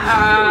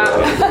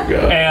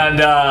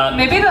 and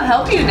Maybe it'll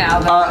help you now,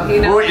 though.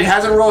 You know? Well, it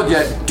hasn't rolled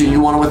yet. Do you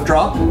want to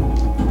withdraw?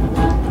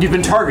 You've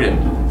been targeted.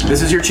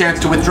 This is your chance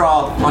to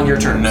withdraw on your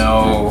turn.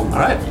 No. All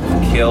right.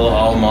 Kill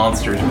all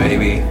monsters,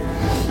 baby.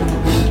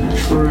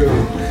 True.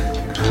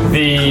 the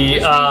You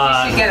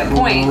get a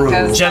point.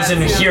 'Cause Jensen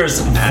that's, you know, hears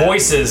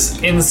voices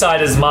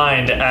inside his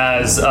mind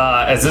as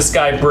this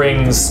guy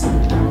brings.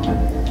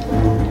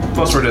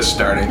 Plus, we're just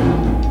starting.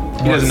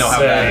 He doesn't know how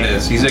bad it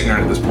is. He's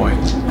ignorant at this point.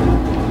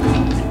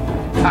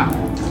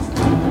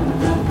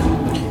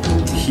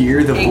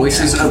 Hear the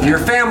voices of your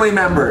family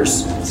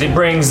members. He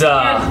brings 10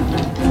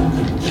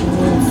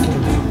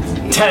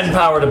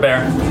 power to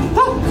bear.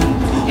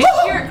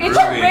 It's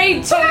your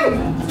raid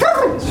team.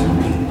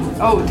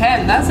 Oh,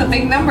 10. That's a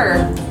big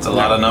number. It's a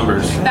lot of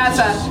numbers. That's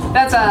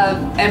a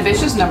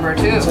ambitious number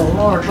too. Let's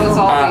all be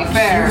He was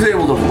fair.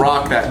 able to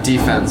rock that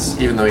defense,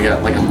 even though he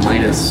got like a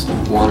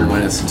 -1 or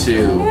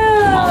 -2.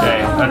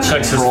 Okay, that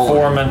checks his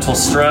 4 mental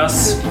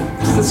stress.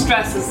 The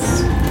stress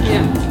is.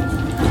 Yeah.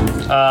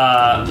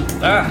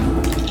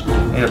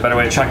 Need a better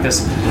way to check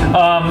this.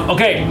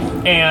 Okay,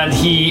 and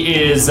he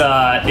is.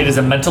 It is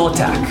a mental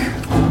attack.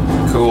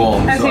 Cool.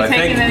 Has So he I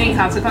taken think any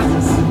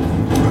consequences?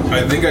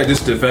 I think I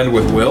just defend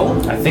with will.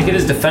 I think it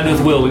is defend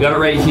with will. We got it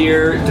right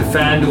here.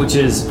 Defend, which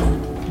is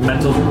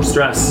mental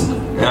stress.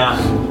 Yeah.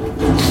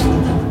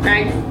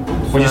 Greg,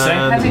 What'd you say?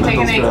 has he Mental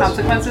taken any stress.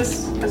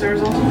 consequences as a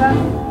result of that?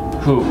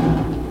 Who?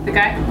 The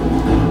guy?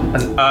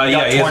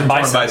 Yeah, he has a torn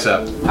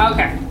bicep.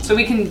 Okay, so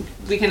we can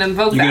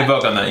invoke You that. can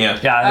invoke on that, yeah.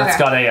 Yeah, it's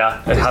Okay. got a.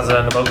 It has an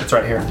invoke. It's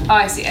right here. Oh,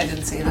 I see. I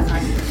didn't see the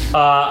card.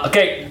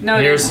 Okay. No,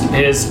 it here's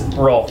his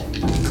roll.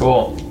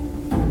 Cool.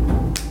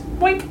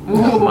 Boink.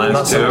 Mine's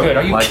not so two. good.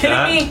 Are you like kidding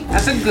that. me?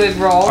 That's a good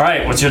roll. All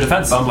right. What's your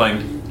defense?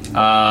 Fumbling.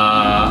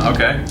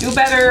 Okay. Do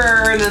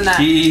better than that.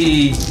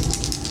 He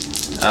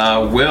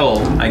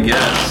will, I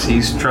guess.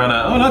 He's trying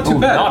to. Oh, not too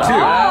bad. not Two.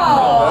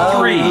 Oh,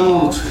 3.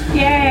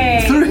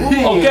 yay!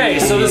 Okay,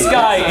 so this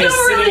guy is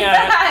Still sitting really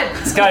at. bad.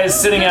 This guy is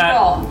sitting Good at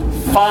roll.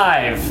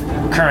 5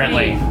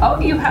 currently. Oh,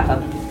 you have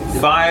a.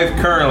 5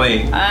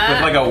 currently.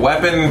 With like a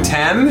weapon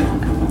 10?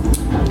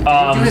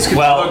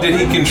 Well, Oh, did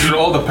he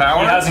control the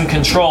power? he hasn't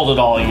controlled it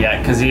all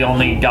yet because he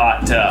only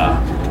got.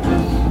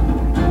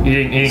 He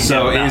didn't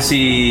So get is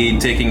he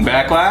taking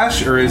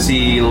backlash or is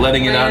he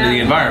letting it out into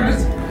the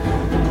environment?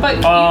 But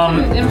you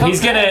can invoke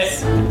He's gonna.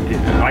 this.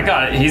 I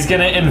got it. He's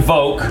gonna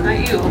invoke.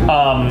 Not you.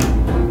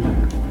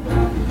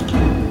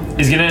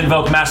 He's gonna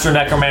invoke Master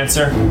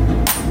Necromancer.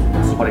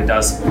 This is what he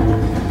does.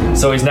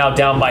 So he's now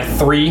down by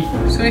 3.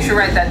 So we should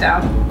write that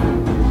down.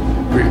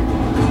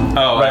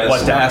 Oh, Right,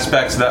 what as down?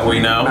 aspects that we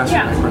know.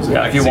 Yeah.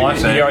 Yeah, if you see what want.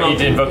 you're saying. You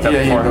already invoked that Yeah,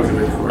 he before. invoked it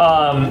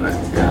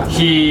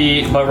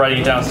before. But writing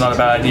it down is not a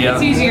bad idea.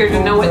 It's easier to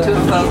know what to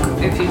invoke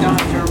if you don't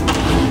have to.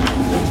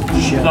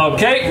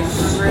 Okay.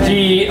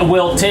 He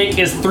will take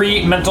his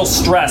 3 mental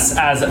stress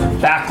as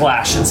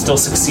backlash and still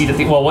succeed at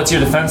the. Well, what's your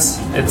defense?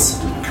 It's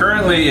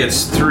Currently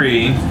it's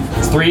 3.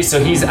 3, so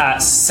he's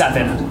at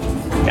 7.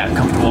 Yeah, I'm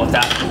comfortable with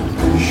that.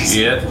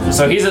 Shit.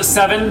 So he's at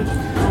 7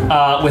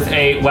 with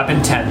a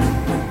weapon 10.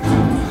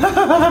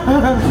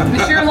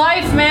 It's your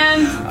life,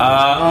 man.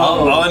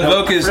 I'll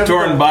invoke his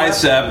torn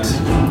bicep.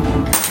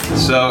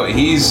 So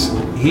he's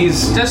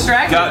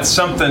Distracted. got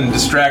something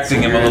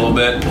distracting him a little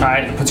bit. All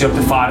right, puts you up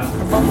to 5.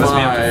 Puts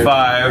me up to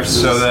 5.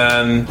 So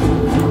then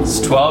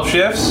it's 12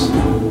 shifts.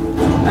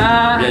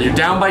 Yeah, you're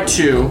down by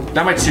 2.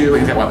 Down by 2,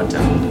 and he's got weapon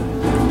 10.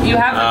 You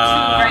have a 2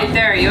 right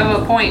there. You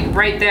have a point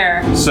right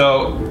there.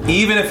 So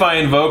even if I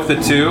invoke the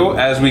 2,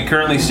 as we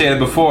currently stated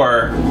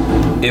before,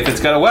 if it's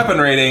got a weapon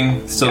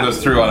rating, it still goes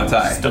through on a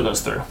tie. Still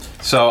goes through.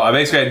 So I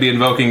basically I'd be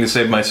invoking to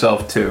save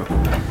myself too.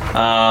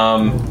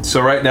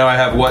 So right now I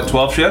have what,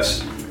 12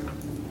 shifts?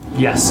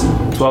 Yes.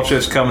 12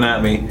 shifts coming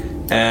at me.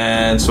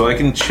 And so I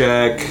can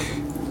check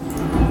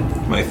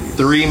my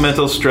 3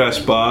 mental stress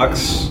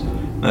box.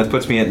 That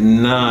puts me at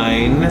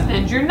 9.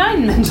 And your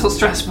 9 mental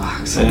stress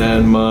box.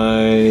 And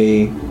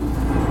my,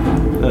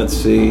 let's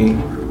see,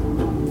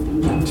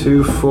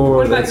 2, 4,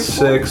 What about that's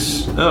your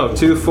 6. Oh,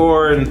 2,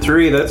 4, and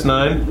 3, that's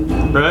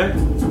 9, right?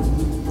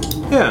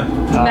 Yeah.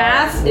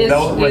 Math is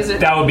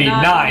that would be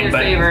not in 9, your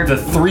but favor. the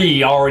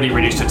 3 already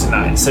reduced it to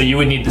 9. So you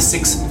would need the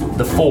 6,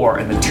 the 4,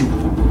 and the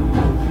 2.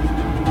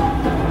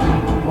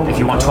 If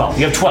you want 12.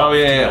 You have 12. Oh,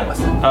 yeah.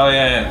 Oh,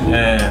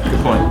 yeah.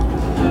 Good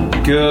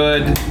point.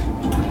 Good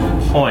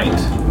point.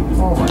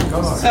 Oh my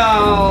god.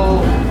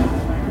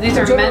 So these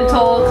are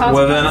mental consequences.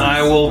 Well, then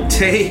I will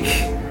take,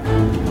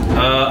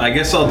 I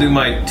guess I'll do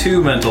my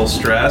 2 mental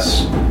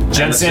stress.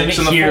 Jensen and the 6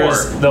 and the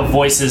hears 4. the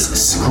voices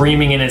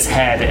screaming in his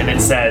head, and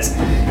it says,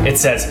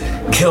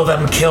 kill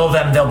them,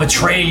 they'll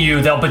betray you.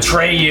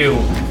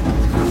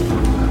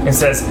 It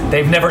says,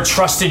 they've never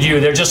trusted you,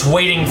 they're just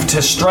waiting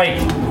to strike.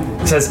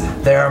 It says,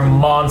 they're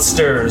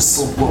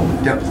monsters. Whoa,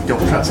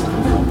 don't trust him.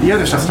 The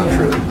other stuff's not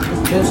true.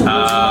 Jensen lives in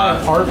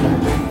my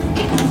apartment.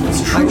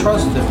 I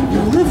trust him.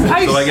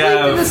 I So I sleep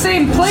got in the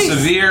same place.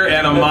 severe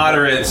and a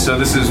moderate, so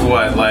this is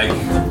what, like,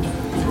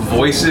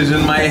 voices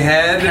in my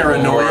head?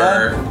 Paranoia?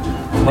 Or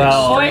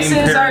Well, Voices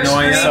are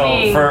paranoia.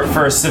 screaming. so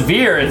for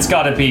severe, it's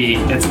gotta be,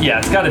 the That's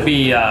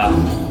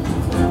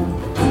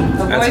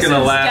voices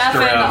gonna last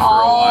deafen around for a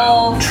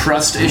all,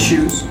 Trust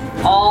issues.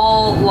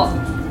 all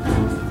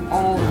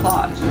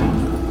thought.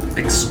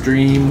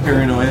 Extreme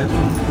paranoia.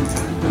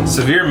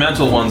 severe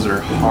mental ones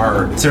are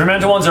hard. severe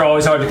mental ones are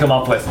always hard to come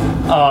up with.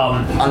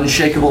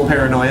 Unshakable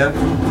paranoia.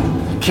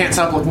 Can't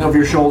stop looking over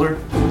your shoulder.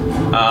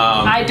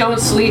 I don't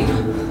sleep.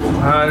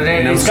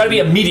 It's gotta be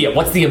immediate.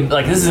 What's the,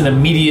 like, this is an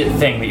immediate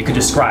thing that you could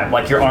describe,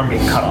 like your arm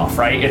being cut off,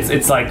 right?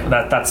 It's like,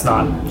 that's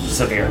not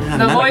severe.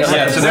 The voices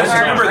Yeah, so there's,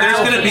 are remember, there's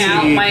going to drowning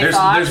out my be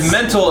thoughts. there's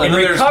mental and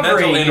In then there's recovery,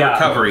 mental in yeah.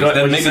 recovery. Go ahead,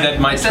 Then what'd maybe you say?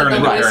 that might I said turn the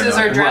into voices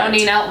paranoia. are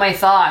drowning out my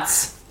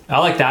thoughts. I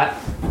like that.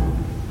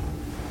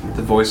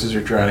 The voices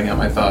are drowning out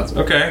my thoughts.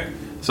 Okay,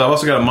 so I've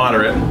also got a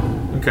moderate.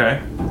 Okay.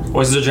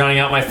 Voices are drowning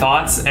out my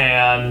thoughts,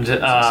 and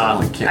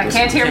I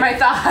can't hear my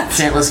thoughts.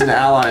 Can't listen to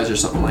allies or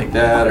something like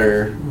that,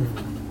 or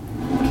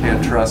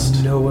can't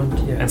trust. No one.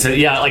 Yeah. and so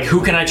yeah, like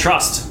who can I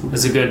trust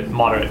is a good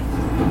moderate.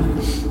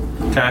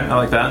 Okay, I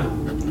like that.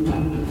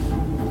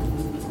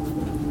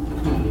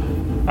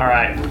 All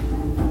right.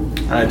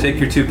 All right, take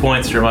your 2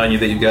 points to remind you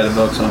that you've got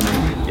evokes on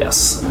me.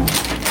 Yes.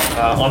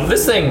 On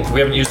this thing we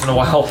haven't used in a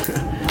while.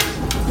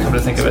 Come to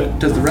think of it.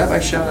 Does the rabbi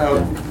shout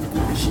out,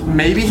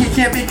 maybe he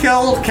can't be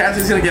killed?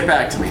 Cassie's gonna get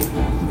back to me.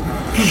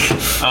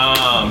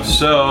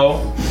 So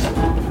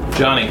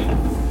Johnny,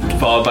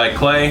 followed by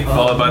Clay,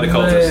 followed by the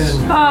cultists.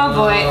 Oh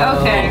boy,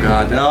 okay. Oh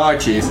god, oh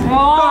jeez.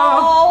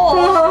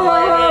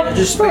 Oh,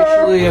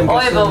 Especially, I'm boy,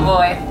 guessing boy,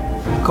 boy.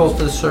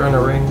 cultists are in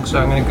a ring, so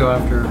I'm gonna go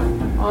after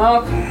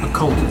Okay. a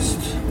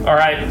cultist. All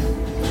right.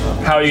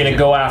 How are you gonna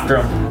go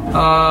after him?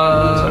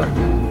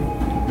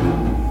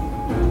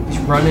 He's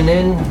running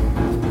in.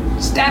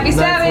 Stabby,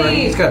 Knife ready.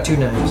 He's stabby. got 2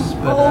 knives,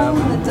 but Oh,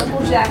 the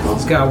double jackal.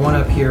 he's got one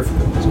up here for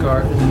his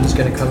guard, and he's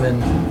gonna come in.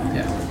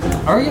 Yeah.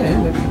 Oh yeah,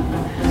 maybe.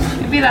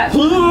 It'd be that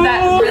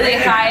really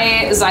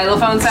high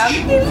xylophone sound.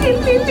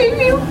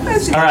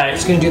 All right.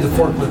 He's gonna do the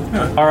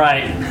forklift. All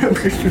right.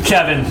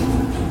 Kevin.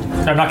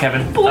 No, not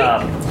Kevin.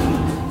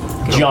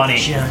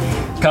 Johnny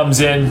comes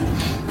in,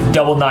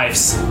 double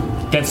knives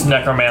against the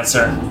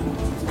necromancer.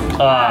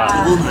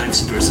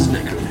 Knives versus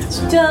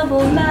necromancer.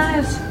 Double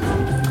knives.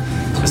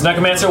 This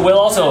necromancer will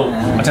also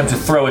attempt to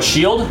throw a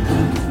shield.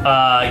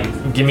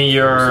 Give me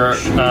your.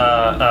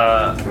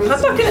 I'm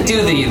not gonna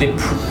do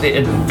the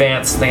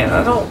advanced thing.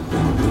 I don't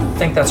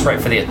think that's right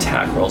for the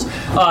attack rolls.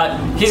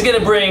 He's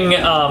gonna bring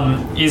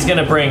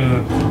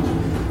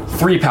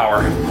 3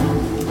 power.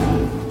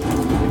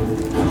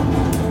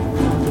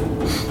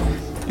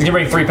 He's gonna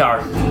bring 3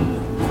 power.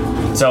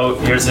 So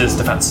here's his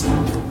defense.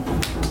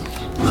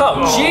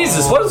 Oh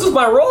Jesus! What is with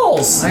my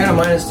rolls? I got a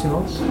 -2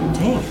 also.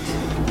 Dang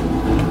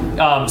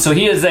it. So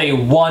he is a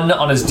 1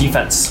 on his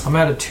defense. I'm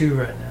at a 2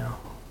 right now.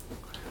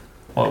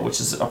 Well, which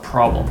is a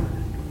problem,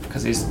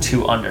 because he's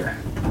 2 under.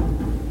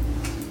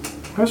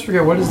 I always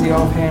forget, what does the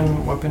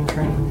offhand weapon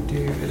training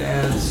do? It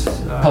adds.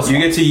 You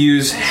get to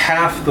use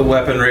half the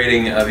weapon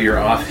rating of your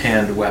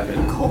offhand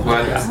weapon,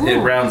 but it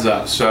rounds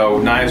up. So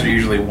knives are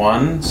usually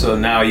 1, so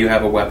now you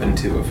have a weapon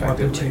 2 weapon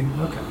effectively. 2.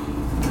 Okay.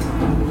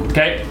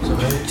 Okay, So I'm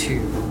at a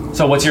 2.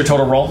 so what's your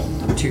total roll?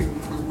 2.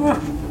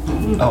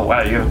 Oh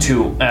wow, you have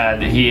 2,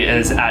 and he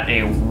is at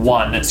a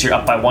 1. So you're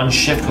up by 1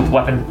 shift with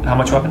weapon. How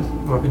much weapon?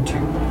 Weapon 2.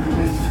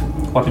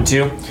 Weapon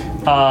 2.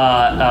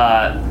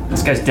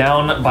 This guy's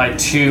down by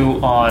 2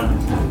 on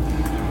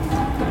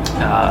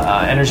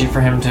energy for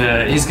him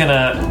to. He's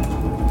gonna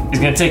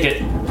take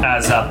it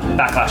as a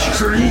backlash.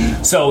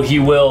 So he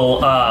will.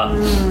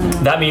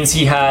 That means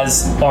he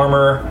has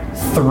armor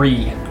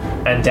 3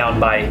 and down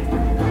by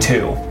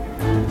 2.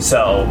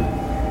 So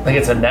I think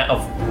it's a net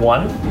of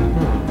 1.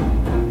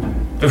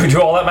 Did we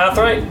do all that math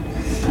right?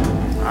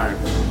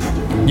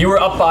 You were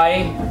up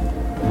by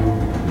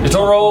Your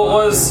total roll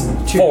was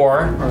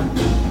 4.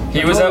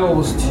 He was at total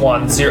was 2.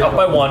 1, so you're up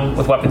by 1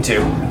 with weapon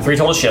 2. 3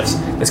 total shifts.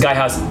 This guy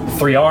has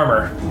 3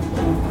 armor.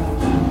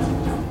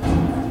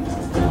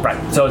 Right,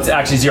 so it's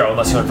actually 0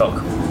 unless you invoke.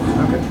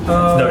 Okay.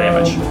 No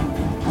damage.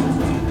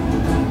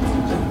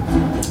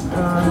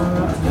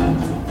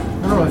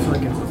 I don't know if I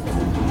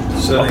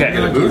can. So Okay.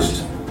 you get a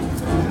boost.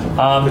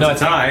 No,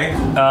 It's a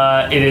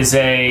tie. it is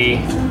a.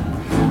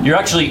 You're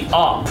actually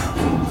up.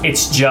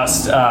 It's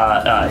just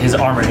his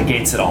armor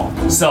negates it all.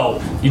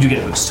 So you do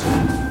get a boost.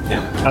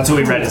 Yeah. That's what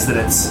we read is that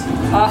it's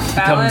Off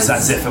becomes balance.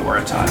 as if it were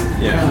a tie.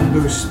 Yeah.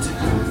 Boost.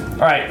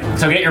 All right,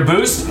 so get your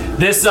boost.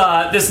 This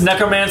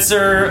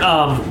necromancer,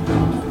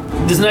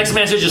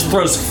 just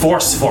throws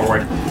force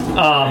forward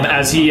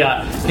as he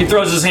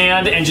throws his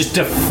hand and just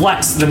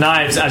deflects the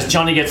knives as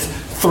Johnny gets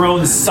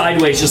thrown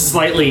sideways, just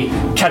slightly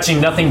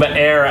catching nothing but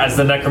air as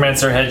the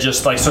necromancer had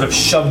just like sort of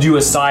shoved you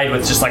aside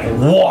with just like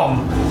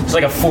whom, it's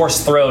like a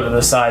forced throw to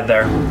the side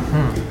there.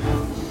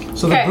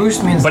 So Okay. the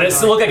boost means. But it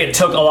still looked like it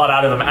took a lot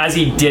out of him. As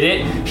he did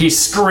it, he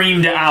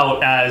screamed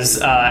out as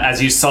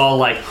you saw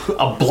like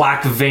a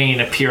black vein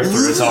appear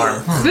through his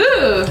arm.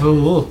 Ooh.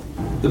 Ooh.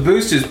 The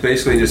boost is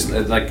basically just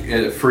like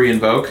a free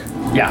invoke,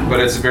 Yeah. but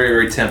it's very,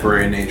 very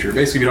temporary in nature.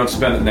 Basically, if you don't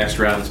spend it the next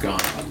round, it's gone.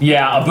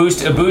 Yeah, a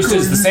boost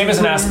is the same as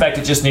an aspect,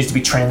 it just needs to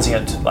be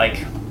transient.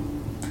 Like,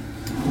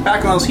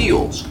 Back on those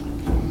heels.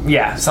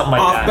 yeah, something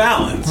like Off that.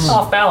 balance.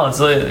 Off balance,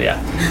 yeah.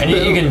 And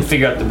you can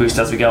figure out the boost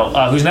as we go.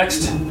 Who's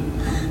next?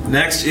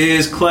 Next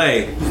is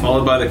Clay,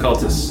 followed by the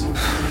cultists.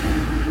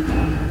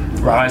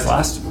 Rabbi's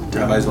last.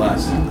 Rabbi's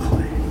last.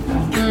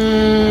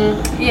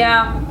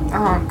 Yeah.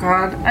 Oh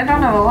god. I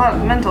don't have a lot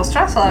of mental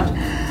stress left.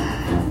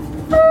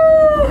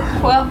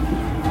 Well,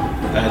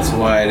 That's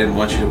why I didn't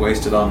want you to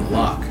waste it on the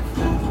lock.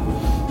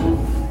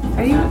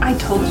 are you? I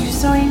told you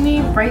so,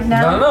 Amy. Right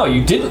now. No,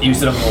 you didn't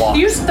use it on the lock.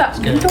 You stop.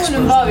 You don't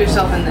involve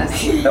yourself in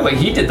this. No, wait,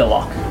 he did the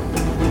lock.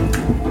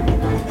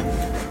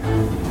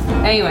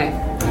 Anyway.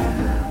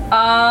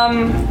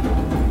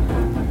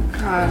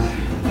 God.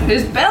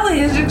 His belly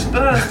is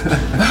exposed.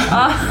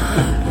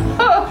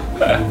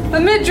 The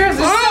midriff is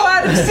so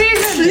out of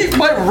season.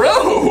 My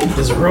robe!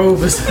 His robe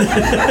is.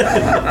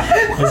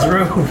 His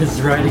robe is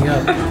riding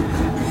up.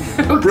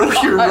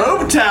 Broke your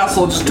robe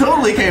tassel, just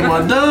totally came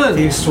undone.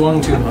 He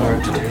swung too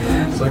hard to do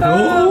it. It's like,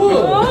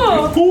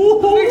 oh!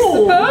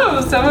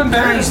 Exposed. I'm Guys,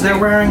 embarrassed. they're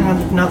wearing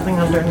nothing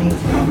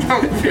underneath.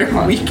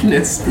 Your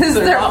weakness is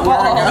their they're not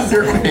wearing balls.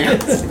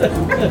 underpants.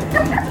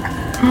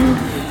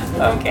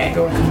 Okay.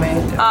 Go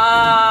command.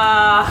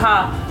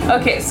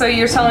 Okay, so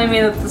you're telling me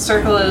that the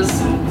circle is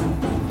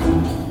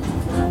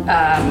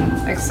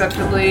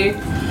acceptably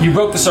You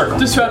broke the circle.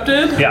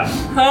 disrupted? Yeah.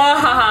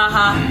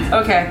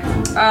 Okay.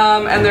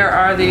 And there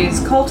are these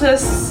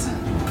cultists,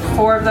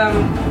 4 of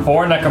them.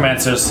 4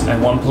 necromancers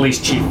and 1 police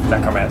chief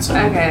necromancer.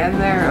 Okay, and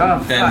they're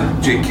fuck.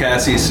 And J.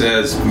 Cassie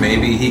says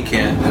maybe he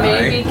can't die.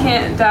 Maybe he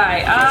can't die.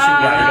 Yeah,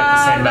 you got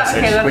the same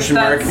message. Okay, Question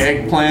mark, that's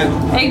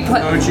eggplant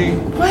eggplant. emoji.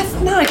 What?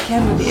 No, I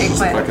can with the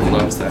eggplant. Fucking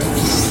loves that.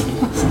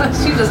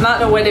 She does not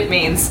know what it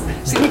means.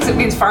 She thinks it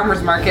means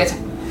farmer's market.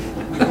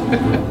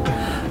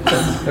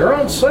 They're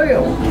on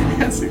sale.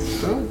 Cassie,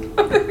 stop.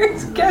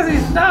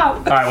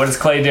 All right, what is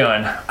Clay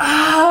doing?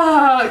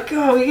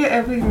 Go. We get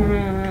every.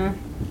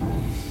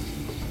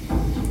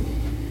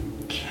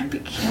 Can't be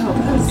killed.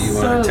 That's Do you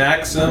want to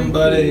attack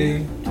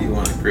somebody? Do you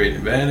want to create an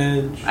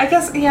advantage? I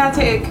guess, yeah,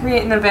 to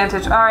create an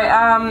advantage.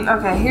 Alright,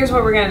 okay, here's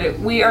what we're gonna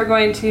do. We are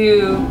going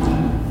to.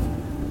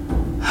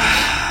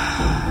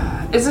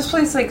 Is this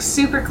place like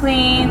super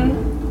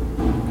clean?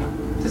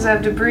 Does it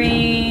have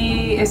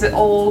debris? Is it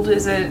old?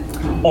 Is it.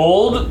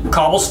 Old,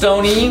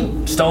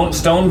 cobblestoney,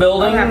 stone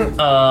building.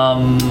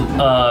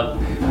 Okay.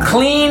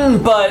 Clean,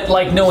 but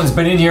like no one's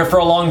been in here for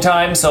a long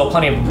time, so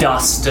plenty of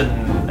dust and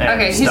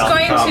Okay, he's stuff.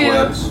 going to.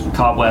 Cobwebs.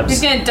 Cobwebs.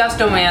 He's gonna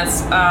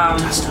dustomance.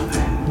 He's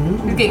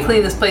gonna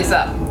clean this place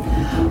up.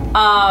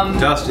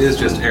 Dust is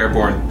just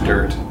airborne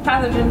dirt.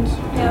 Pathogens,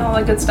 all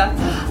that good stuff.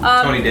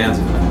 Tony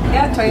Danza.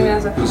 Yeah, Tony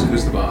Danza.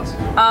 Who's the boss?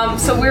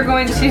 So we're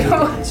going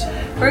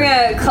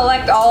to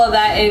collect all of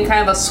that in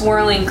kind of a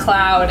swirling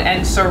cloud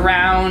and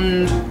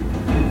surround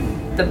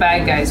the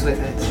bad guys with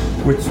it.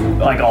 Which,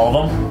 like all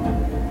of them?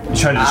 You're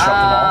trying to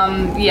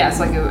disrupt them Yeah, it's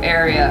like an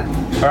area.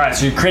 all? Alright,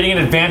 so you're creating an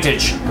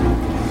advantage.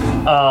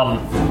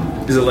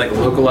 Is it like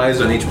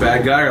localized on each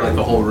bad guy or like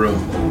the whole room?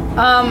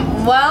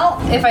 Well,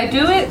 if I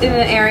do it in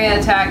an area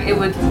attack, it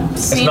would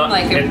seem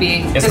like it would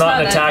be. It's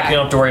not an attack, you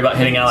don't have to worry about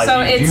hitting allies. So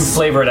you it's-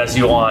 flavor it as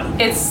you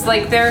want. It's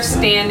like they're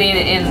standing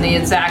in the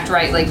exact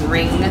right like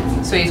ring,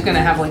 so he's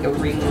gonna have like a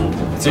ring.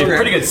 So you have Okay.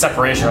 pretty good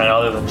separation right now,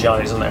 other than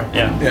Johnny's in there.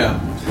 Yeah. Yeah.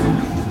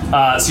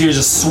 So you're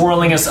just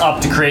swirling us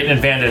up to create an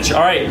advantage.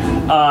 All right,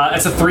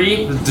 it's a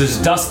 3. There's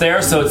dust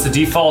there, so it's the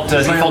default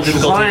difficulty of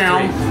 3.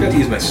 Got to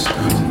use my stuff.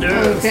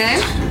 Okay.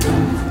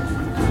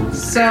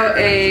 So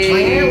My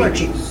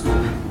allergies.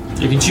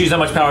 You can choose how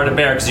much power to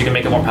bear because you can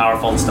make it more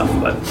powerful and stuff.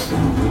 But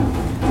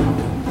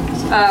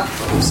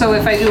so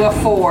if I do a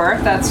 4,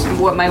 that's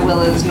what my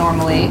will is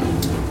normally,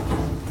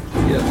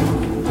 Yep.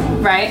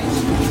 right?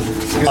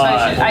 So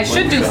I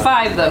should do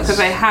 5 though, because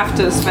I have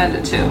to spend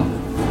a 2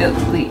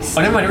 at least.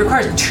 Oh, never mind. It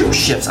requires 2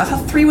 shifts. I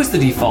thought 3 was the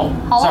default.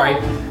 Sorry.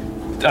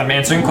 I'm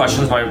answering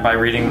questions by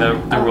reading the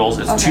rules.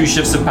 It's 2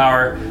 shifts of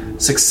power.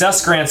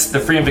 Success grants the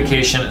free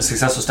invocation.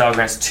 Successful style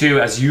grants 2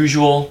 as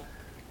usual.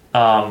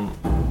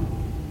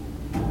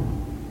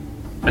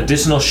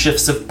 Additional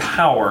shifts of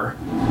power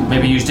may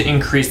be used to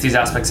increase these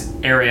aspects'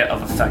 area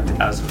of effect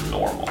as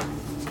normal.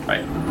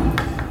 Right?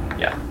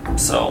 Yeah.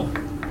 So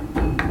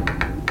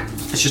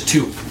it's just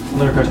 2.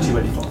 Only requires 2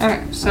 by default.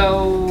 Okay,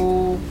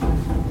 so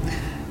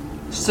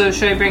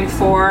should I bring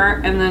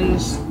 4 and then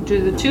do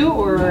the 2,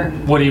 or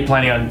What are you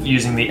planning on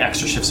using the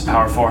extra shifts of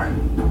power for?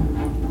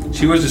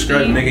 She was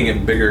describing making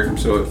it bigger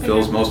so it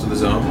fills most of the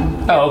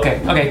zone. Oh,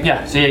 okay. Okay,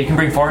 yeah. So yeah, you can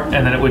bring 4,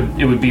 and then it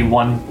would be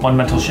one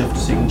mental shift,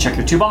 so you can check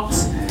your 2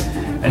 box,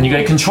 and you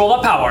get control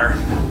that power.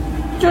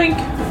 drink?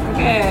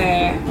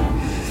 Okay.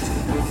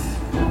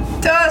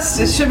 Dust.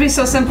 It should be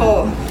so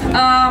simple.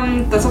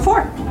 That's a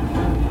 4.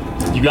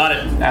 You got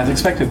it. As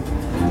expected.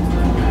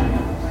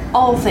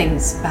 All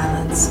things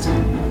balanced.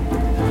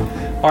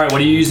 All right.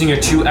 What are you using your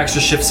 2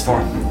 extra shifts for?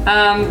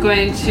 I'm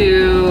going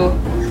to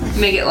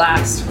make it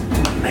last.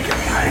 Make it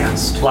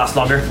last. Last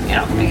longer.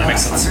 Yeah, make it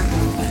Makes last.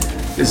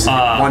 sense. Is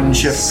 1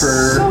 shift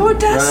per So round,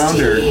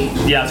 dusty. or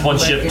Yeah, it's 1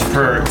 shift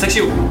per. It's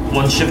actually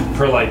 1 shift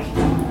per like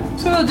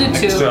So we'll do 2.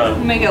 extra.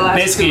 Make it last.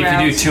 Basically, 2 if you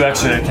do rounds. 2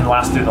 extra, it can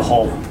last through the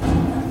whole.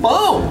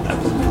 oh,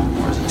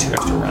 Or is it 2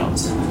 extra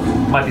rounds?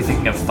 Might be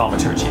thinking of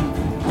thaumaturgy. I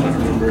don't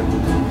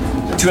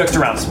remember. 2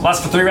 extra rounds.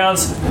 Last for 3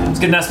 rounds. Let's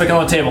get an aspect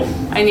on the table.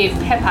 I need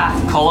Peppa.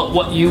 Call it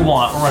what you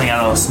want. We're running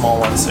out of those small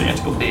ones, so you have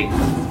to go big.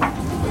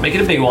 Make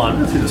it a big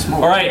one.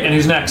 All right, and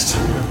who's next?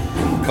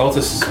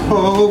 Cultists.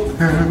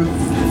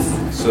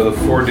 So the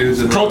 4 dudes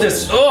in the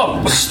Cultists.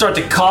 Oh, start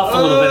to cough a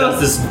little bit as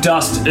this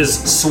dust is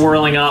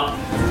swirling up,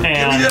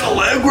 and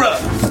Allegra.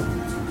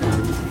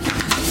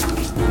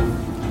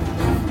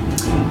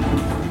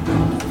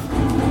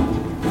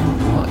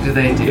 what do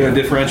they do? You know,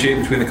 differentiate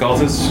between the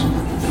cultists.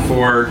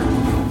 4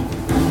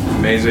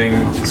 amazing,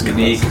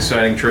 unique,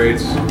 exciting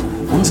traits.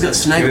 One's got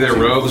sniper. Maybe their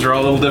robes are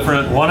all a little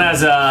different. One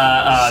has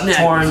a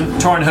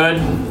torn hood.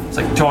 It's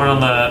like torn on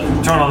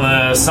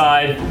the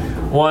side.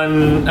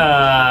 One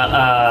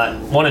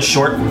is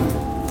short.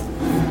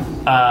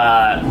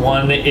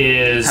 One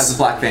is Has a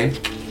black vein.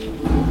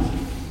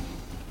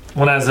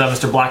 one has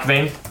Mr.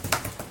 Blackvein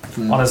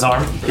on his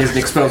arm. He has an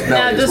exposed belly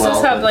Now, as does well.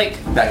 this have but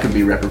like that could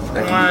be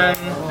replicated.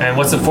 And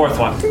what's the 4th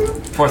one?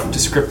 4th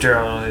descriptor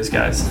on one of these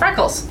guys.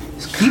 freckles?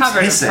 It's covered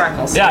in hissing.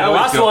 freckles. Yeah, the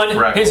always last go one,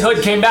 freckles. his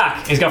hood came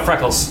back. He's got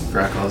freckles.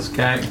 Freckles.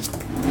 Okay.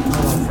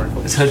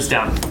 His hood's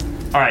down.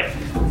 All right,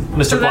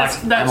 Mr. So Black.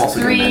 that's also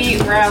gonna 3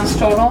 mention- rounds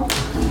total.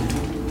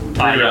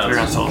 Yeah, 3 rounds.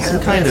 rounds total.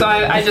 Kind So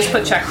of. I just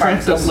put check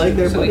marks so leg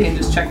there, we buddy. can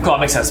just check. Cool, that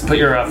makes sense. Put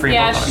your free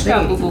Yeah, invoke she's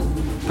on. got boo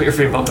boo. Put your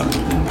free invoke on.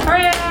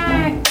 Hooray!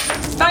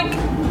 Thank.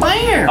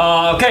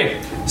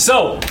 Okay,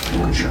 so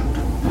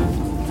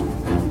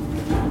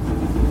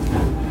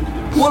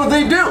What do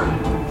they do?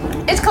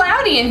 It's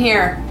cloudy in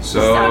here.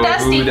 So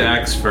dusty. who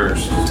acts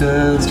first?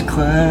 Dust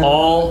cloud.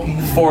 all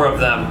 4 of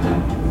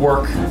them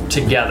work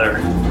together.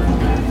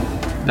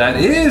 That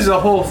is a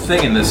whole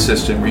thing in this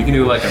system where you can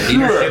do like a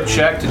leadership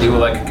check to do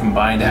like a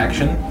combined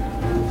action.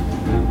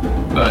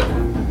 But,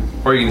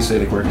 or you can just say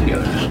they work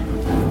together.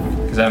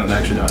 Because I don't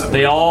actually know how that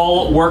They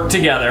all work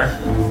together.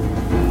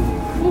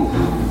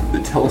 The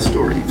tell a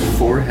story.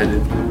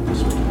 4-headed.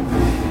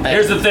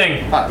 Here's the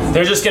thing.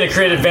 They're just going to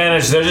create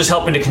advantage. They're just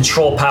helping to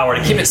control power.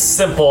 To keep it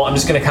simple, I'm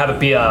just going to have it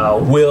be a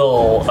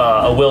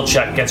will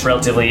check against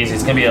relatively easy.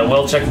 It's going to be a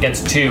will check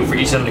against 2 for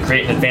each of them to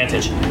create an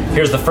advantage.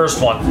 Here's the first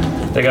one.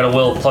 They got a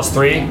will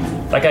 +3.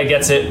 That guy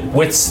gets it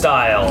with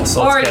style.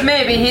 So Or let's get,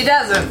 maybe he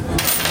doesn't.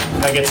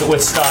 that guy gets it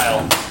with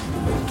style.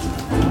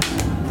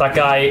 That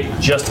guy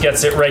just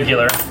gets it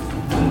regular.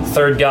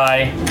 Third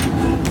guy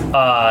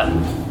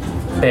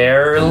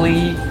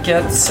barely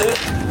gets it.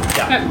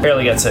 Yeah,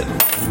 barely gets it.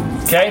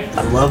 Okay?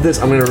 I love this.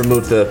 I'm gonna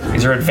remove the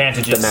These are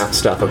advantages. math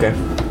stuff, okay?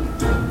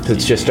 Because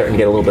it's just starting to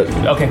get a little bit.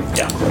 Okay,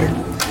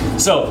 yeah.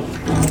 So,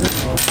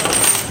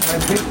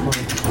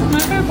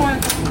 Okay, boy.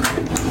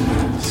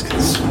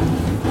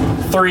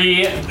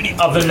 3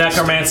 of the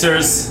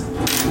necromancers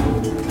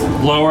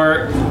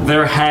lower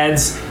their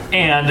heads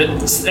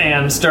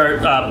and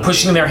start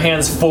pushing their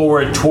hands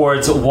forward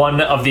towards one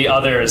of the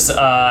others.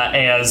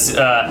 As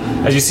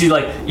you see,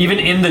 like even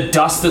in the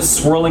dust that's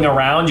swirling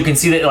around, you can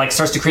see that it like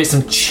starts to create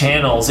some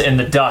channels in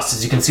the dust.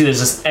 As you can see, there's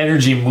this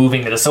energy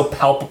moving that is so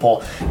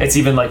palpable. It's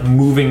even like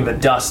moving the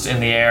dust in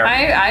the air.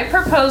 I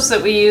propose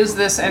that we use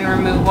this and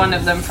remove one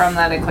of them from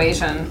that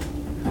equation.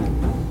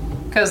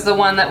 Because the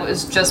one that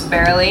was just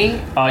barely,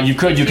 You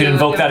could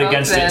invoke that invoke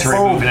against it this. to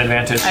remove an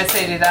advantage. I'd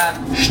say do that.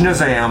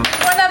 Schnazam.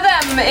 One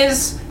of them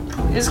is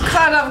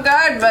caught off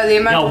guard by the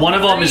amount Now, one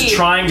of them is debris.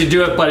 trying to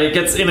do it, but it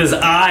gets in his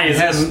eyes.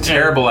 He has and-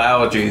 terrible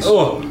allergies.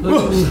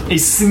 He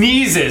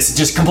sneezes,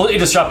 just completely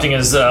disrupting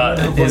his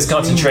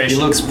concentration.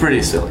 He looks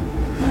pretty silly.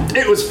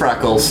 It was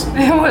Freckles.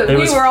 We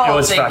were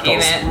all thinking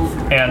freckles.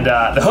 it. And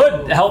the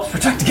hood helps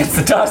protect against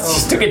the dust.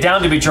 Just took it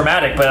down to be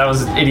dramatic, but that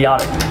was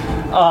idiotic.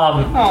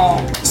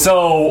 Oh,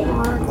 So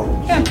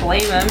can't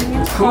blame him.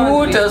 He's who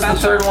fun to be does the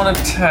special. third one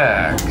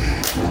attack?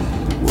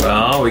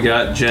 Well, we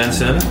got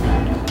Jensen.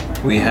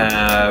 We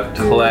have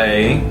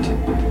Clay.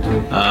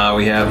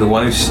 We have the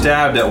one who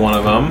stabbed at one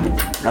of them.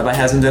 Rabbi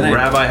hasn't done it.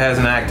 Rabbi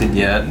hasn't acted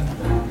yet.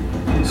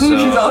 He's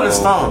on his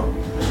phone.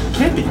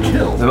 Can't be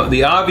killed.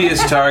 The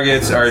obvious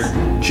targets are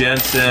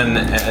Jensen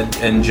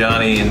and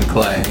Johnny and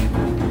Clay.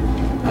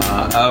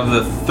 Of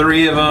the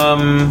three of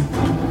them,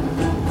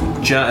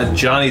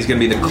 Johnny's going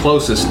to be the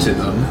closest to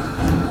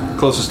them.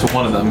 Closest to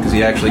one of them because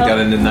he actually got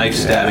into knife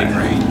stabbing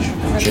range.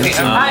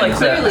 I'm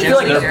clearly I feel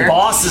like leader. their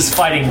boss is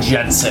fighting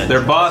Jensen. Their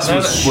boss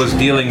was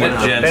dealing with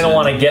Jensen. They don't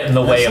want to get in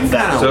the way of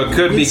that. So it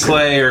could be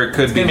Clay or it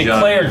could It's be gonna be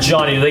Johnny. Clay or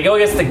Johnny. Do they go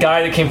against the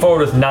guy that came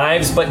forward with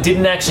knives but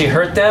didn't actually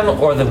hurt them,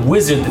 or the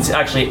wizard that's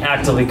actually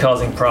actively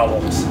causing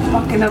problems?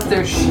 Fucking up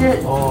their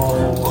shit.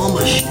 Oh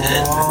my shit.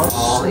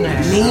 Oh,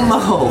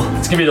 Nemo.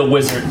 It's gonna be the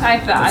wizard I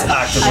thought.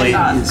 that's actively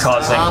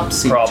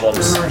causing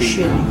problems.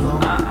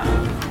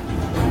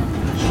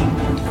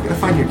 You gotta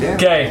find your dad.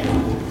 Okay,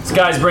 this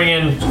guy's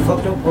bringing.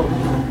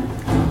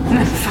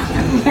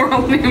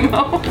 World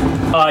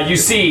Nemo. You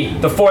see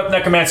the fourth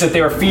necromancer that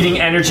they were feeding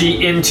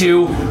energy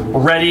into.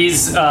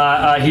 Reddy's.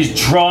 He's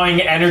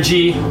drawing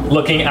energy,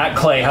 looking at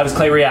Clay. How does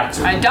Clay react?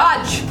 I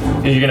dodge.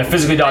 You're gonna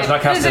physically dodge, I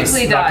not cast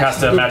physically not dodge.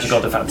 cast a magical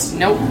defense.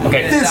 Nope.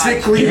 Okay.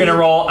 Physically. You're gonna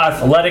roll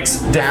athletics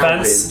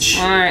defense. Damage.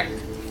 Alright.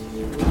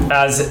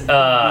 As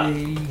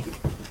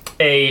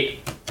a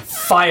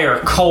fire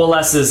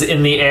coalesces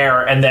in the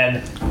air and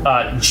then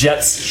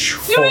jets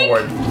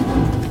forward.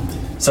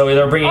 So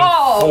they're bringing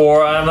Oh.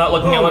 4. I'm not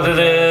looking at what it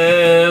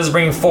is.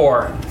 Bringing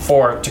 4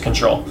 to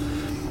control.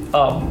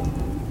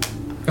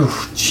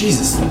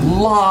 Jesus,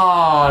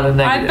 lot of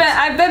negatives.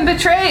 I've been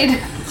betrayed.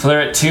 So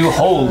they're at 2.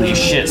 Holy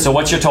shit! So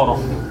what's your total?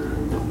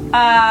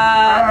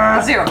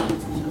 0.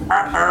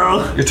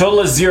 Your total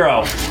is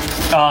 0.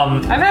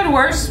 I've had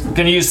worse.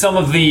 Gonna use some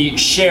of the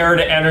shared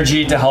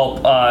energy to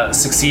help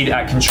succeed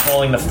at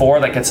controlling the 4.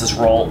 That gets his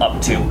roll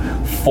up to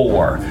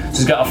 4. So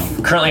he's got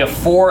currently a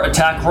 4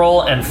 attack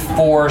roll and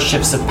 4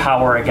 shifts of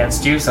power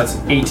against you. So that's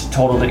 8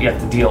 total that you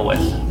have to deal with.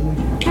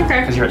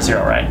 Okay. Because you're at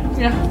 0, right?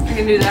 Yeah, I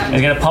can do that.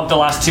 He's gonna pump the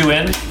last 2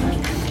 in.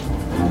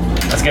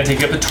 That's gonna take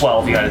you up to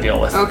 12. You gotta deal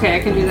with Okay, I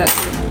can do that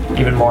too.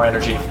 even more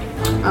energy.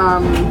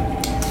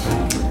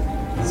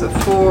 So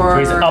 4. So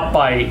he's up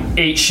by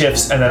 8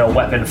 shifts and then a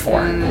weapon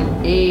 4.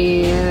 And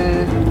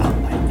 8.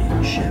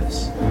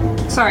 Shifts.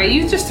 Sorry,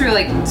 you just threw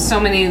like so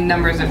many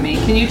numbers at me.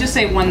 Can you just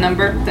say one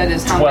number that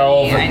is how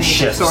 12 many I need to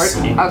shifts sort?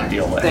 you need to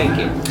deal with. Thank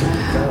you.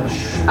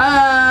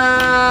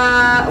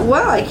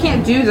 Well, I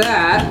can't do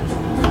that.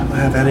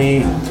 Have any?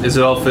 Is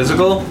it all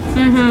physical?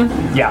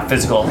 Yeah,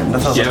 physical. That Do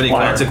sounds you have like any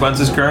fire.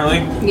 consequences currently?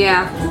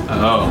 Yeah.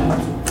 Oh.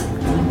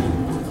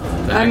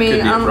 That mean,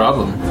 could be a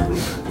problem.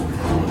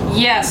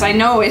 Yes, I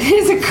know it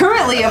is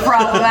currently a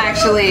problem.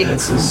 Actually,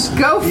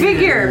 go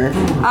figure.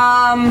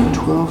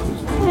 12.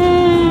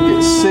 You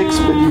get 6,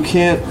 but you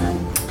can't.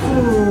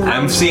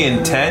 I'm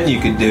seeing 10 you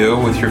could do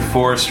with your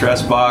 4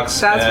 stress box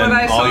That's and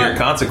what I saw. all your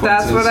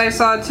consequences. That's what I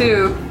saw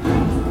too.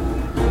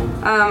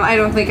 I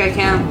don't think I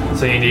can.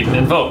 So you need an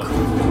invoke.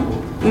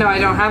 No, I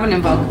don't have an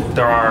invoke.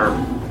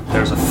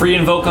 There's a free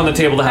invoke on the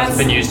table that hasn't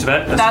That's- been used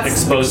yet. That's that's-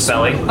 exposed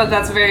belly. But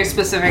that's very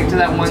specific to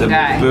that one It's a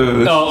guy.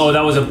 boost. Oh,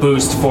 that was a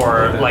boost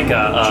for like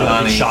a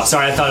Johnny. shot.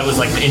 Sorry, I thought it was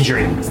like an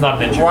injury. It's not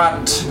an injury.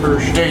 What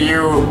do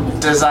you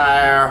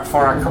desire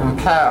for a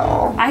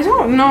compel? I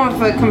don't know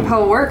if a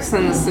compel works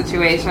in this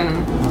situation.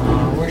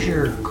 Where's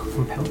your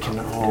compel kit?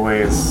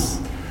 Always.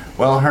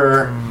 Well,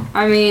 her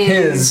I mean,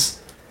 his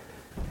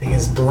thing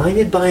is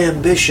blinded by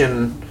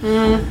ambition.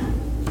 I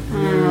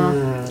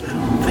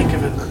don't think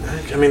of it.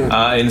 I mean,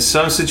 In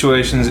some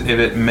situations, if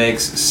it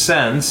makes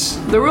sense,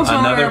 the rules no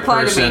longer another apply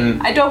to me.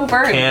 person I don't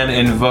burn. can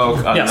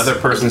invoke on Yes. another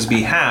person's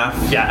behalf.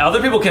 Yeah,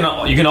 other people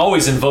you can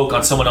always invoke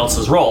on someone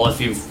else's roll if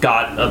you've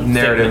got a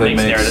Narrative thing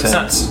that that makes makes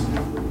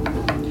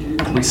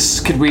narrative sense.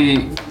 could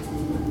we?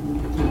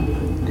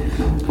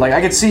 Like,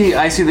 I see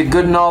the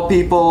good and all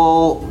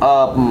people.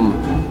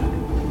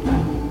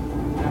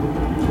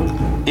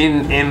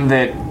 In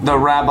that the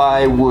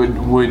rabbi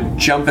would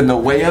jump in the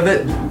way of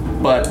it,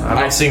 but I'm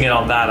not seeing it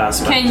on that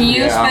aspect. Can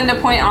you Yeah. spend a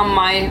point on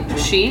my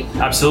sheet?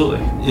 Absolutely.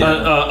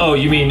 Yeah. Oh,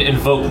 you mean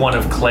invoke one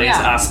of Clay's Yeah.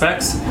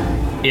 aspects?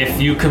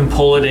 If you can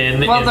pull it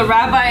in, Well, the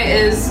rabbi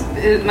is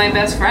my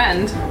best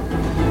friend.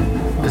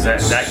 because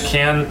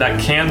that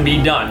can be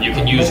done. You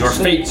can use your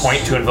fate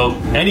point to invoke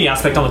any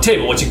aspect on the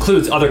table, which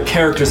includes other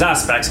characters'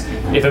 aspects.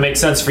 If it makes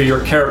sense for your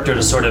character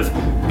to sort of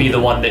be the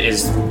one that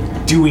is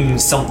doing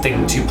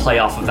something to play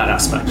off of that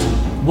aspect.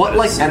 what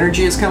like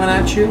energy is coming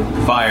at you?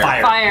 Fire.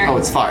 Fire. Oh,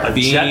 it's fire. A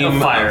jet of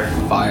fire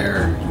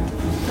Fire.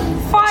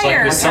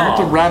 Fire. It's I want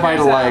the rabbi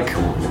to like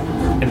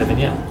in the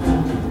vignette.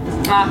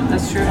 Ah,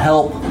 that's true.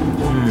 help,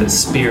 The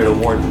Spirit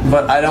Award.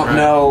 but I don't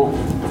know.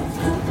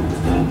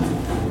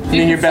 I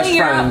mean, your best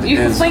friend You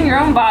can is. fling your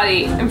own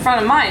body in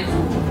front of mine.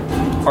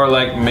 Or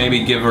like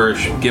maybe give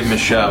him a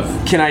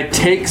shove. Can I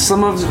take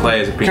some of?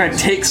 Play as a Can I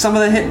penis. take some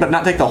of the hit, but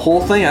not take the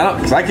whole thing?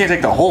 Because I can't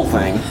take the whole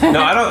thing.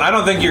 No, I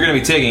don't think you're gonna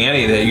be taking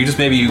any of that. You just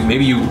maybe you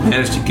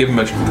managed to give him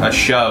a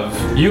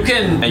shove. You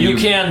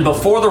can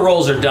before the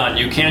rolls are done.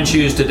 You can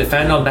choose to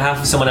defend on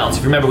behalf of someone else.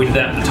 If you remember, we did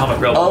that in Atomic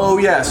Rebel. Oh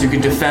yes, you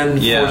can defend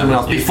for someone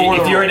else before.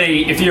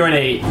 If you're in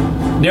a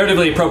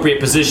narratively appropriate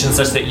position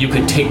such that you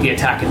could take the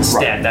attack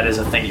instead, that is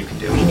a thing you can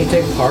do. Can you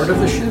take part of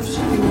the shifts?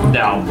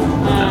 No,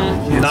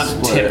 not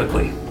split it.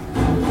 typically.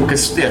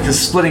 Because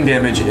splitting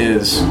damage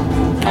is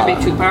That'd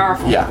be too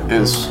powerful.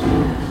 is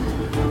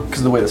because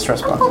of the way the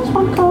stress box is.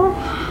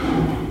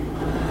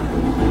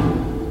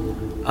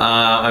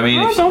 I mean,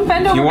 Oh, don't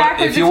bend over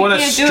backwards if you if you want to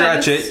can't do it.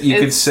 stretch it, you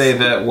could It's- say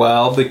that,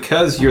 well,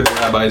 because you're the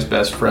rabbi's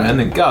best friend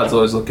and God's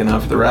always looking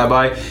out for the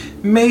rabbi,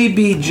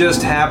 maybe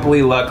just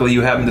happily, luckily,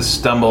 you happen to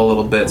stumble a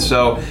little bit.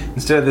 So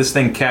instead of this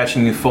thing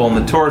catching you full in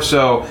the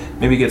torso,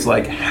 maybe it gets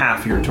like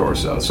half your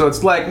torso. So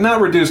it's like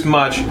not reduced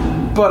much,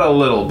 but a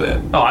little bit.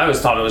 Oh, I always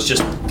thought it was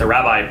just the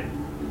rabbi,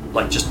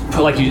 like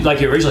you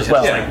originally said,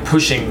 Well, just like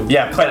pushing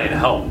Clay to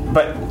help.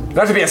 But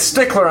not to be a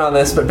stickler on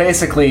this, but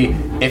basically,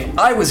 if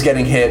I was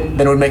getting hit,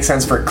 then it would make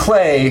sense for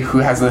Clay, who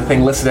has the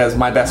thing listed as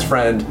my best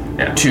friend,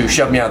 to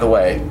shove me out of the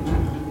way.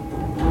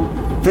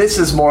 This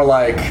is more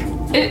like...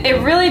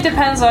 It really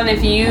depends on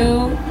if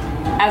you,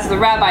 as the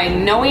rabbi,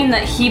 knowing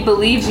that he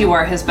believes you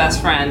are his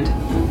best friend,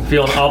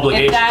 Feel an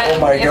obligation. if that, Oh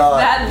my if God.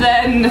 that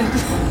then...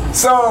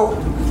 So,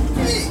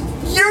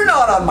 you're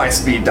not on my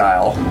speed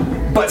dial.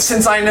 But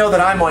since I know that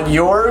I'm on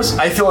yours,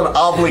 I feel an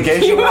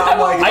obligation where I'm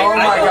like, oh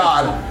my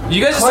god.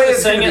 You guys are Clay sort of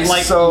is saying gonna it be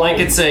like so-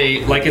 it's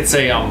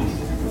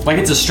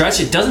a stretch.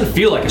 It doesn't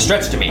feel like a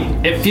stretch to me.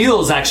 It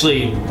feels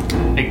actually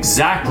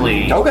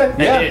exactly Okay,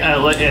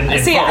 yeah.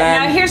 See,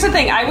 now here's the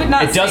thing. I would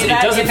not it doesn't. say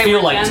that It doesn't if feel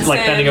were like Jensen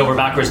bending over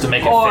backwards to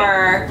make it fit.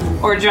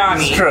 or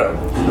Johnny. It's true.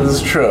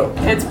 This is true.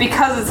 It's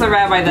because it's the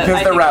rabbi that Because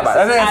I the think rabbi. this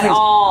I is think at it's-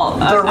 all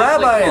the a applicable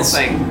rabbi's-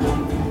 thing.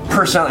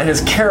 Personality,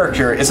 his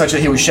character is such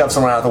that he would shove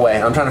someone out of the way.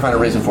 I'm trying to find a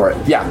reason for it.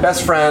 Yeah,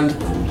 best friend,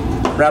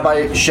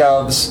 rabbi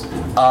shoves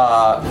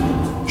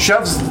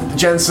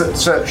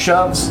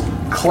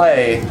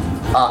Clay, is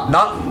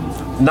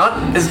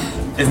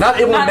not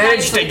able Not to manage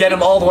nicely. to get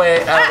him all the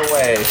way out of the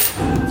way,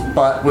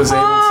 but was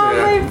able Oh,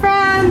 to. my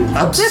friend.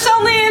 This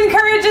only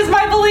encourages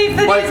my belief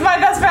that Like, he's my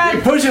best He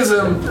friend. pushes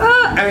him,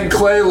 and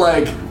Clay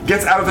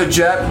gets out of the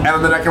jet,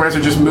 and the necromancer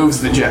just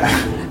moves the jet.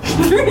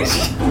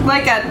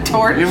 Like a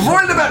torch. You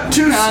avoided about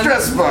 2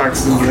 stress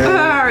boxes there.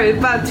 Alright,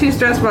 about 2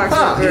 stress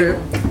boxes. You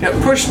get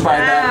pushed by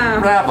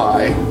that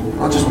rabbi.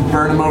 I'll just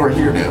burn him over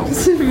here now.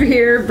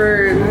 Severe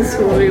burns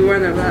will be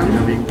one of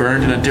them. Be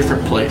burned in a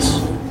different place.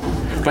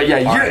 But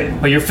yeah,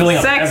 But you're filling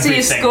up Sexy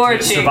everything to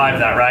scorching. survive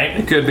that, right?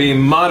 It could be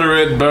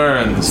moderate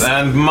burns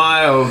and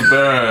mild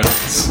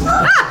burns.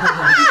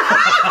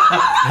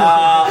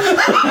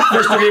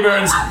 First degree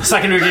burns,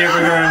 second degree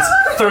burns,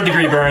 third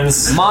degree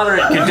burns.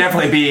 moderate could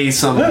definitely be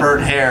some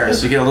burnt hair,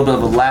 so you get a little bit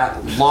of a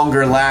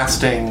longer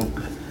lasting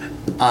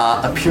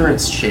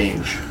appearance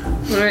change.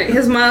 Alright,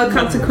 his mild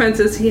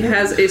consequences, he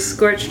has a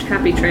scorched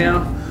happy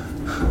trail.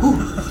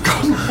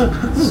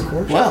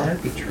 Well,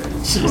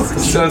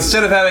 So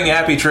instead of having a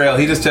happy trail,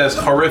 he just has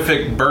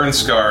horrific burn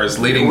scars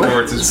leading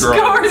towards his groin.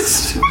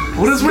 Scorched!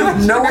 what is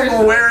with no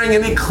one wearing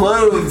any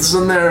clothes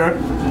in their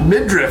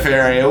midriff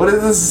area? What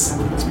is this?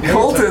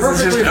 Cultist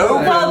is just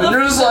open, and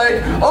you're just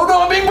like, oh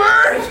no, I'm being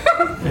burned!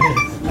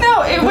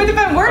 No, it would have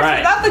been worse Right.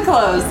 without the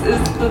clothes,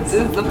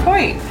 is the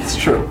point. It's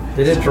true.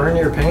 Did it burn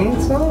your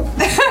pants off?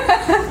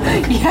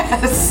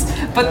 Yes,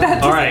 but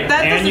that doesn't, All right,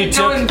 that and doesn't you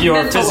go took in your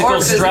mental physical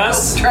or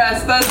stress?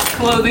 That's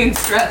clothing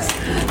stress,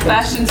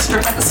 fashion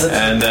stress.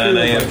 And now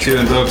you have 2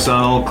 invokes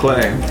on old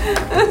Clay.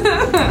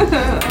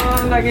 Oh,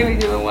 I'm not gonna be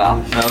doing well.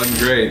 That was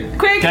great.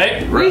 Quick,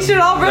 Okay. we should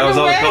all That run was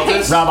all the away.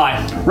 cultists?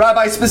 Rabbi.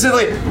 Rabbi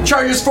specifically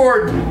charges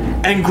forward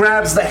and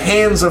grabs the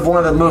hands of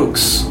one of the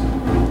mooks,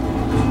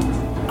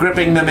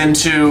 gripping them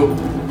into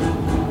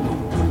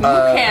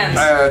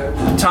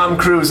Hands. Tom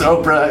Cruise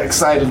Oprah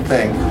excited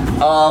thing.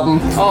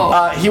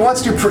 He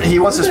wants to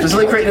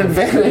specifically create an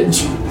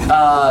advantage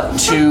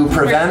to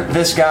prevent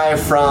this guy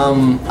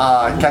from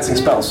casting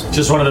spells.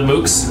 Just one of the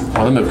mooks.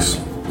 One of the mooks.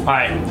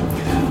 Alright.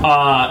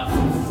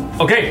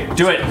 Okay,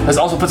 do it. This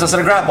also puts us in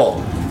a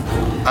grapple.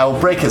 I will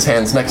break his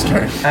hands next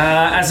turn.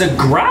 As a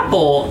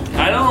grapple,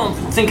 I don't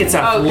think it's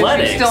you're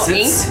athletics. still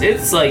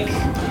It's like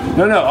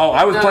No. Oh,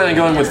 I was planning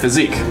on going with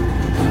physique.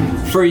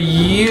 for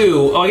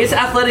you. Oh, I guess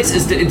athletics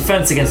is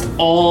defense against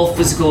all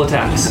physical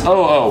attacks.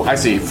 Oh, I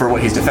see. For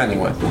what he's defending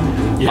with.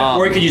 Yeah.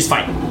 Or you could use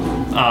fight.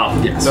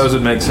 Yes. Those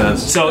would make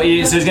sense. So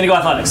he's gonna go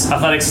athletics.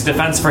 Athletics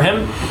defense for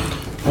him.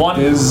 1.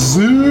 He's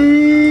So at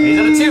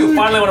a 2.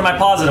 Finally, one of my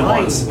positive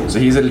ones.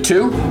 he's at a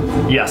 2.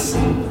 Yes.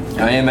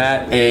 I am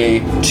at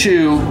a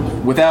 2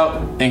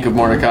 without Ink of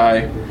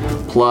Mordecai,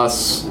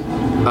 plus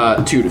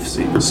 2 to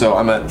physique. So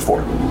I'm at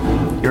 4.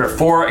 You're at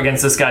 4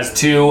 against this guy's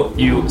 2.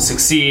 You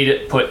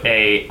succeed. Put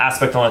a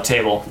aspect on the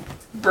table.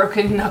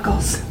 Broken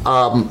knuckles.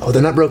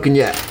 They're not broken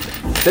yet.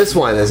 This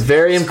one is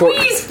very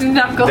important. Squeezed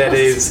knuckles. That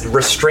is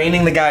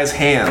restraining the guy's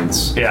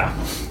hands. Yeah.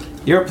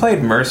 You ever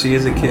played Mercy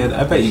as a kid?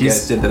 I bet you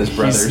guys did that as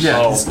brothers.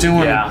 He's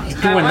doing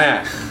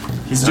that.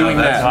 He's doing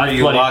That's that. where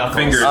you Bloody lock knuckles.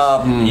 fingers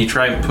and you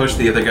try and push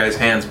the other guy's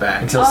hands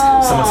back. Until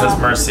someone says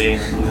mercy.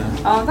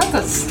 Oh, that's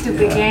a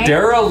stupid game.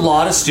 There are a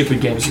lot of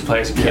stupid games you play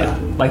as a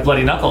kid, like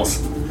Bloody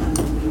Knuckles.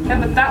 Yeah,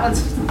 but that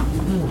one's.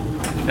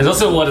 There's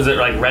also, what is it,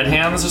 like Red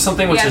Hands or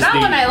something? Which Yeah, is that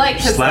one I like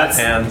because Slap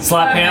hands.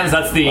 Slap Hands,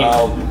 that's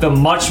the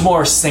much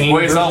more sane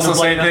Ways version also of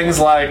say Bloody things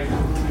like,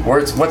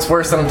 what's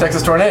worse than a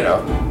Texas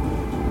tornado?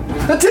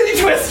 A titty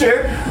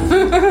twister!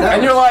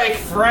 And you're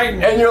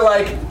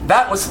like,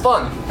 that was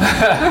fun.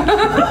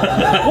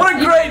 What a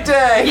great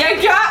day!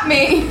 You got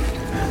me.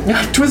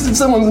 I twisted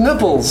someone's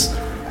nipples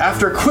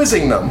after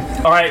quizzing them.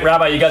 Knuckles. All right,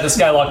 Rabbi, you got this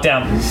guy locked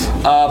down.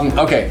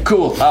 Okay,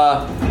 cool.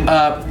 No,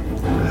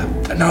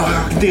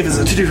 I can think of this as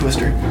a titty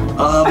twister.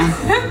 Cut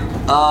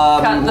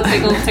the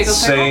tickle.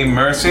 Say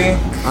Mercy.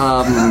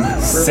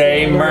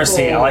 Say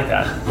mercy. I like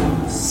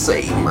that.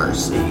 Say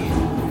mercy.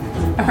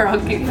 Or I'll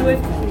give you it.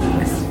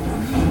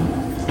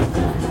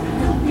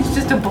 He's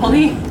just a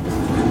bully.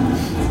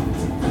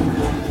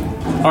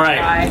 All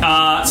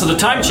right. So the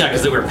time check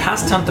is that we're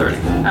past 10:30.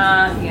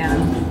 Yeah.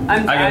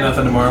 I got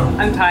nothing tomorrow.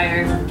 I'm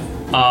tired.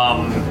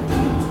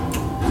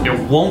 It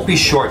won't be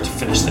short to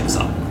finish things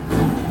up.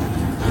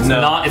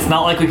 It's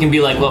not like we can be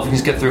like, well, if we can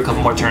just get through a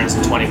couple more turns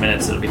in 20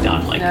 minutes, it'll be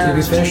done. Like, No. Did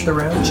we finish the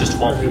round? it just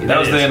won't be. That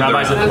was the end of the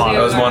Rabbi's at the round. bottom.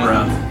 That was one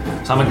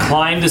round. So I'm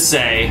inclined to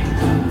say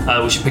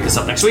we should pick this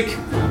up next week,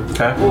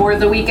 Okay. Or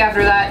the week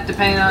after that,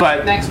 depending on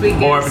But- next week.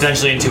 or is.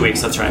 potentially in 2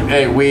 weeks. That's right.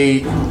 Hey,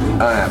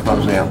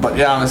 bums me out. But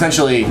yeah,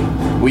 essentially,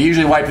 we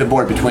usually wipe the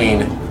board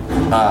between.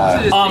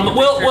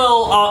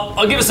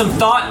 I'll give it some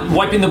thought.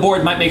 Wiping the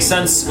board might make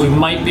sense. We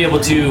might be able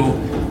to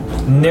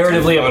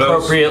narratively Photos.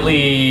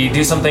 appropriately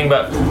do something,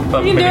 but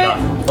maybe do it. not.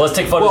 Well, let's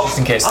take photos just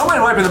in case. I don't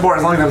mind wiping the board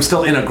as long as I'm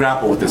still in a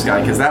grapple with this guy,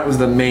 because that was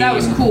the main. That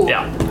was cool.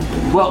 Yeah.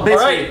 Well,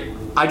 basically, Alright.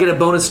 I get a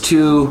bonus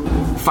to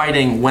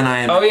fighting when I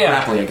am Oh yeah.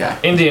 grappling a guy.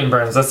 Indian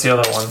burns. That's the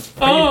other one.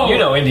 Oh. You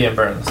know Indian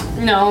burns.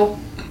 No.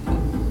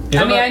 You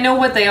I don't mean, know- I know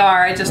what they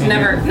are. I just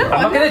never. No,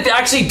 I'm not gonna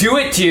actually do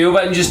it to you,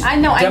 but I'm just I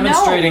know.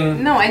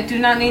 demonstrating. No, I do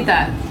not need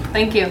that.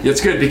 Thank you. It's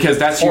good because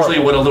that's usually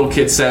what a little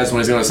kid says when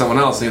he's going to someone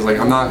else. And he's like,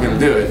 "I'm not going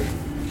to do it."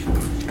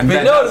 And But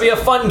then no, it'll be a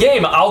fun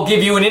game. I'll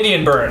give you an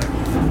Indian burn.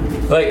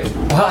 Like,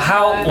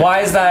 how? Why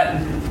is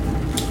that?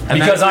 then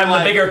Because if I'm you're the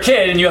like- bigger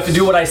kid and you have to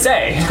do what I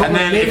say. And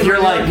then if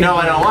you're like, "No,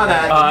 I don't want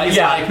that," he's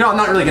yeah. like, "No, I'm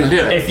not really going to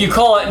do it." If you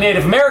call it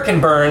Native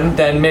American burn,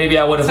 then maybe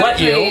I would have let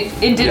you. Actually,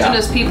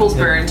 indigenous peoples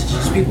burn.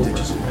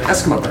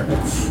 Eskimo burn.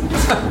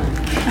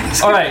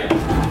 All right,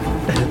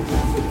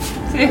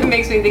 It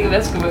makes me think of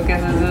Eskimo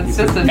because it's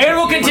just a. and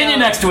we'll continue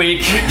next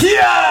week.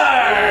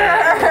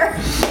 Yeah.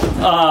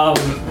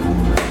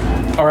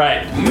 All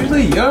right.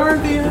 Usually you're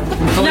the end.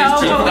 No,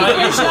 but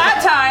we did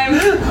that time.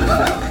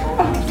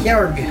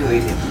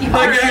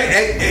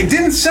 It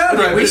didn't sound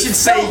right. We should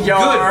say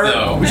yar.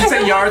 though. We should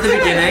say yar at the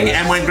beginning,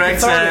 and when Greg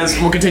says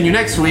we'll continue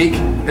next week,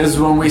 is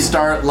when we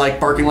start like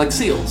barking like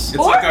seals. It's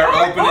like our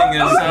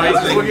opening is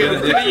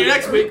We'll continue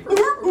next week.